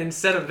said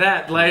instead of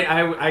that, like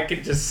I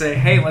could just say,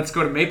 "Hey, let's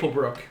go to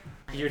Maplebrook."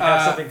 You'd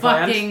have something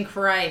planned. Fucking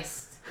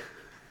Christ.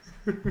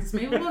 Does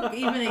Maplebrook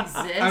even exist?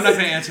 I'm not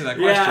going to answer that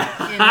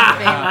question.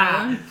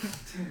 Yeah. In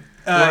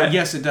Faerun?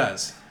 Yes, it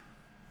does.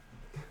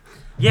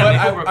 Yeah, But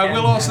Maplebrook I will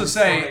and also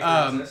say,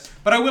 Stormbreaker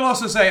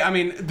exist. I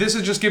mean, this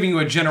is just giving you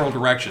a general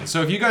direction.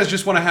 So if you guys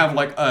just want to have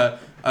like a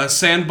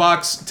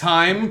sandbox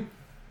time,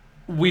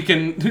 we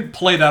can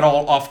play that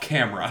all off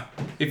camera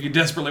if you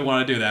desperately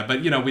want to do that.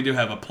 But we do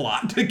have a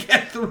plot to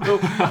get through.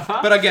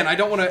 But again,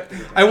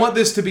 I want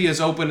this to be as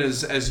open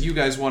as you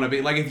guys want to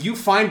be. Like, if you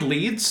find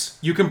leads,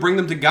 you can bring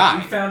them to We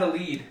Guy. found a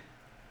lead.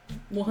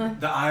 What?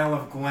 The Isle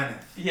of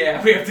Gwyneth.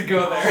 Yeah, we have to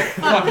go there.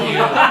 Fuck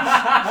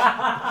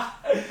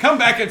you. Come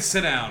back and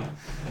sit down.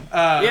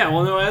 Yeah,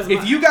 well, no, as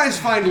If you guys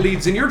find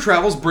leads in your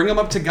travels, bring them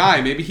up to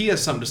Guy. Maybe he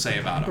has something to say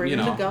about them. Bring You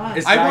him know, to Guy.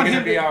 Is I Guy want gonna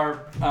him be to-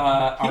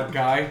 our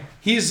guy?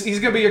 He's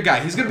gonna be your guy.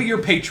 He's gonna be your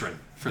patron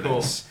for Cool.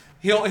 this.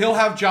 He'll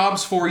have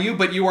jobs for you,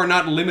 but you are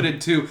not limited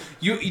to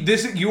you.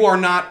 You are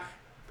not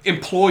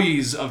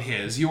employees of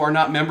his. You are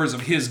not members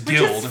of his We're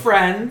guild. just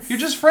friends. You're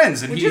just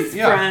friends, and We're he. just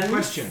Yeah. friends.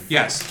 Question.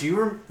 Yes. Do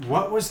you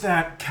what was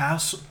that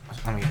castle?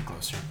 Let me get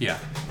closer. Yeah.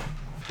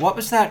 What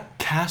was that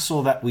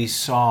castle that we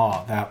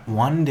saw that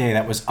one day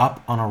that was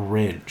up on a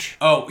ridge?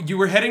 Oh, you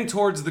were heading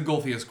towards the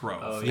Gulfius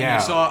Grove. and Yeah,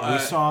 You saw, we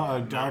saw a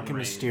dark and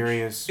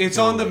mysterious. It's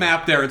on the building.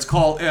 map there. It's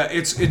called.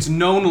 It's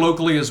known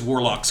locally as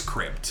Warlock's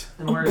Crypt.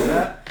 And where is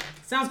that?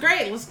 Sounds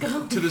great. Let's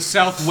go. To the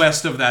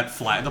southwest of that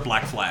flag, the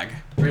black flag.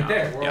 Right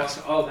there. We're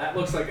Yes. also- that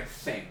looks like a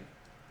thing.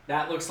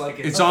 That looks like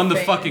It's a on the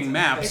thing. fucking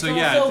map, It's so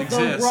yeah, also it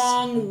exists. the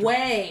wrong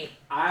way.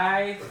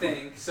 I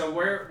think so.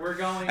 We're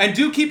going. And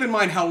do keep in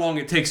mind how long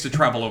it takes to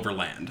travel over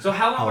land. so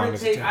how long How would long it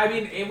does it take? take? I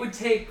mean, it would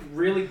take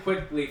really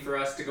quickly for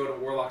us to go to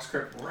Warlock's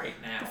Crypt right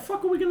now. the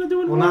fuck are we gonna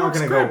do in Well, now we're Warlock's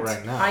gonna go Crypt?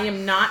 right now. I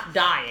am not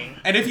dying.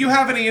 And if you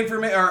have any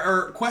information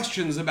or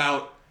questions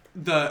about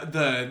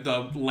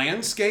the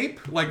landscape,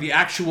 like the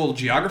actual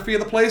geography of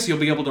the place, you'll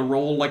be able to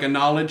roll like a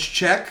knowledge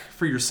check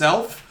for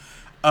yourself.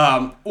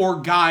 Or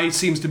Guy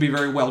seems to be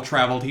very well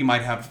traveled. He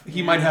might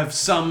have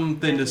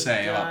something to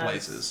say about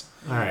places.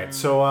 All right,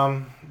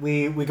 so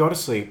we go to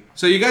sleep.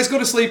 So you guys go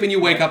to sleep and you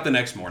wake up the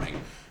next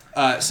morning.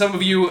 Some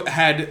of you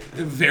had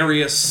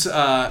various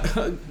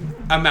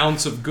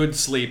amounts of good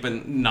sleep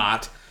and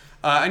not.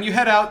 And you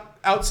head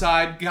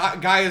outside.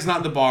 Guy is not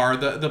in the bar.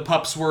 The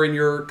pups were in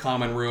your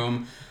common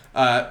room.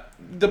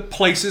 The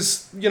place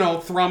is,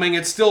 thrumming.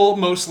 It's still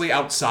mostly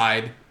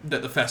outside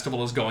that the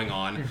festival is going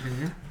on.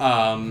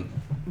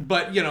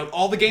 But,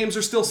 all the games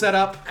are still set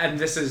up. And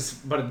this is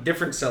but a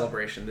different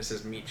celebration. This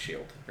is Meat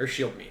Shield or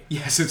Shield Meat.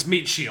 Yes, it's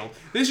Meat Shield.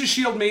 This is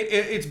Shield Meat.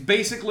 It's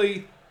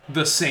basically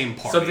the same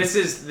party. So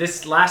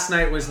this last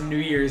night was New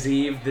Year's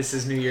Eve. This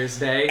is New Year's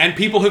Day. And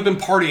people have been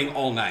partying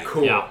all night.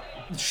 cool. Yeah.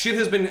 Shit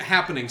has been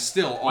happening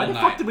still all Why the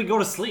night. fuck did we go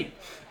to sleep?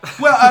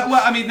 Well,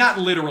 I mean, not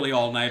literally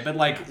all night, but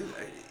like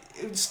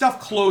stuff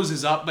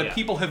closes up. But Yeah.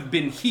 people have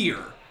been here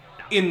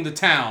in the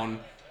town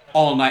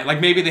all night. Like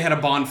maybe they had a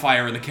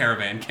bonfire in the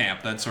caravan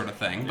camp, that sort of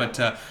thing. But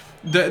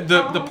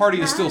the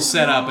party is still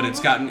set up, and it's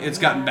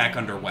gotten back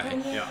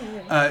underway.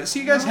 Yeah. So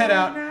you guys head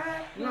out.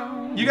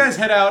 You guys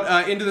head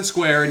out into the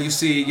square, and you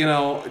see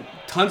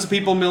tons of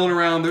people milling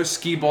around. There's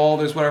skee ball.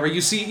 There's whatever.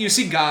 You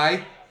see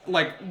Guy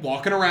like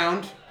walking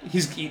around.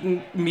 He's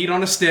eating meat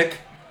on a stick.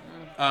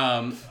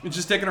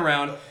 Just sticking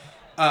around.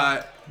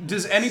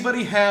 Does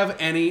anybody have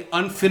any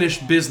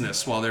unfinished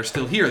business while they're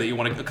still here that you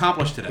want to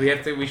accomplish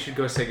today? We should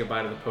go say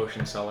goodbye to the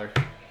potion seller.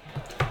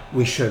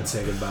 We should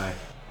say goodbye.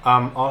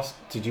 Also,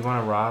 did you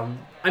want to rob?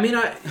 I mean,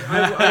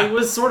 I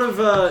was sort of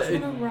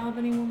rob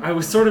anyone? I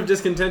was sort of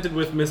discontented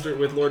with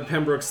Lord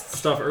Pembroke's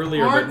stuff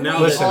earlier, but Aren't now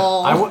we Listen,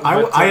 all?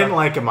 I didn't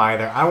like him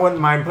either. I wouldn't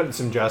mind putting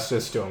some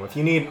justice to him. If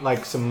you need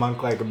like some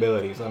monk-like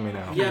abilities, let me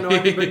know. yeah, no,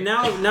 I mean, but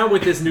now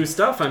with this new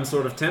stuff, I'm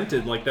sort of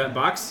tempted. Like that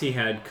box he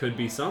had could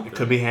be something.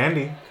 Could be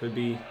handy. Could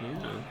be,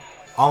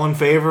 All in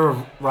favor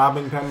of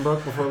robbing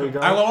Pembroke before we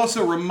go? I will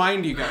also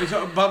remind you guys.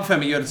 Bob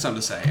Femi, you had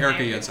something to say.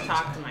 Erica, you had something to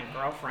Talk say. to my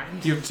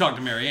girlfriend. You have to talk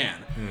to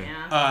Marianne.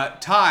 Yeah.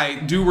 Ty,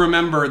 do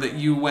remember that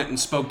you went and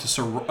spoke to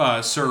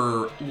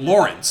Sir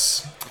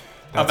Lawrence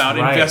That's about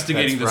right,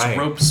 investigating that's this right.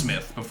 rope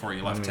smith before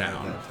you left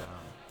town.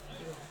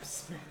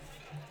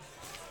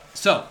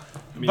 So,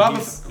 I mean, Bob,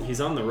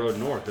 he's on the road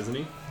north, isn't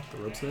he? The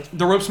ropesmith.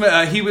 the rope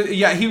smith.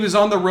 He was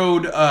on the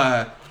road.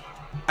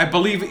 I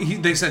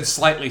believe they said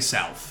slightly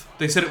south.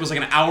 They said it was like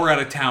an hour out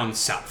of town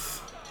south.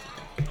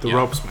 The Yeah.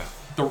 ropesmith.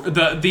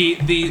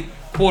 The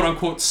quote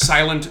unquote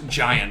silent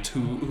giant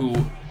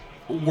who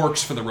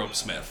works for the rope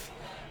smith.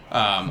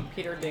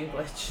 Peter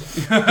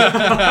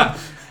Dinklage.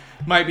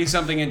 Might be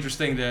something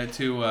interesting to Is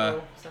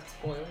that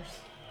spoilers?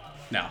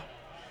 no.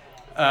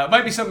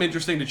 Might be something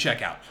interesting to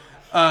check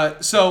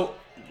out. So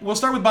we'll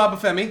start with Baba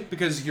Femi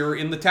because you're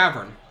in the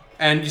tavern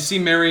and you see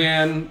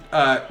Marianne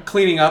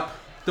cleaning up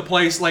the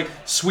place, like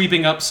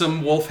sweeping up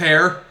some wolf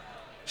hair.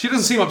 She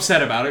doesn't seem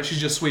upset about it. She's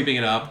just sweeping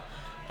it up.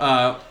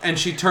 And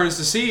she turns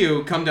to see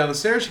you come down the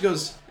stairs. She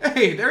goes,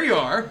 "Hey, there you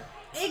are.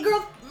 Hey,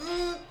 girl,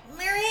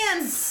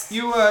 Marianne.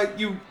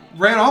 You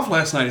ran off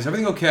last night. Is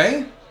everything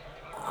okay?"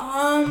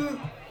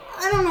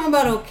 I don't know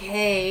about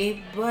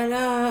okay,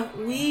 but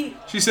we.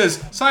 She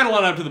says, "Sidle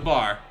on up to the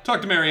bar.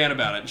 Talk to Marianne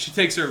about it." She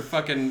takes her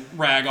fucking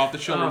rag off the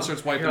shoulder and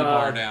starts wiping the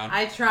bar down.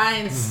 I try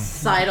and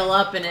sidle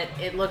up, and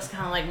it looks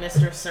kind of like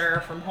Mr.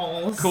 Sir from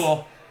Holes.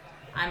 Cool.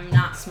 I'm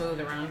not smooth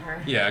around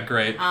her. Yeah,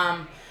 great.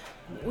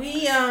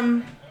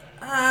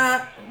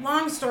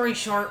 Long story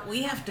short,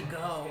 we have to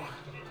go.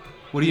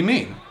 What do you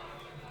mean?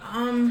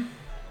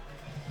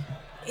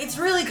 It's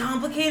really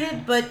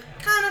complicated, but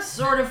kind of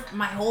sort of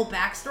my whole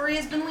backstory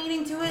has been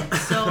leading to it,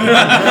 so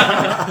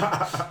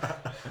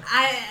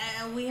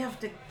we have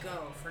to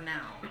go for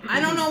now. I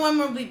don't know when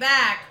we'll be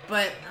back,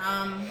 but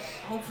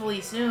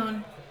hopefully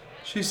soon.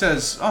 She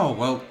says, "Oh,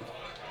 well,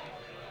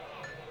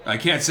 I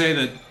can't say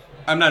that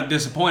I'm not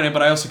disappointed,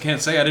 but I also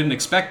can't say I didn't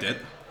expect it.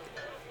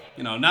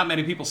 You know, not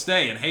many people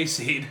stay in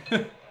Hayseed.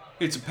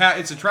 It's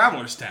a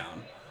traveler's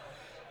town.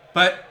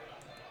 But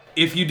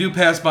if you do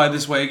pass by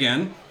this way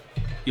again,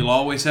 you'll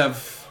always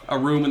have a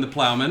room in the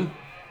Plowman.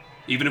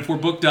 Even if we're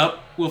booked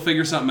up, we'll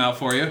figure something out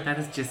for you. That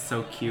is just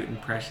so cute and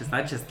precious.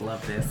 I just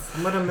love this.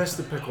 I'm gonna miss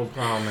the pickled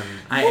plowman.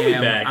 I We'll be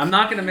am. back. I'm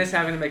not going to miss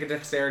having to make a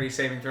dexterity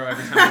saving throw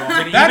every time I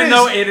walk in, That even is-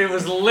 though it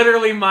was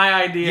literally my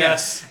idea.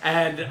 Yes.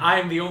 And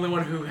I'm the only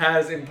one who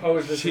has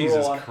imposed this Jesus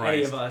rule on any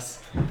Christ. of us.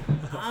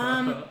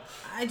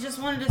 I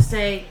just wanted to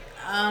say,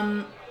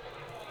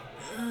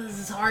 this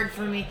is hard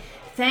for me.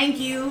 Thank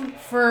you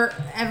for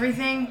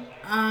everything,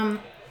 and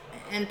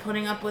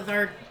putting up with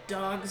our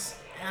dogs.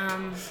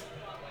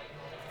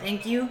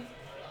 Thank you.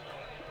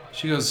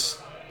 She goes,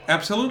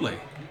 absolutely.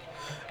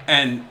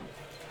 And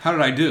how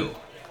did I do?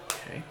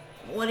 Okay.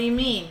 What do you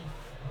mean?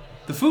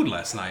 The food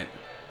last night.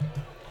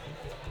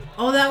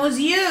 Oh, that was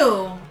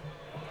you.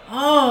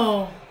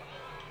 Oh,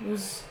 it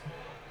was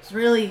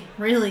really,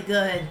 really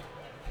good.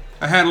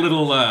 I had a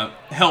little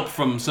help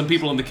from some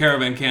people in the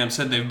caravan camp.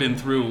 Said they've been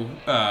through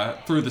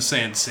the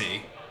Sand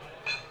Sea.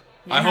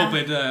 I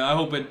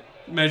hope it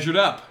measured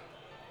up.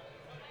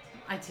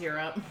 I tear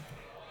up.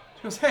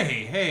 She goes,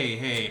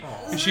 hey,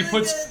 and she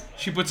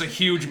puts a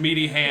huge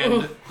meaty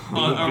hand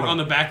on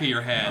the back of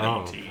your head.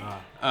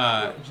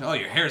 Oh,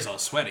 your hair's all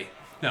sweaty.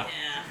 No,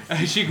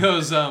 she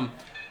goes,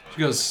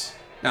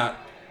 now,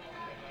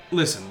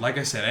 listen, like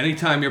I said,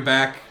 anytime you're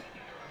back,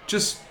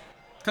 just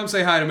come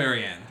say hi to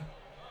Marianne.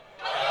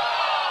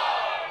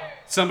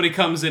 Somebody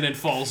comes in and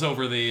falls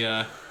over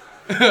the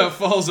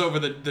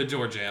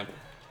door jamb.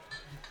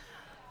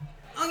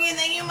 Okay,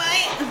 thank you,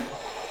 Mike.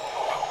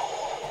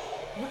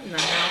 What in the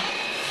hell?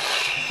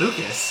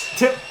 Lucas.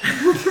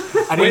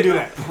 I didn't do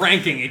that.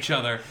 Pranking each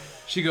other.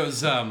 She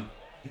goes,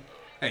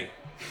 hey,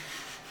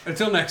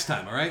 until next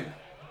time, all right?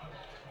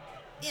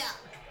 Yeah.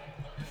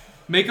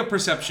 Make a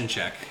perception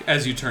check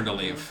as you turn to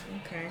leave.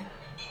 Okay.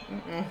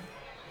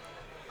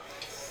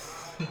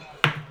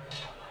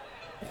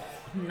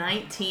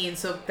 19,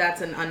 so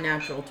that's an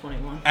unnatural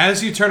 21.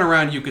 As you turn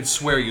around, you could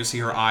swear you see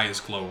her eyes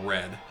glow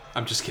red.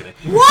 I'm just kidding.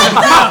 What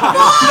the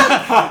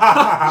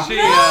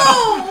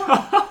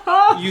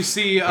fuck? You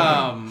see,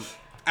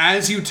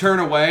 as you turn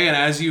away and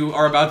as you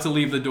are about to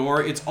leave the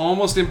door, it's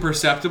almost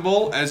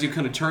imperceptible as you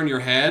kind of turn your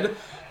head,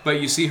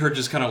 but you see her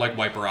just kind of like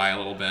wipe her eye a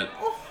little bit,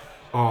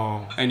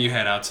 Oh, and you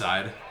head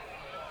outside.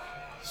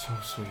 so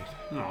sweet.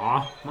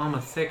 Aw, Mama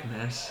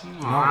Thickness.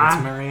 No,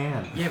 it's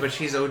Marianne. Yeah, but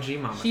she's OG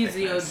Mama She's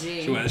the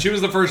Thickness. OG. She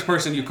was the first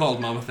person you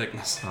called Mama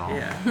Thickness.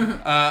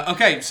 Yeah.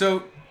 Okay,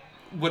 so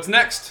what's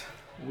next?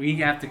 We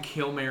have to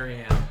kill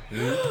Marianne.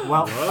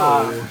 Well,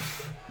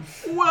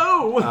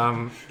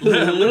 Whoa!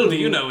 Little do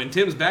you know, in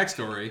Tim's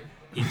backstory,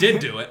 he did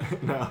do it.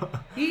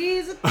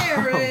 He's a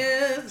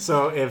terrorist.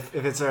 so if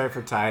it's alright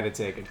for Ty to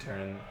take a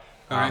turn,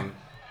 All right.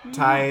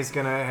 Ty is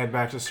gonna head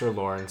back to Sir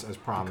Lawrence as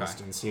promised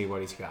Okay. and see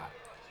what he's got.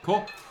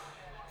 Cool.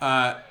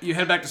 You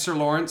head back to Sir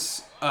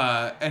Lawrence,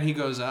 and he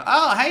goes,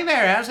 "Oh, hey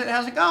there, how's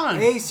it going?"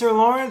 Hey, Sir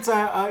Lawrence,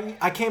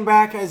 I came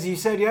back as you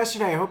said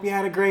yesterday. I hope you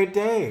had a great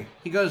day.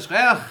 He goes,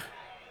 well,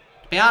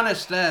 to be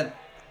honest,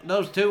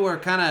 those two were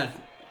kind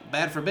of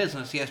bad for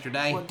business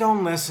yesterday. Well,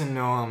 don't listen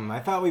to him. I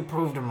thought we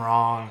proved him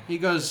wrong. He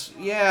goes,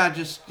 yeah,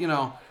 just,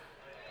 I'll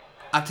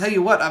tell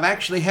you what, I've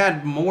actually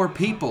had more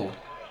people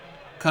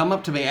come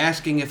up to me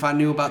asking if I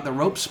knew about the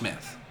rope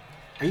smith.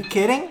 Are you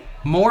kidding?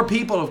 More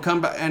people have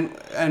come back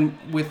and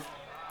with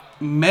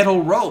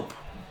metal rope,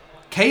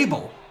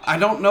 cable. I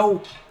don't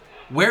know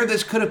where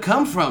this could have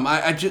come from.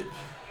 I just,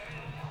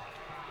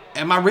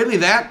 am I really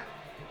that?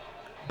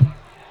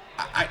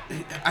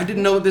 I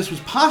didn't know this was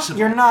possible.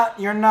 You're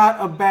not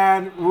a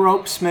bad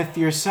rope smith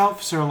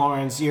yourself, Sir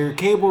Lawrence. Your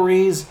cable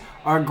rees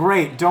are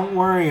great. Don't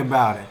worry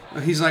about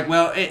it. He's like,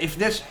 well, if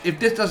this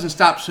doesn't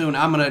stop soon,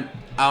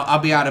 I'll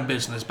be out of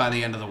business by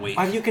the end of the week.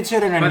 Have you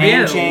considered a By the name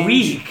end of the change?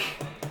 week.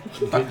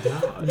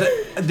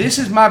 This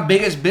is my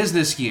biggest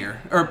business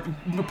year, or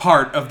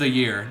part of the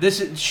year.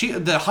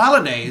 The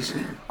holidays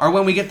are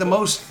when we get the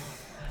most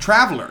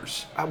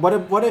travelers.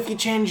 What if you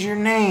change your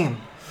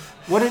name?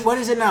 What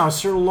is it now?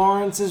 Sir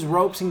Lawrence's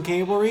Ropes and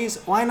Cable Rees?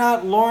 Why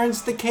not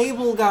Lawrence the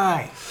Cable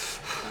Guy?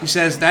 He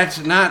says that's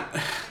not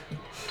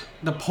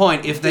the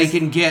point. If they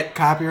can get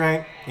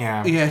Copyright?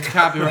 Yeah. it's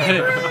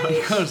copyrighted,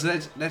 he goes,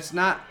 that's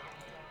not.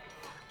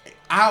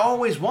 I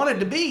always wanted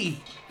to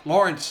be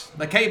Lawrence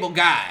the Cable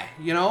Guy.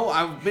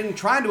 I've been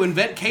trying to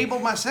invent cable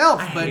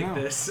myself, but Hate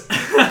this.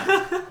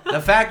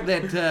 the fact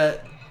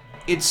that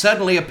it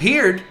suddenly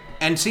appeared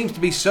and seems to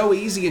be so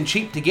easy and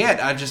cheap to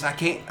get,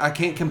 I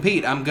can't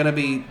compete. I'm gonna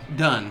be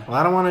done. Well,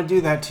 I don't want to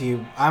do that to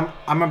you.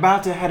 I'm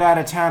about to head out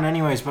of town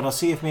anyways, but I'll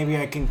see if maybe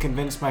I can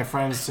convince my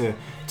friends to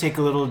take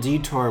a little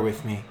detour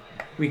with me.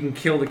 We can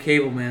kill the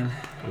cable man.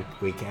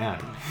 We can.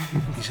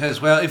 He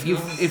says, well, if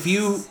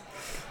you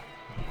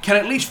can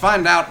at least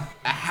find out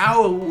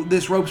how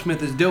this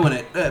ropesmith is doing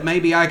it,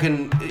 maybe I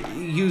can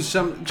use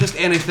just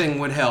anything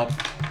would help.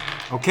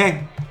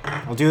 Okay.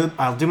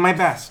 I'll do my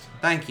best.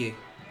 Thank you.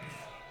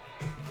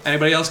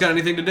 Anybody else got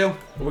anything to do?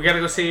 We gotta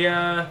go see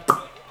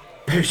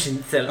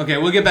potion seller. Okay,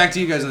 we'll get back to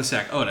you guys in a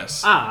sec.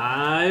 Otis.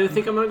 I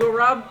think I'm gonna go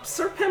rob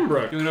Sir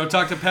Pembroke. You want to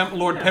talk to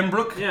Lord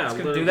Pembroke? Yeah,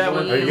 He's gonna do that. Are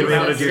With, you gonna be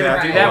able to do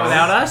that? Do that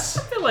without us?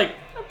 I feel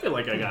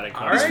like I got it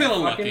covered. He's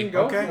feeling fucking lucky.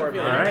 Go Okay. for it,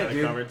 All man. right,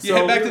 dude. Covered. You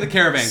head back to the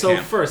caravan So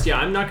camp. first, yeah,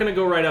 I'm not gonna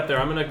go right up there.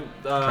 I'm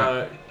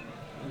gonna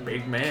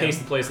Big man. case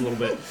the place a little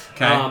bit.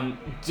 Okay.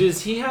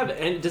 Does he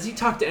have? Does he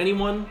talk to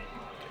anyone,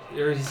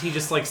 or does he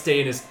just like stay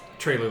in his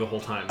trailer the whole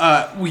time?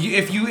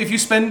 If you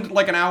spend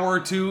like an hour or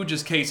two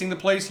just casing the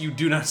place, you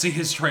do not see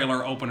his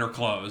trailer open or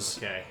close.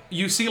 Okay.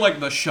 You see like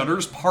the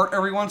shutters part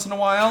every once in a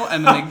while,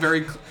 and then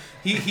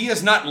he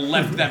has not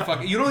left that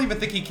fucking. You don't even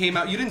think he came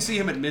out. You didn't see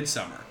him at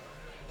Midsummer.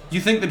 You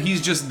think that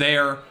he's just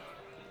there,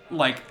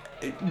 like,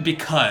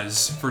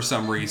 because for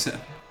some reason.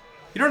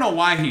 You don't know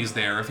why he's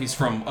there if he's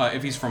from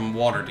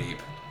Waterdeep,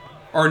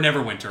 or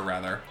Neverwinter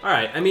rather. All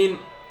right. I mean,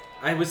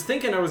 I was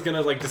thinking I was gonna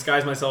like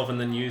disguise myself and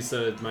then use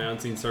my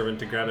unseen servant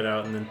to grab it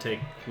out and then take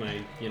my,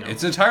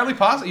 It's entirely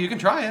possible. You can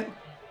try it.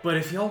 But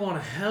if y'all want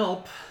to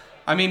help,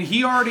 I mean,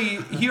 he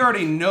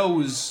already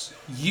knows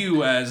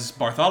you as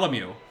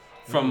Bartholomew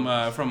from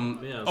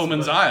yeah,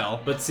 Omen's but-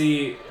 Isle. But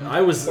see, I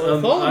was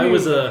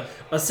a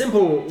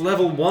simple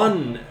level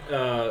 1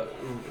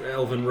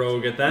 elven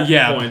rogue at that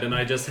Yeah. point, and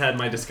I just had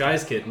my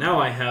disguise kit. Now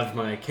I have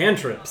my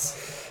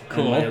cantrips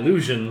Cool. and my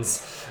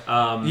illusions.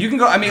 You can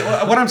go. I mean,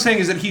 what I'm saying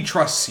is that he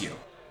trusts you.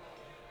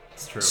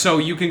 It's true. So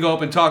you can go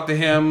up and talk to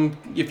him.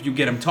 If you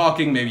get him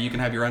talking, maybe you can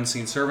have your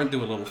unseen servant do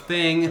a little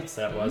thing.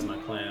 that was my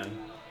plan.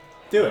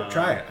 Do it.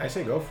 Try it. I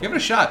say go for Give it. it a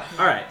shot.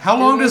 All right. How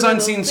long does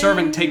unseen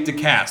servant take to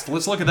cast?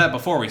 Let's look at that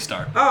before we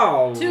start.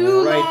 Oh,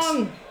 Too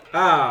right.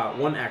 long.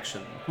 One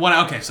action.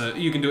 Okay, so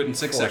you can do it in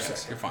 6 4 seconds.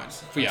 seconds. You're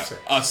fine. Yeah, Six.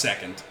 a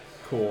second.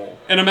 Cool.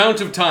 An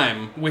amount of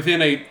time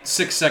within a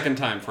 6-second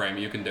time frame,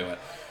 you can do it.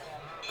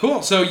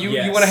 Cool. So you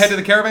Yes. want to head to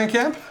the caravan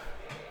camp?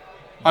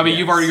 I mean,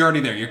 Yes. you're already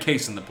there. You're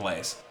casing the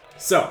place.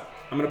 So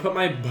I'm gonna put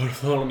my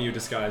Bartholomew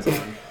disguise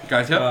on.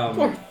 Gotcha.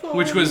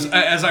 Which was,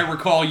 as I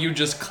recall, you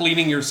just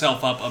cleaning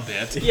yourself up a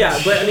bit. Yeah,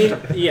 but I mean,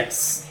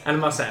 yes. And a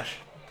mustache.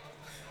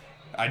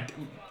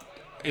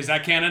 Is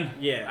that canon?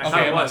 Yeah. I Okay, thought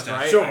a it was, mustache.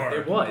 right? Sure.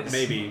 It was.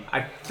 Maybe.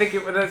 I think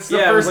that's the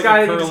Yeah, it was first like guy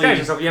a that you curly- disguised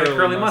yourself. You had a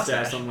curly mustache,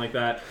 mustache. something like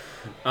that.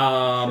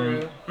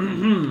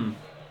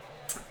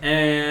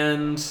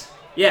 And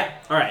yeah,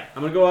 all right.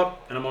 I'm gonna go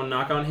up and I'm gonna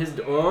knock on his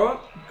door.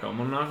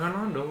 Come on, knock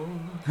on door.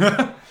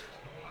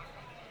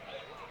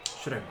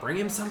 Should I bring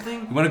him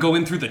something? You want to go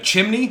in through the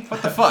chimney?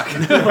 What the fuck?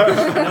 No,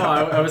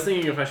 I was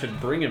thinking if I should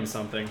bring him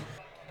something.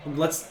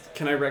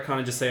 Can I retcon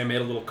and just say I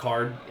made a little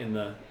card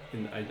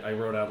I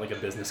wrote out like a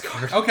business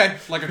card. Okay,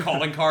 like a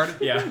calling card.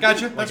 Yeah.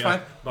 Gotcha. Like That's a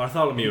fine.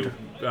 Bartholomew,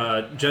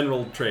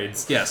 general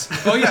trades. Yes.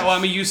 Oh yeah. Well, I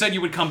mean, you said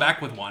you would come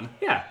back with one.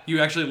 Yeah.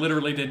 You actually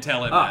literally did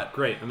tell him Ah, that.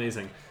 great,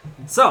 amazing.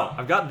 So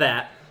I've got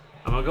that.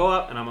 I'm gonna go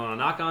up and I'm gonna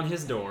knock on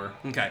his door.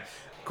 Okay.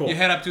 Cool. You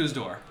head up to his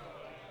door.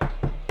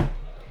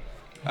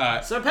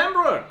 Sir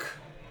Pembroke,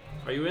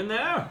 are you in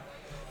there?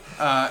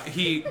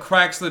 He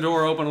cracks the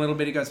door open a little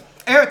bit. He goes,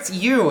 "Oh, it's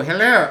you.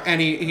 Hello." And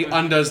he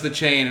undoes the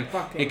chain.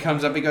 He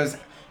comes up. He goes,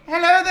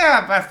 "Hello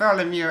there,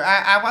 Bartholomew.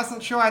 I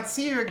wasn't sure I'd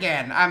see you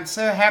again. I'm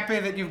so happy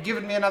that you've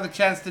given me another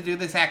chance to do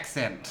this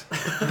accent."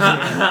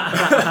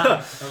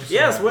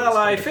 Yes, well,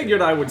 I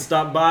figured I would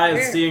stop by,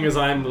 seeing as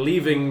I'm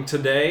leaving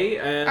today,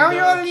 and... Oh,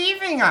 you're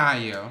leaving, are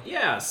you?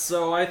 Yeah,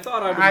 so I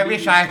thought I would I be-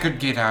 wish I could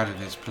get out of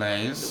this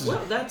place.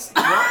 Well, that's...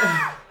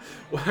 Why...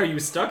 Are you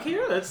stuck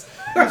here? That's...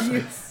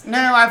 No,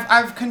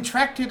 I've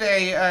contracted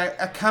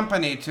a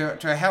company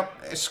to help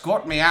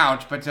escort me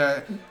out, but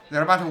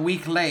they're about a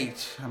week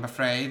late, I'm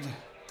afraid.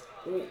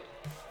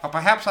 Or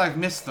perhaps I've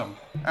missed them.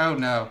 Oh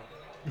no.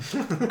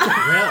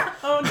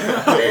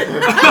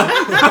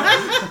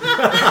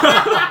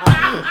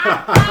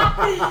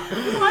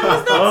 Why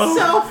was that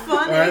so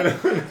funny?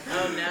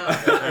 Oh no.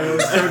 It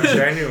was so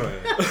genuine.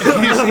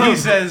 He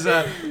says,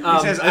 I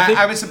think-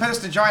 I was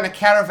supposed to join a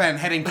caravan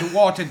heading to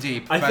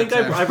Waterdeep. I but, think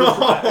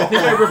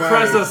I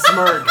repress a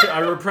smirk. I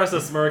repress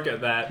a smirk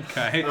at that.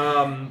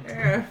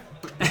 Okay.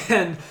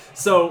 And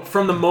so,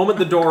 from the moment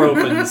the door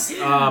opens,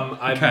 I'm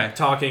Okay.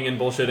 talking and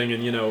bullshitting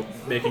and,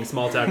 making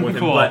small talk with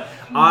him. Cool. But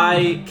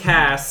I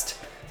cast...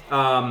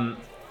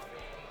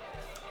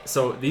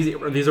 so,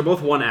 these are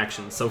both one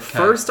action. So,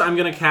 first I'm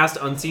going to cast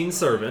Unseen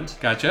Servant.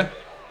 Gotcha.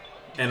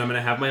 And I'm going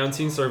to have my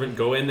Unseen Servant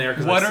go in there.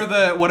 What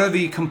are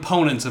the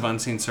components of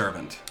Unseen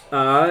Servant?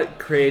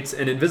 Creates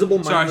an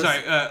invisible... Sorry.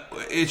 mindless-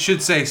 It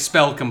should say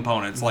spell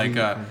components like.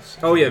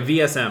 Oh, yeah,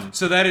 VSM.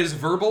 So that is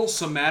verbal,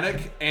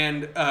 somatic,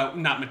 and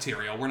not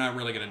material. We're not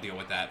really going to deal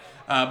with that.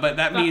 But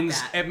that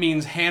means that. it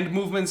means hand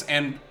movements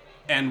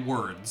and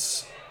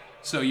words.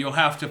 So you'll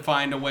have to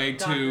find a way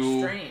Doctor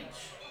to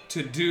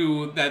Strange.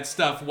 do that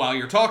stuff while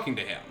you're talking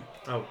to him.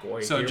 Oh boy.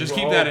 So here just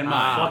we- keep that in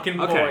mind. Fucking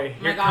boy. Okay.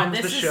 Oh my Here god,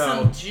 comes this the is show.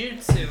 some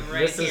jutsu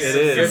right This is- here.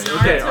 It is. Some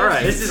Okay, Naruto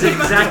alright. This is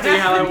exactly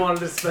how I wanted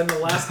to spend the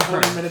last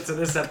 20 minutes of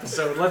this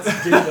episode. Let's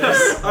do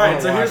this. All right,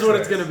 so I'll here's watch what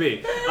it's this. going to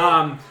be.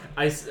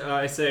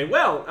 I say,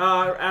 well,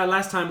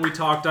 last time we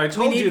talked, I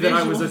told need you that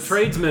I was a visuals.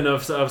 tradesman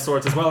of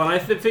sorts as well, and I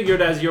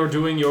figured as you're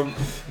doing your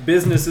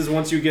businesses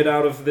once you get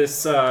out of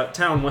this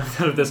town,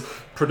 out of this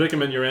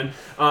predicament you're in,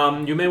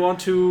 you may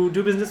want to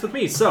do business with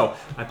me. So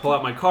I pull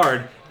out my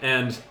card,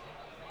 and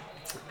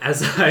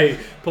as I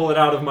pull it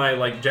out of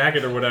my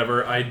jacket or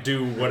whatever, I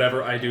do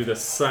the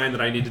sign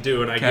that I need to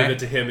do, and I Okay. give it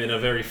to him in a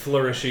very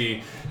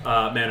flourishy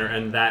manner,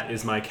 and that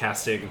is my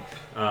casting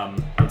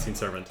unseen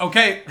servant.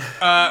 Okay,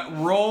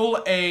 roll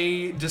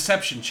a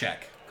deception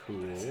check.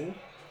 Cool.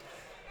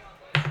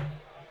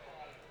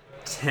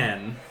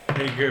 10.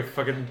 Hey, good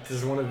fucking. This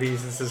is one of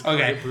these. This is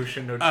Okay.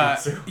 Bushin no Uh,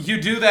 Jutsu.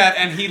 you do that,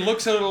 and he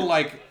looks a little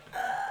like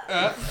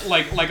a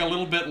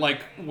little bit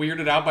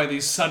weirded out by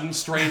these sudden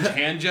strange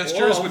hand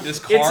gestures with this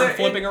card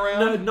flipping around.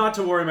 No, not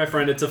to worry, my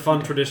friend. It's a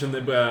fun tradition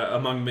that,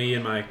 among me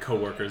and my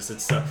coworkers.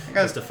 It's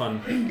just a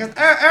fun.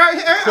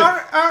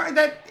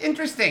 That's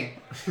interesting.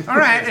 All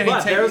right. And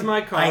But there's my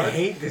I card.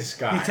 hate this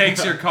guy. he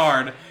takes your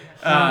card,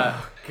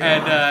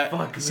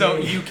 so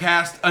me. you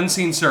cast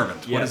Unseen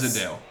Servant. What does it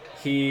Yes. do?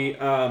 He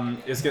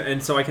is gonna,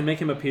 and so I can make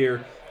him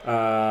appear.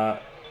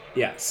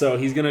 Yeah. So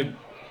he's gonna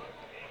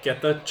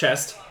get the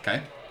chest,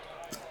 Okay.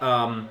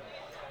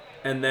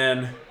 and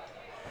then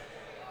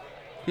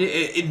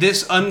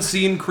This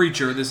unseen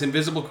creature, this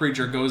invisible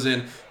creature, goes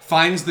in,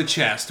 finds the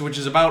chest, which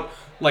is about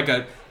like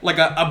a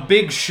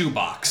big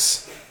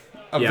shoebox,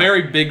 a Yeah.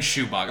 very big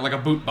shoebox, like a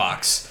boot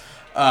box,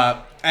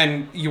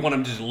 and you want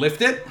him to just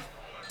lift it.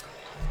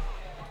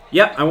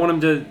 Yep, I want him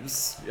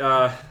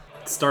to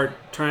start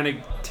trying to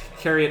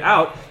carry it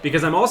out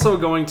because I'm also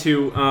going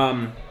to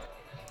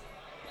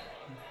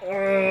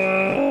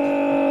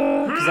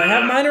because I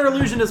have minor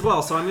illusion as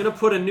well, so I'm going to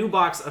put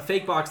a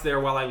fake box there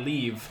while I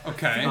leave.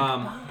 Okay.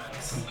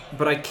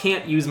 But I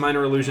can't use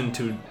minor illusion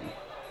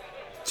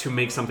to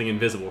make something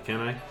invisible, can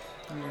I?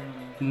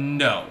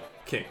 No.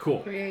 Okay, cool.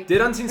 Create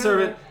Did unseen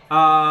servant.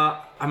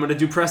 I'm gonna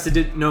do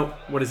prestidig. No,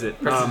 what is it?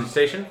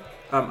 Prestidigitation?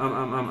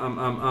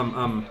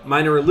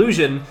 Minor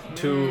illusion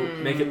to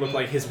make it look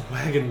like his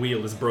wagon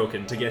wheel is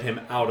broken to get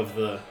him out of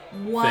the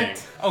What?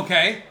 thing.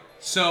 Okay.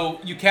 So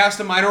you cast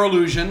a minor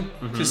illusion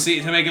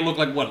to make it look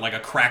like what, like a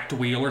cracked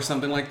wheel or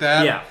something like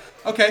that. Yeah.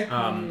 Okay.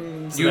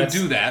 So you that's-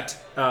 do that.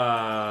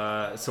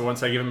 So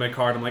once I give him my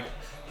card, I'm like,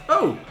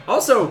 oh,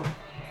 also,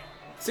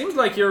 seems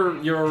like your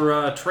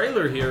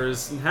trailer here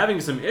is having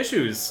some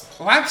issues.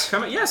 What?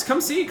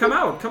 Come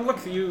out, come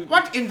look. You.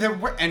 What in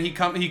the? And he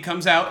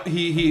comes out.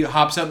 He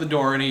hops out the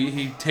door and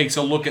he takes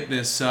a look at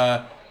this.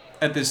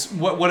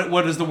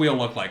 What does the wheel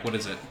look like? What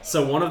is it?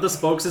 So one of the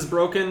spokes is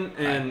broken,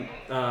 and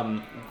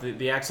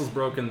the axle's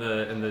broken.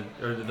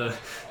 The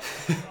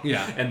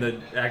Yeah. and the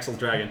axle's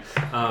dragging.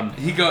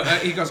 He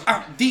goes.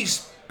 Oh,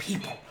 these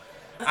people.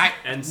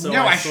 And so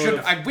no, I I sort should.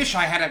 of- I wish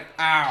I had a.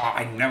 Oh,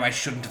 I know I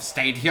shouldn't have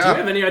stayed here. Do you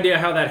have any idea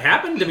how that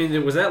happened? I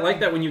mean, was that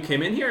like that when you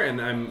came in here, and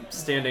I'm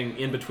standing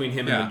in between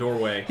him and the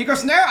doorway, He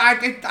goes, no, I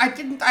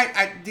didn't.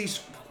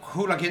 These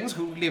hooligans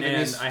who live in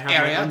and this I have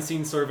area, my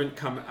unseen servant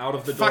come out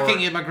of the door.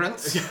 fucking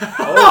immigrants.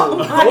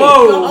 Whoa!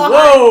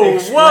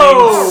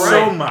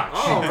 So much.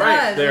 All It right,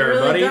 does, there, it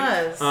really buddy.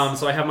 does.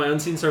 So I have my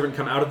unseen servant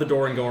come out of the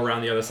door and go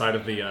around the other side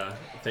of the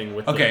thing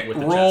with Okay. the, with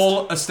the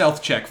Roll a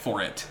stealth check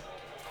for it.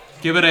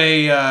 Give it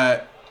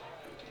a.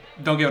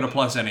 Don't give it a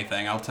plus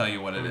anything. I'll tell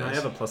you what it chest. is. I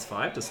have a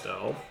 +5 to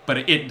stealth.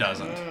 But it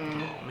doesn't.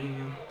 Oh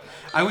man.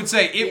 I would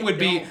say it would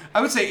be.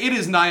 I would say it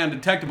is nigh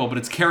undetectable, but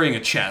it's carrying a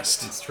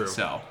chest. It's true.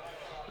 So.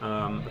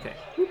 Okay.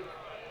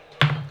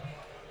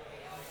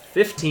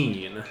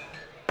 15.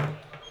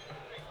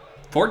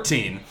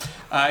 14.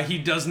 He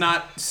does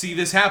not see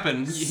this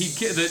happen. The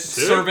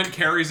servant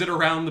carries it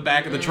around the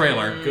back of the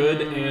trailer.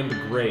 Good and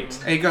great.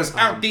 And he goes,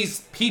 oh,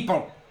 these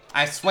people,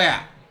 I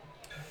swear.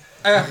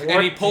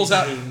 And he pulls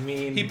out. does he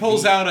mean, He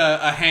pulls out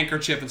a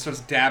handkerchief and starts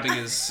dabbing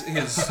his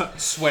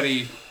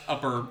sweaty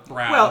upper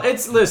brow. Well,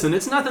 it's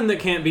nothing that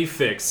can't be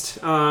fixed.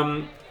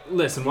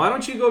 Listen, why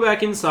don't you go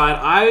back inside?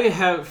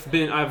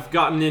 I've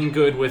gotten in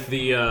good with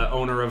the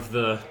owner of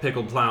the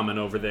Pickled Plowman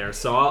over there,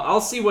 so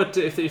I'll see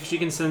if she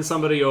can send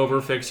somebody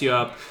over, fix you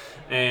up,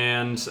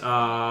 and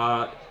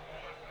I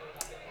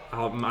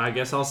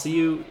guess I'll see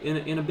you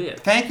in a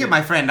bit. Thank you,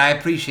 my friend. I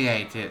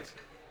appreciate it.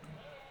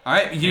 all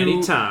right, you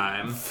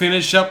Anytime.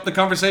 finish up the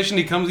conversation.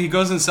 He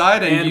goes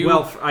inside, and you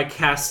I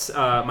cast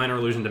minor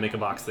illusion to make a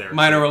box there.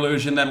 minor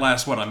illusion that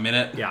lasts what, a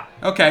minute? Yeah.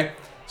 Okay,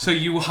 so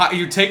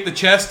you take the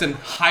chest and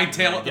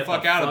hightail it the Get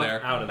fuck out of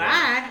there. Out of there.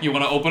 Bye. You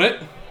want to open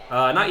it?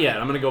 Not yet.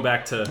 I'm gonna go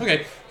back to.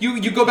 Okay,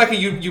 you go back and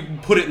you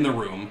put it in the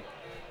room.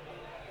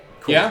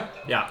 Cool. Yeah.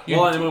 Yeah. You-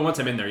 Well, and once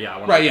I'm in there, yeah. I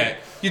wanna- Right, yeah.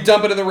 You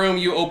dump it in the room,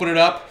 you open it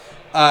up.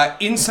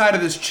 Inside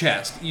of this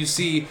chest, you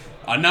see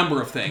a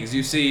number of things.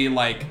 You see,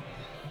 like,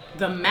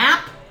 The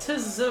map to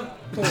Zippor.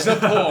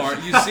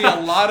 Zippor. You see a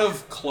lot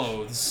of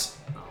clothes.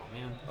 Oh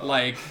man.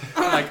 like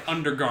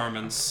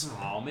undergarments.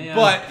 Oh man.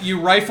 But you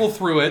rifle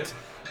through it,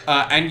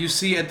 and you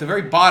see at the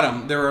very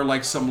bottom there are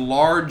like some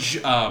large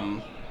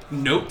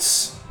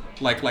notes,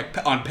 like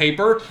on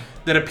paper,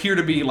 that appear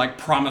to be like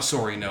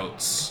promissory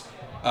notes.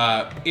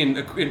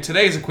 In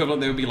today's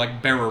equivalent, they would be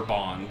like bearer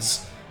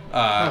bonds,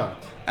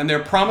 and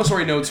they're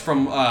promissory notes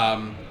from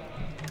a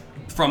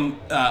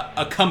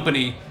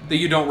company that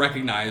you don't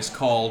recognize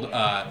called.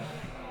 I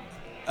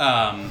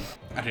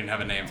didn't have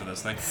a name for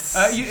this thing.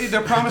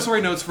 They're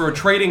promissory notes for a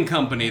trading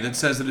company that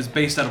says it is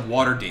based out of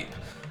Waterdeep,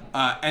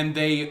 and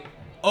they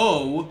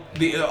owe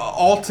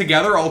all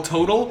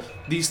total.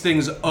 These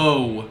things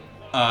owe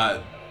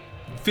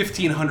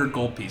 1,500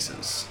 gold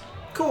pieces.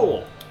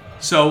 cool.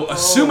 So,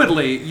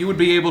 assumedly, you would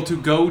be able to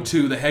go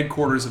to the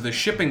headquarters of the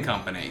shipping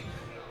company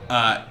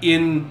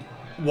in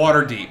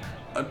Waterdeep,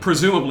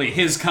 presumably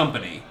his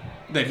company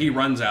that he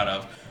runs out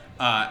of,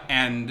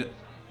 and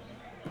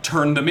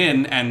turn them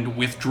in and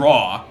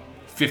withdraw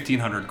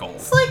 1,500 gold.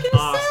 It's like in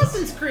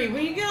Assassin's Creed,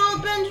 where you get all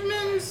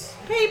Benjamin's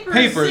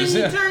papers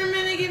and you turn them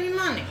in, they give you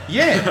money.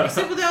 Yeah,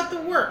 Except without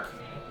the work.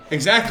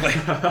 exactly.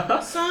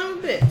 Son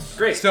of a bitch.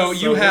 Great. So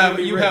you have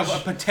really you rich. have a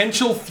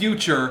potential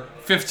future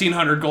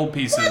 1,500 gold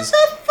pieces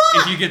What the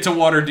fuck? if you get to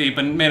Waterdeep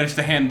and manage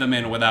to hand them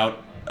in without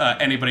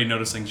anybody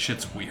noticing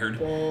shit's weird.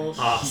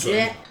 Awesome.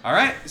 Shit. All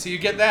right, so you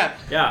get that.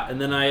 Yeah, and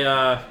then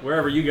I,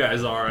 wherever you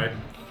guys are, I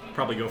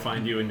probably go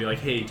find you and be like,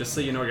 hey, just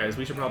so you know, guys,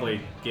 we should probably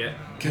get.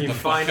 Get You the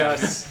find fuck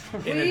out. us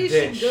in a We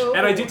ditch. should go.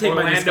 And I do take my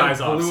Orlando disguise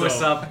off. blew us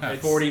So. up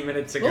 40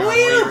 minutes ago Oh, when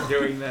yeah. we were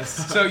doing this.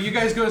 So you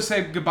guys go to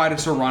say goodbye to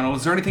Sir Ronald.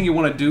 Is there anything you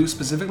want to do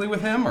specifically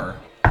with him, or?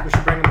 We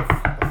should bring him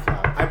a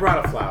flower. I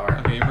brought a flower.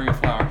 Okay, you bring a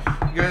flower.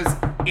 He goes,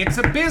 "It's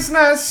a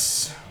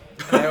business."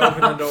 I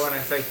open the door and I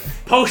say,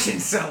 "Potion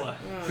seller."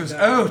 He goes,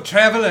 "Oh,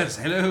 travelers,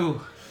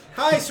 hello."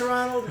 Hi, Sir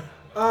Ronald.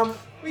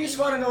 We just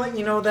wanted to let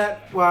you know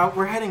that. Well,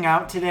 we're heading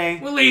out today.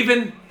 We're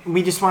leaving.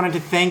 We just wanted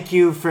to thank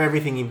you for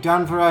everything you've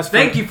done for us.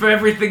 Thank you for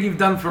everything you've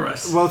done for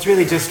us. Well, it's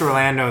really just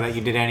Orlando that you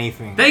did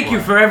anything. Thank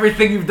you for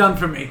everything you've done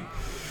for me.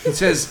 He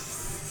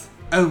says,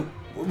 "Oh,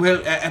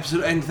 well,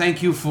 absolutely, and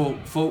thank you for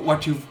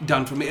what you've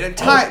done for me."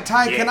 Ty,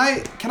 yeah.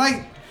 can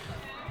I?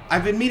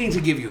 I've been meaning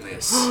to give you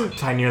this.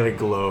 Ty nearly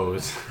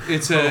glows.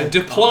 It's a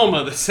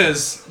diploma that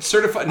says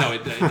certified. No,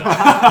 it doesn't.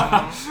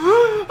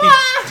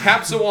 He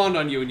taps a wand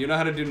on you, and you know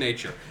how to do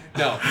nature.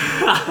 No,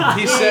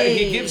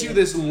 he gives you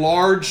this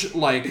large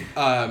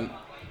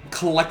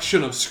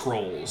collection of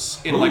scrolls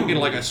in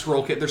like a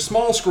scroll case. They're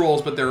small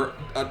scrolls, but there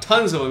are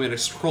tons of them in a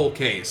scroll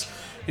case.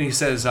 And he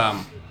says,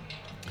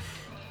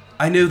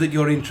 "I know that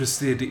you're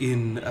interested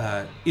in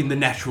the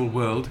natural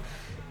world.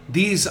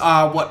 These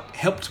are what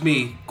helped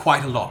me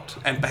quite a lot,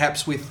 and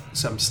perhaps with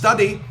some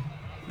study,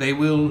 they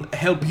will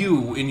help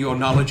you in your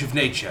knowledge of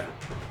nature."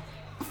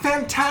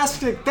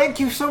 Fantastic! Thank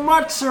you so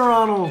much, Sir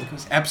Ronald.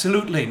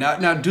 Absolutely.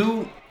 Now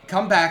do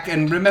come back,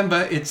 and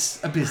remember, it's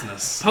a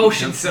business.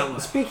 Potion seller.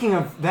 Speaking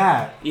of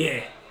that,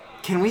 Yeah.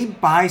 can we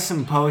buy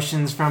some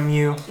potions from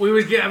you?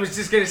 I was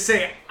just gonna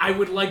say, I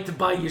would like to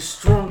buy your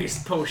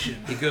strongest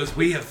potion. He goes,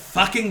 "We have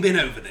fucking been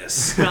over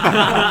this."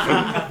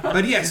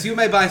 But yes, you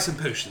may buy some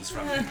potions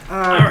from me.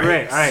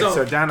 Great. All right.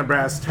 So down to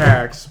brass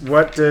tacks.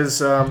 What does?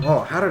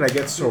 How did I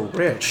get so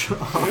rich?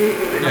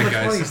 Yeah,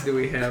 guys. do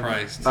we have?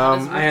 Christ.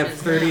 I have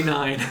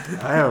 39.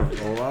 I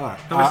have a lot.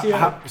 How much do you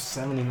have?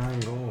 79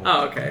 gold.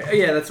 Oh, okay.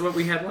 Yeah, that's what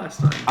we had last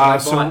time. I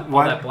So bought all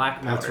what? that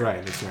black powder. That's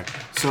right. That's right.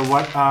 So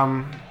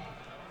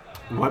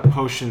what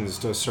potions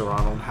does Sir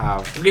Ronald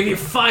have? I'll give you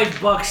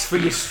 $5 for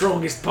your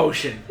strongest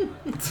potion.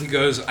 He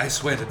goes, "I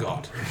swear to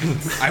God,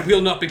 I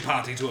will not be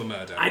party to a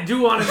murder." I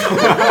do want to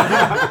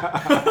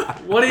know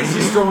what is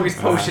your strongest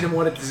potion and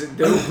what does it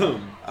do?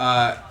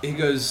 He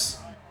goes,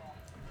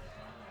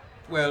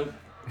 "Well,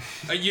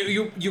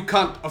 you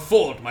can't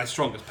afford my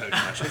strongest potion,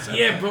 I should say."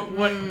 Yeah, but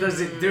what does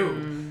it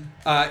do?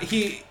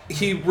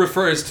 He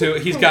refers to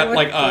he's got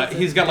like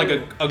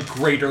a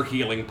greater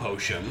healing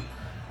potion,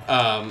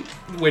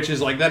 which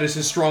is like that is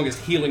his strongest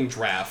healing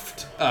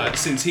draft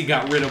since he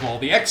got rid of all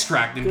the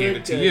extract and gave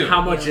it to you.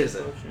 How much is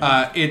it?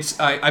 It's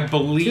I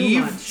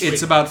believe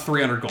it's about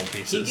 300 gold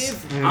pieces.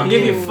 I'll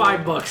give you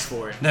 $5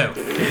 for it. No,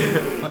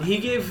 He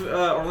gave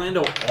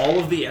Orlando all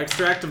of the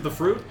extract of the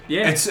fruit.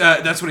 Yeah, it's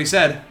that's what he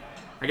said.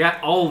 I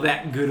got all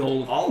that good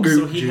old So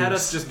goop he had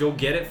juice. us just go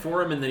get it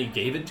for him, and then he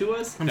gave it to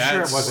us. I'm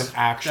sure it wasn't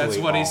actually. That's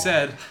what he all.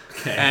 said,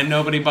 Okay. and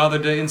nobody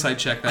bothered to insight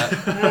check that.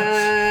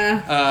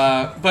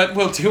 But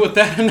we'll deal with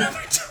that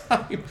another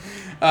time.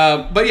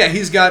 But yeah,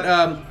 he's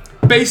got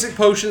basic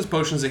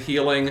potions of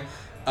healing.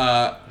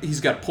 He's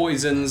got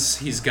poisons.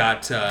 He's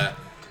got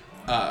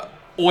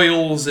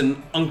oils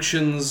and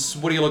unctions.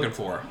 What are you looking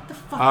for?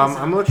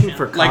 I'm looking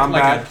for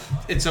combat.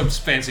 It's a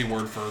fancy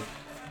word for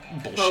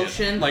bullshit.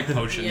 Potion? Like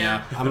potion,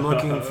 yeah. I'm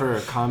looking for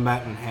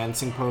combat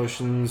enhancing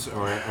potions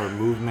or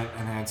movement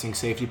enhancing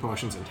safety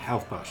potions and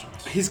health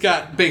potions. He's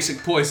got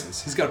basic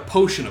poisons. He's got a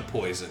potion of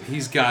poison.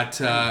 He's got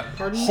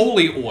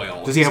holy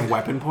oil. Does he have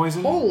weapon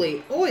poison?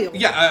 Holy oil.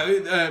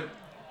 Yeah,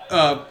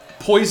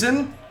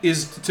 poison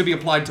is to be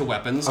applied to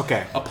weapons.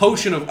 Okay. A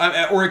potion of,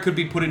 or it could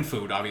be put in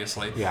food,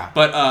 obviously. Yeah.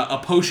 But a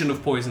potion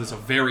of poison is a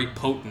very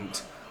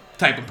potent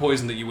type of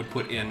poison that you would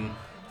put in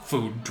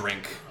food,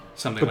 drink,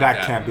 something But like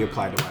that that. can't be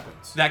applied to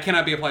weapons. That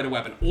cannot be applied to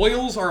weapon.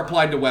 Oils are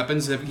applied to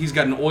weapons. He's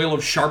got an oil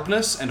of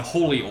sharpness and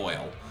holy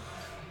oil.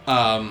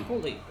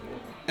 Holy.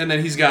 And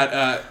then he's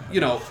got,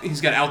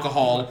 he's got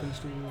alcohol.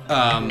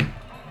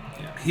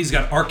 He's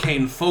got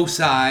arcane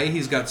foci.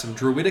 He's got some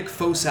druidic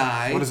foci.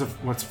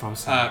 What's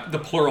foci? The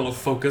plural of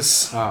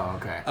focus. Oh,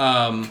 okay.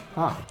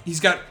 He's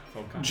got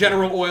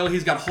general oil.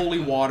 He's got holy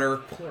water,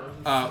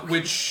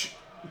 which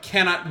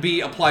cannot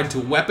be applied to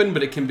a weapon,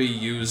 but it can be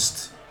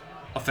used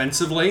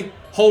offensively.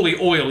 Holy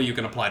oil you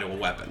can apply to a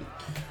weapon.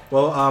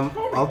 Well,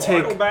 I'll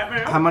take. oil,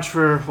 Batman. How much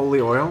for holy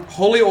oil?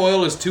 Holy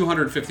oil is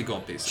 250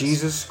 gold pieces.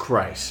 Jesus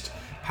Christ.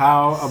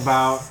 How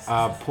about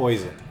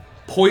poison?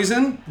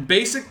 Poison,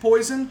 basic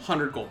poison,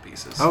 100 gold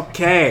pieces.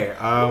 Okay.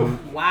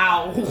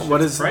 Wow.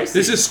 What is?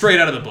 This is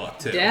straight out of the book,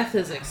 too. Death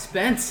is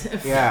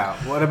expensive. Yeah.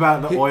 What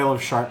about the oil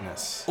of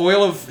sharpness?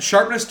 Oil of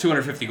sharpness,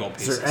 250 gold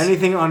pieces. Is there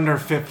anything under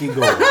 50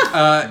 gold?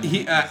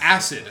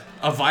 Acid.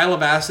 A vial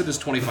of acid is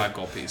 25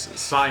 gold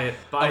pieces. Buy it.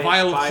 Buy A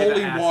vial it. of Buy the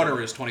holy acid.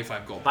 water is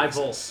 25 gold Buy pieces.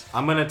 both.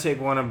 I'm gonna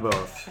take one of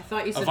both. I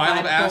thought you said A vial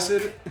of buy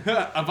acid,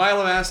 a vial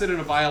of acid,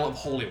 and a vial of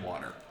holy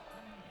water.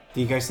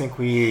 Do you guys think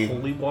we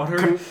Holy water.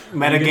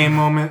 metagame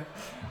moment?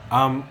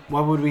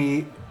 What would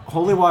we?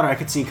 Holy water, I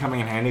could see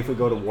coming in handy if we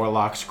go to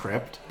Warlock's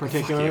Crypt,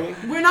 particularly.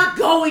 We're not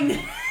going.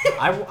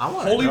 I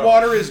want Holy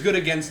water is good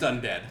against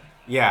undead.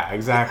 Yeah,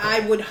 exactly.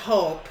 I would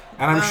hope.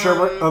 And I'm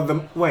sure of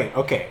the. Wait,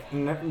 okay.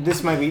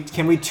 This might be.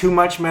 Can we too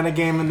much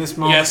metagame in this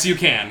moment? Yes, you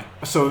can.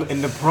 So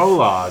in the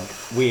prologue,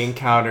 we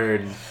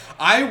encountered.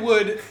 No.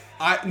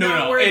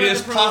 worry It about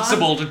is the prologue.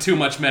 possible to too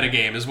much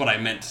metagame, is what I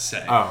meant to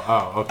say.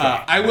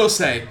 Okay. I will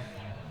say,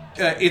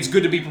 it's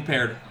good to be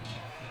prepared.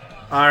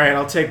 All right,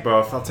 I'll take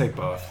both.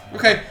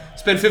 Okay,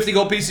 spend 50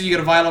 gold pieces, you get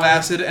a vial of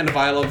acid and a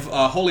vial of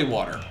holy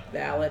water.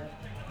 Valid.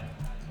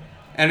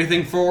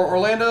 Anything for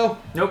Orlando?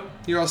 Nope.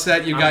 You're all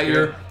set. You I'm got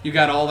good. you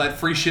got all that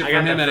free shit I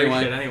from got him that free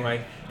anyway. shit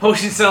anyway.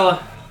 Potion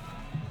seller.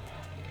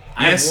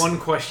 I Yes? have one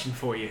question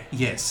for you.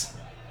 Yes.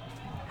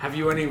 Have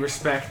you any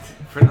respect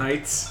for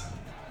knights?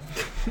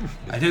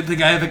 I don't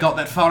think I ever got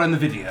that far in the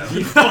video.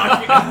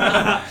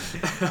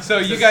 So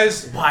you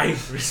guys, Why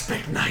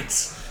respect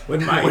knights?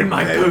 When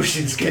my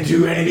potions can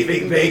do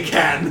anything they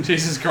can.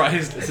 Jesus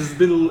Christ. This has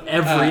been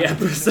every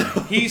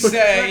episode. You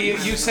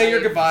say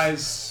your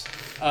goodbyes.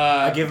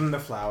 I give him the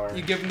flower.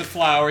 You give him the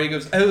flower. He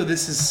goes, "Oh,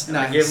 this is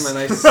nice." I give him a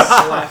nice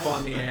slap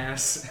on the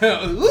ass.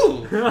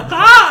 Ooh,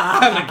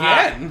 come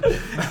again.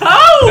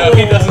 No,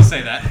 he doesn't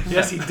say that.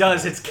 Yes, he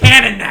does. It's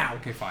canon now.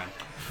 Okay, fine.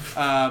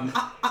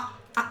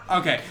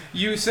 Okay,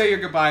 you say your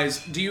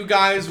goodbyes. Do you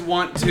guys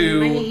want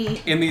to,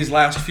 in these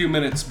last few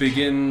minutes,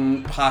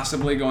 begin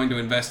possibly going to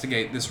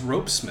investigate this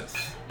rope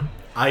smith?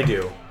 I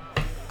do.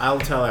 I'll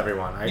tell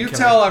everyone. You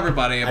tell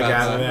everybody I about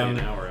gather that. them.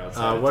 An hour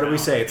outside What do we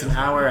town. say? It's an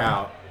hour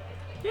out.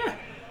 Yeah.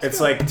 It's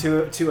like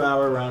 2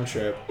 hour round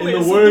trip. In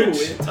the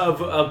words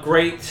of a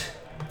great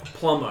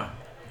plumber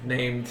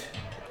named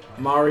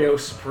Mario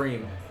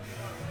Supreme.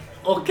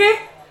 Okay,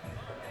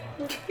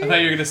 I thought you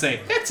were going to say,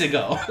 let's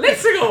go.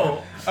 let's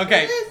go.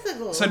 Okay,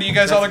 so do you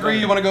guys all agree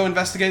you want to go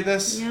investigate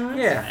this?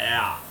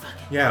 Yeah.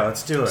 Yeah,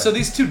 let's do it. So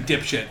these two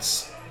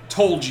dipshits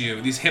told you,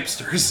 these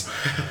hipsters,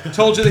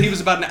 told you that he was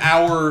about an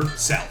hour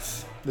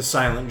south. the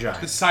silent The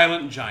giant.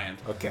 silent giant.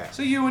 Okay.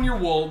 So you and your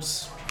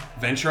wolves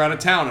venture out of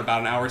town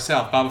about an hour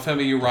south. Baba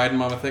Femi, you riding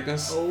Mama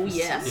Thickness? Oh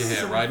yes.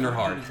 Yeah, riding her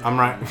hard. I'm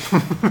right.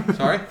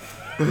 Sorry?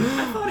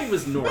 I thought he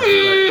was north. But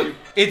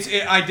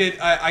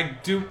I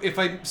do, if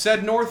I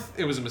said north,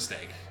 it was a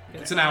mistake.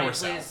 It's an hour Please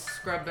south.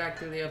 scrub back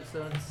through the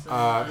episodes.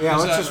 Yeah,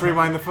 let's just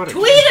rewind the footage.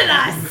 Tweet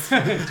at us.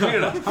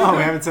 Tweet us. Oh,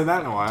 we haven't said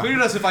that in a while. Tweet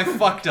at us if I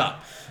fucked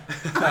up.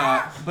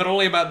 But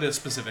only about this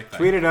specific thing.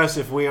 Tweet at us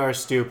if we are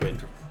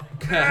stupid.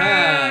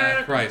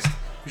 Christ.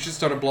 We should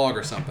start a blog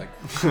or something.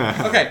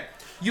 Okay,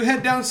 you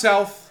head down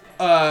south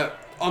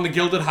on the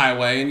Gilded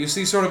Highway, and you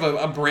see sort of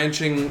a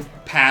branching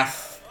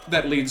path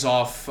that leads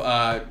off,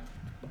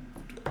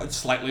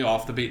 slightly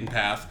off the beaten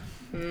path.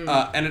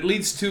 And it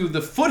leads to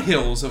the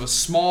foothills of a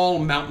small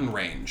mountain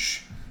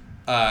range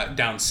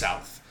down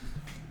south.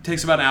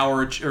 Takes about an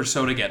hour or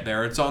so to get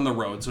there. It's on the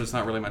road, so it's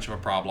not really much of a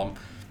problem.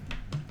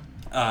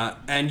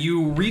 And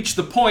you reach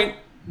the point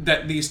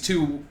that these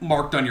two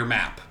marked on your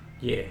map.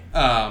 Yeah.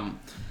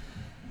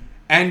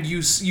 And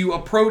you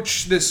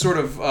approach this sort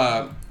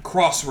of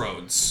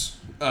crossroads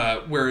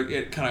where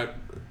it kind of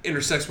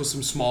intersects with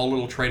some small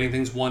little trading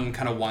things. One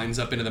kind of winds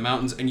up into the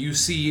mountains, and you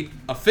see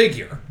a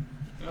figure,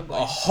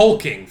 a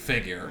hulking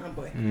figure,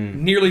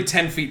 nearly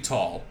 10 feet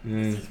tall.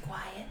 He's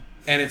quiet.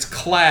 And it's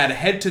clad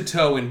head to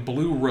toe in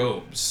blue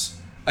robes,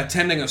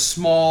 attending a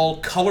small,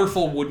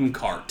 colorful wooden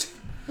cart.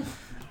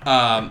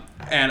 And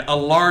a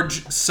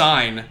large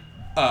sign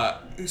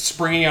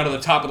springing out of the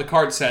top of the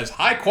cart says,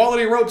 "High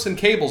quality ropes and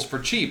cables for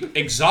cheap,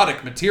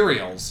 exotic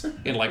materials,"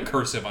 in like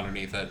cursive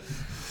underneath it.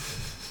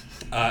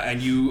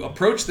 And you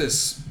approach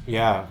this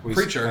Yeah,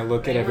 creature. I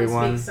look at Anyone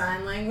everyone, speak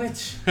sign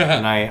language?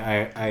 and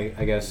I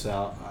guess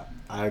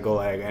I go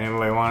like,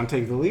 anybody want to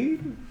take the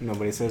lead?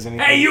 Nobody says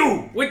anything. Hey,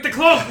 you with the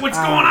cloak! What's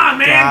going on,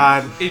 man?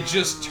 God. It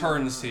just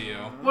turns to you.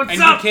 What's and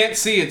up? you can't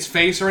see its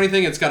face or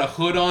anything. It's got a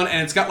hood on,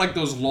 and it's got like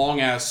those long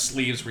ass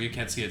sleeves where you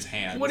can't see its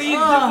hands. What are you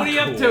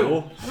up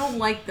to? I don't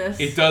like this.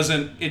 It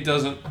doesn't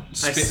I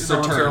spit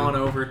saunter return. on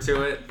over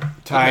to it.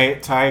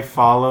 Ty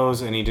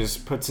follows, and he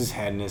just puts his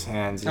head in his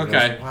hands. He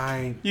Okay. goes,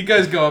 why? You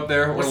guys go up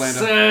there, What's,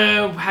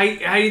 Orlando.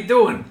 how you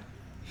doing?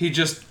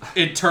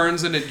 It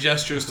turns and it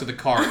gestures to the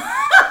cart.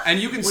 And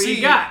you can What do see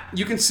you got?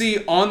 you can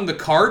see on the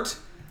cart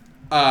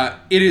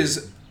it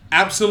is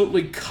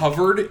absolutely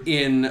covered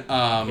in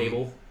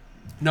Cable.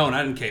 No,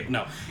 not in cable.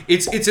 No.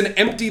 It's an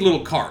empty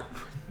little cart.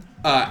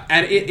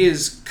 And it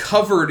is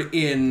covered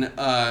in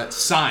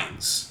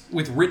signs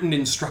with written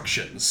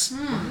instructions.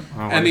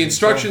 And the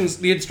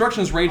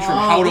instructions range from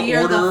how to we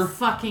are order. the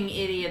fucking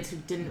idiots who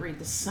didn't read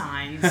the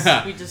signs.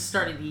 We just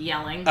started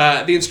yelling.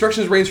 The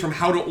instructions range from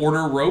how to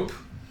order rope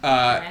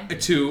Okay.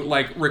 to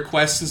like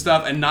requests and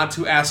stuff, and not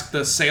to ask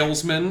the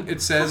salesman. It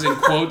says in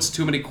quotes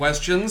too many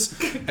questions,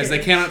 as they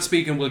cannot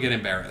speak and will get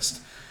embarrassed.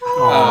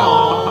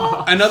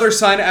 Another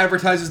sign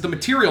advertises the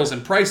materials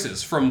and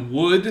prices, from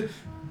wood,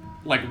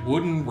 like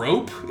wooden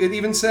rope. It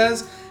even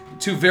says,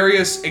 to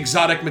various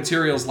exotic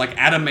materials like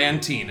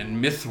adamantine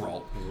and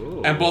mithril.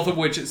 And both of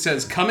which it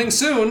says coming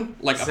soon,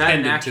 like Is that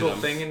an appended to actual them.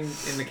 thing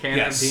in the canon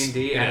Yes, of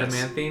D&D? it is.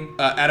 Adamantine?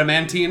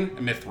 Adamantine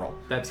and mithril.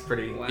 That's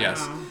pretty...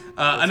 Yes.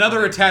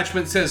 Another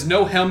attachment says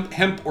no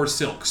hemp or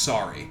silk.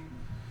 Sorry.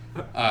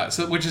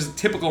 Which is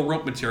typical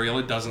rope material.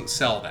 It doesn't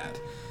sell that.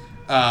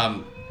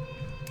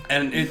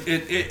 And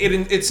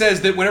it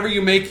says that whenever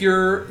you make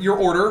your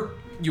order,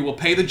 you will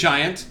pay the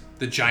giant.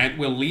 The giant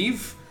will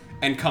leave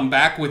and come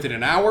back within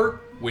an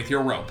hour with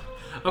your rope.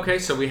 Okay,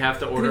 so we have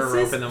to order a This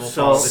rope is and then we'll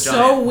so- follow the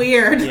giant. So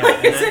weird. Yeah, Like,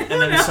 and is then- anyone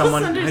and then else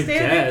someone- I understanding?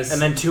 guess.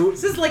 And then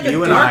This is like a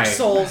you and Dark I-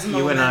 Souls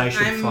moment. You and I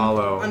should I'm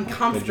follow.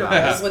 uncomfortable the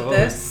giant. with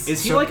this.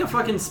 Is he So- like a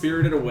fucking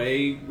Spirited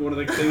Away? One of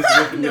the things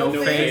with No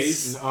no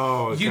face. face?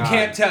 Oh, You God.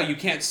 can't tell. You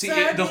can't see.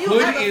 Sir, The do you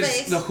hood have a is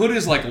face? the hood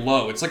is like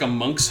low. It's like a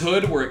monk's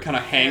hood where it kind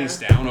of hangs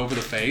down over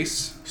the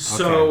face.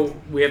 So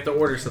we have to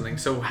order something.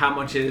 So how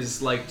much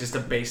is like just a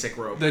basic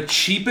rope? The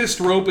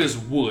cheapest rope is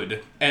wood,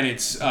 and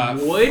it's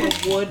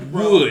Wood?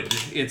 wood.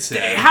 It says.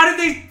 How did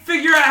they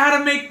figure out how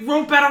to make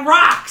rope out of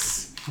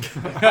rocks?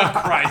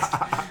 Christ.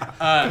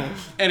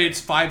 And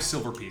it's 5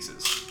 silver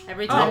pieces.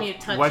 Every time you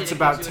touch What's it, it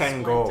about gives you a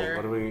 10 gold? splinter.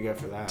 What do we get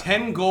for that?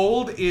 10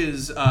 gold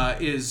is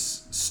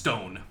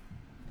stone.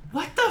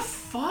 What the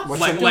fuck? What's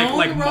Like it-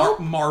 Stone rope?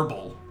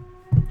 marble.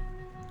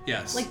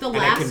 Yes. Like the And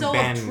I can lasso of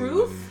bend.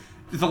 truth?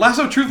 the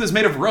lasso of truth is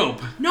made of rope.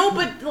 No,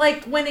 but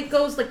like when it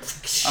goes like,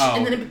 Oh,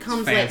 and then it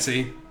becomes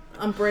fancy. like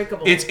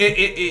unbreakable.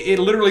 It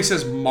literally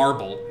says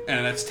marble,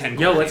 and that's 10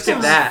 gold. Yo, let's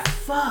get that.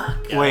 Fuck.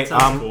 Yeah, Wait, that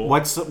sounds cool.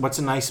 what's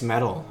a nice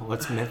metal?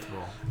 What's mithril?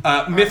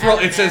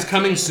 Mithril, it says adamantine.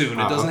 coming soon.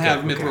 It Oh, doesn't okay,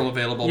 have okay. mithril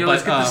available, Yo, but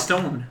let's get the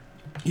stone.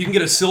 you can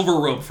get a silver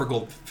rope for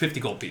 50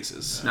 gold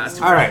pieces. Nah,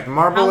 it's All right,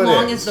 marble How it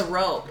long is. is the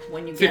rope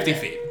when you 50 get it?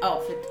 feet.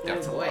 Oh,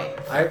 50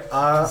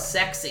 wait.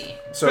 Sexy.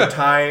 So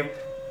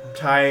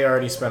Ty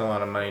already spent a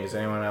lot of money. Does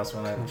anyone else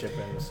want to chip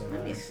in with some Let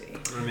money? me see.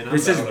 I mean, I'm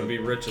This is- going to be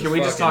rich as Can we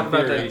just fuck talk in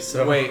about theory, that?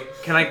 so- Wait,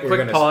 can I quick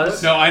gonna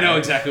pause? No, I know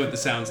exactly what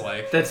this sounds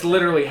like. That's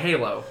literally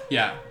Halo.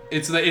 Yeah,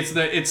 it sounds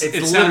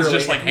literally-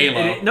 just like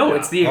Halo. No,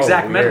 it's the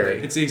exact weird.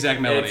 melody. It's the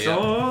exact melody. It's Yeah.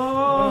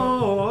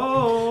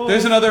 oh.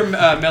 There's another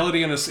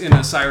melody in a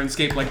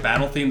Sirenscape like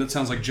battle theme that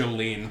sounds like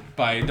Jolene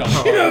by Don.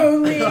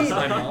 Jolene!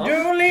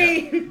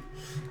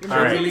 All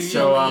right,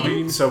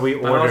 so we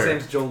My mom's order.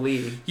 name's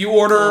Jolie. You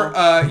order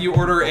a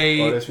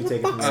Otis, we take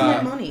it from What's there.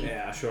 my money?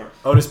 Yeah, sure.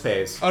 Otis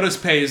pays. Otis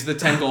pays the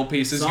 10 gold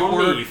pieces. It's You on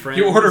order me, friends.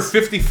 you order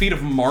 50 feet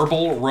of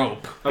marble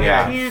rope,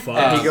 Yeah.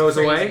 Fuck. He goes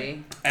Crazy.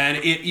 away.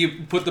 and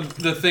you put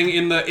the thing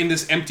in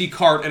this empty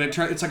cart, and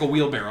it's like a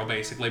wheelbarrow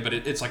basically, but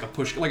it's like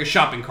a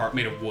shopping cart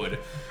made of wood.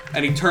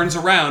 And he turns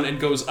around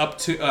and goes up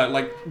to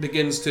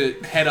begins to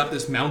head up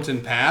this mountain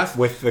path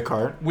With the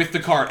cart. with the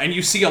cart, and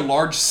you see a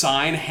large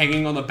sign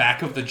hanging on the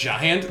back of the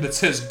giant that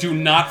says "Do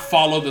not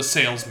follow the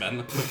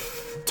salesman."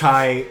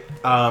 Ty,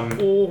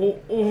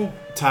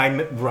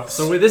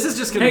 So wait, this is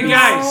just gonna Hey, be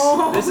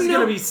guys! This is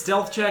gonna be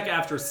stealth check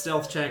after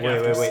stealth check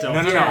after wait. stealth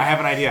No, check. I have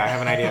an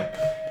idea.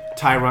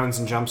 Ty runs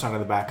and jumps onto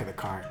the back of the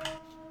cart.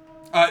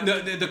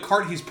 The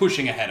cart he's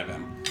pushing ahead of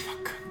him.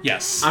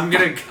 Yes. I'm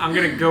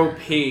gonna go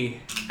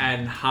pee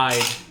and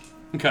hide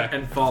Okay.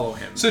 and follow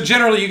him. So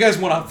generally, you guys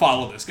want to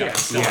follow this guy. Yeah.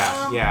 still.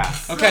 Yeah.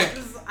 Okay.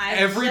 I have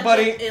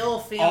Everybody, such an ill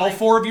feeling. all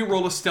 4 of you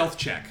roll a stealth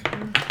check.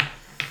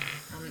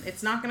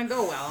 It's not gonna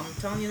go well. I'm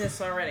telling you this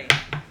already.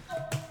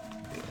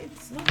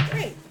 It's not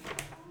great.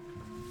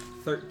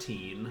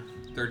 13.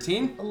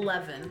 13,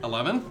 11.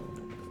 11,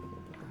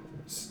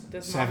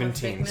 Does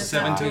 17. Mama Thickness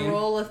have to 17.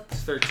 roll a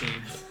 13.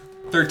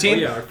 13. Oh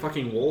yeah, our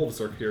fucking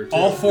wolves are here too.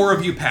 All 4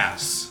 of you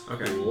pass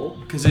Okay. Cool.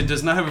 because it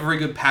does not have a very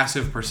good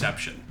passive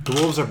perception. The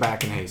wolves are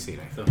back in Hayseed,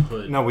 I think. The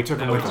hood. No, we took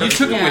them No, with we us.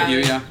 You took Yeah. it with you,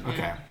 yeah.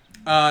 Okay.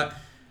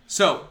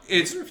 So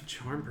it's I wonder if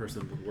Charm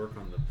Person would work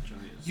on the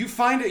giant. you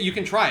find it. You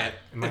can try it.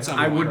 At some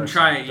I point. wouldn't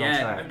try it Don't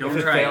yet. try it. Don't If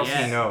it try fails, it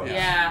yet. he knows.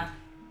 Yeah.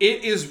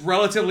 It is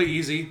relatively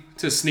easy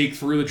to sneak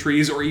through the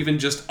trees or even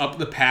just up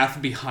the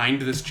path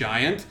behind this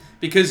giant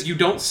because you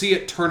don't see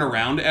it turn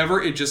around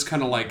ever. It just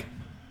kind of like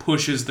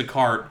pushes the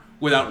cart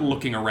without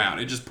looking around.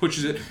 It just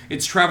pushes it.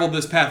 It's traveled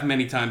this path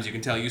many times, you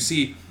can tell. You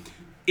see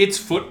its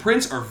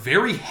footprints are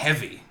very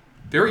heavy,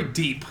 very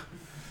deep.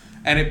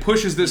 And it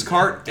pushes this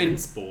cart.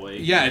 Dense boy.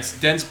 Yeah, it's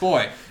dense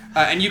boy.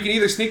 And you can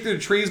either sneak through the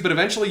trees, but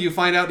eventually you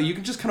find out that you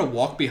can just kind of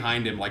walk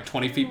behind him, like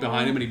 20 feet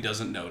behind him, and he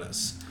doesn't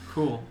notice.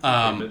 Cool.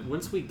 But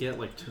once we get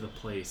like to the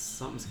place,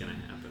 something's gonna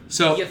happen.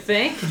 So You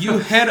think? you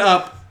head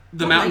up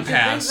the mountain Makes you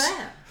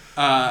think pass,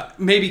 that?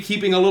 maybe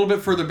keeping a little bit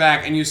further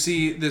back, and you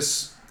see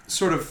this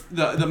sort of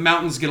the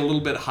mountains get a little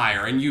bit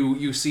higher, and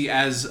you see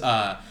as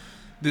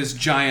this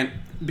giant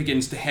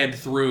begins to head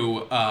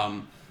through.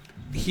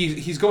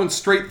 He's going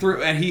straight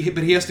through, and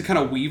he has to kind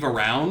of weave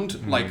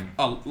around like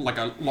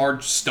a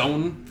large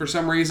stone for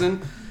some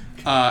reason.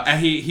 And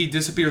he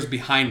disappears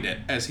behind it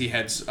as he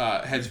heads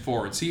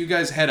forward. So you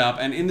guys head up,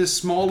 and in this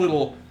small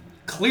little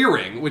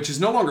clearing, which is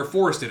no longer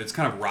forested, it's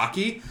kind of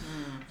rocky,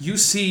 you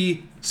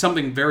see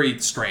something very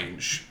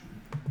strange.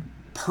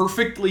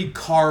 Perfectly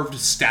carved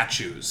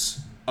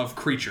statues of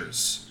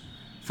creatures.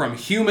 From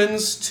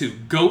humans to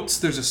goats,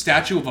 there's a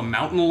statue of a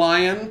mountain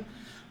lion,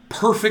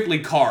 perfectly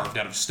carved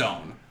out of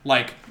stone.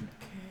 Like,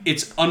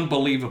 it's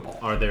unbelievable.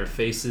 Are their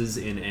faces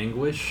in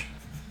anguish?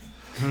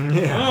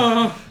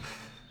 Yeah.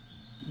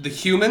 The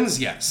humans,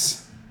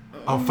 yes.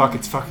 Oh fuck!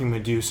 It's fucking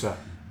Medusa.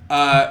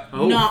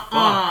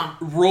 Nuh-uh.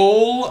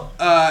 Roll,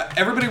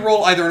 everybody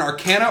roll either an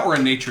Arcana or a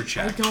Nature I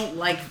check. don't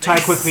like this. Ty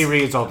quickly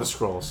reads all the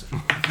scrolls.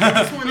 I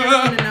just want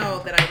everyone to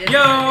know that I didn't.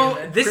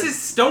 Yo, this is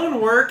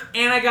stonework,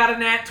 and I got a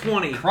nat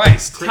 20.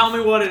 Christ. Tell me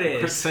what it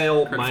Crit is.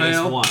 fail Crit minus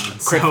fail. 1.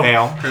 Crit so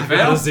fail. Crit I got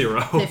fail? a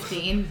 0.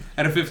 15.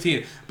 At a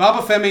 15.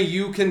 Baba Femi,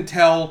 you can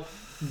tell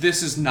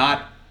this is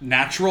not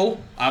natural,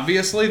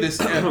 obviously, this,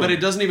 but it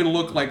doesn't even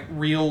look like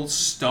real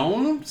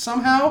stone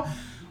somehow.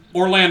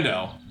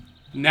 Orlando,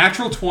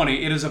 natural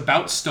 20. It is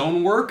about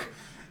stonework.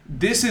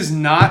 This is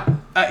not.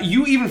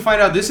 You even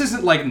find out this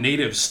isn't like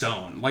native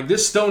stone. Like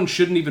this stone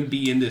shouldn't even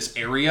be in this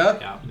area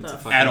Yeah, it's a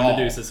at fucking all.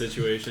 Medusa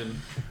situation.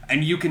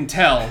 And you can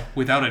tell,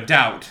 without a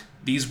doubt,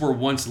 these were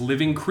once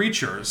living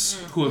creatures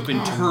who have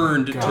been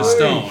turned to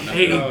stone.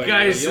 Hey,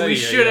 guys, we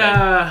should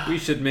We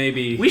should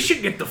maybe. we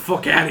should get the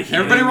fuck out of here.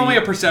 Everybody roll me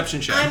a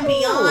perception check. I'm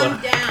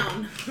beyond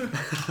down.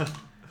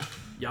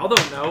 Y'all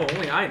don't know,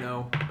 only I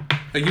know.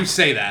 You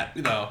say that,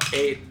 though.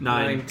 8,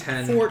 9, 9,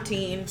 10.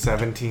 14.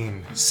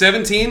 17.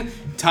 17,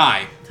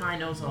 Ty. Ty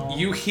knows all.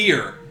 You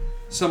hear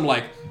some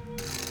like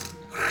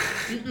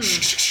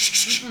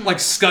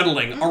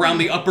scuttling around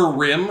the upper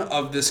rim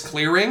of this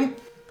clearing,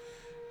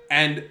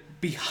 and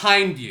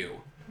behind you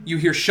you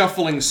hear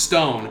shuffling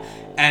stone,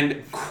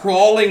 and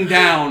crawling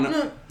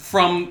down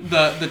from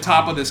the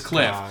top of this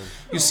cliff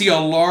you see a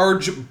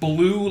large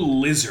blue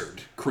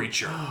lizard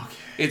creature.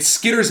 It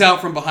skitters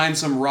out from behind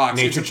some rocks.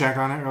 Nature check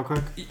on it real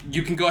quick.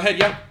 You can go ahead.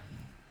 Yeah.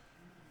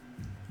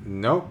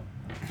 Nope.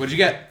 What'd you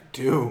get?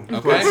 2. Okay.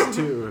 Plus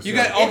 2. You so-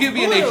 got. I'll give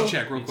you a blue. nature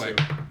check real quick.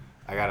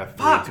 I got a 3.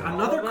 Fuck! total.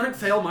 Another crit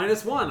fail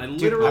minus 1. I Dude,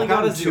 literally I've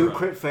got a gotten 0. 2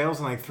 crit fails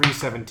and like 3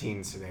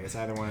 17s today. It's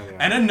either one or the other.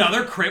 And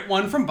another crit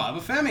one from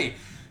Baba Femi.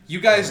 You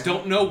guys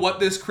don't know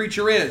what this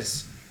creature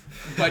is,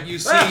 but you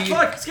see.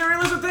 Fuck! Scary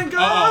lizard thing, go!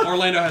 Oh,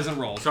 Orlando hasn't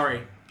rolled.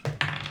 Sorry.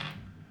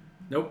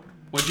 Nope.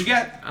 What'd you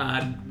get?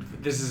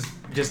 This is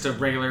just a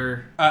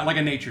regular Like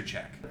a nature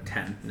check.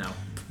 10. No.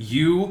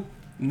 You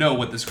know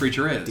what this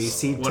creature is.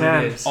 DC What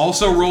 10. it is.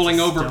 Also rolling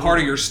over part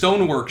of your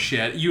stonework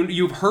shit.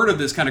 You've heard of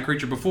this kind of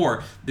creature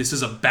before. This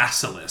is a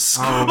basilisk.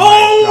 Oh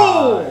my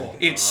god.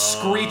 It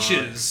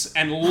screeches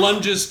and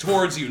lunges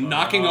towards you,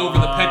 knocking over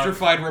the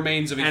petrified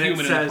remains of a And it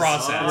human in the says,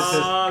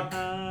 process.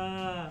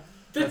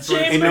 The That's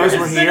what it chamber It knows we're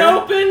has been here?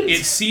 opened!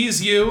 It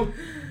sees you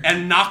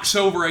and knocks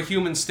over a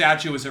human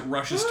statue as it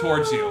rushes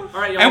towards you.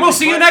 All right, y'all, And we'll we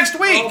see you fight- next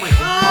week. Oh my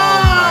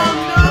god.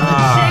 Oh,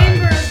 no, the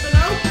chamber has been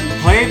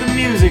opened. Play the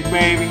music,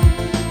 baby.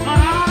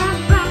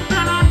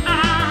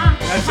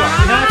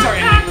 That's our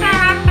ending.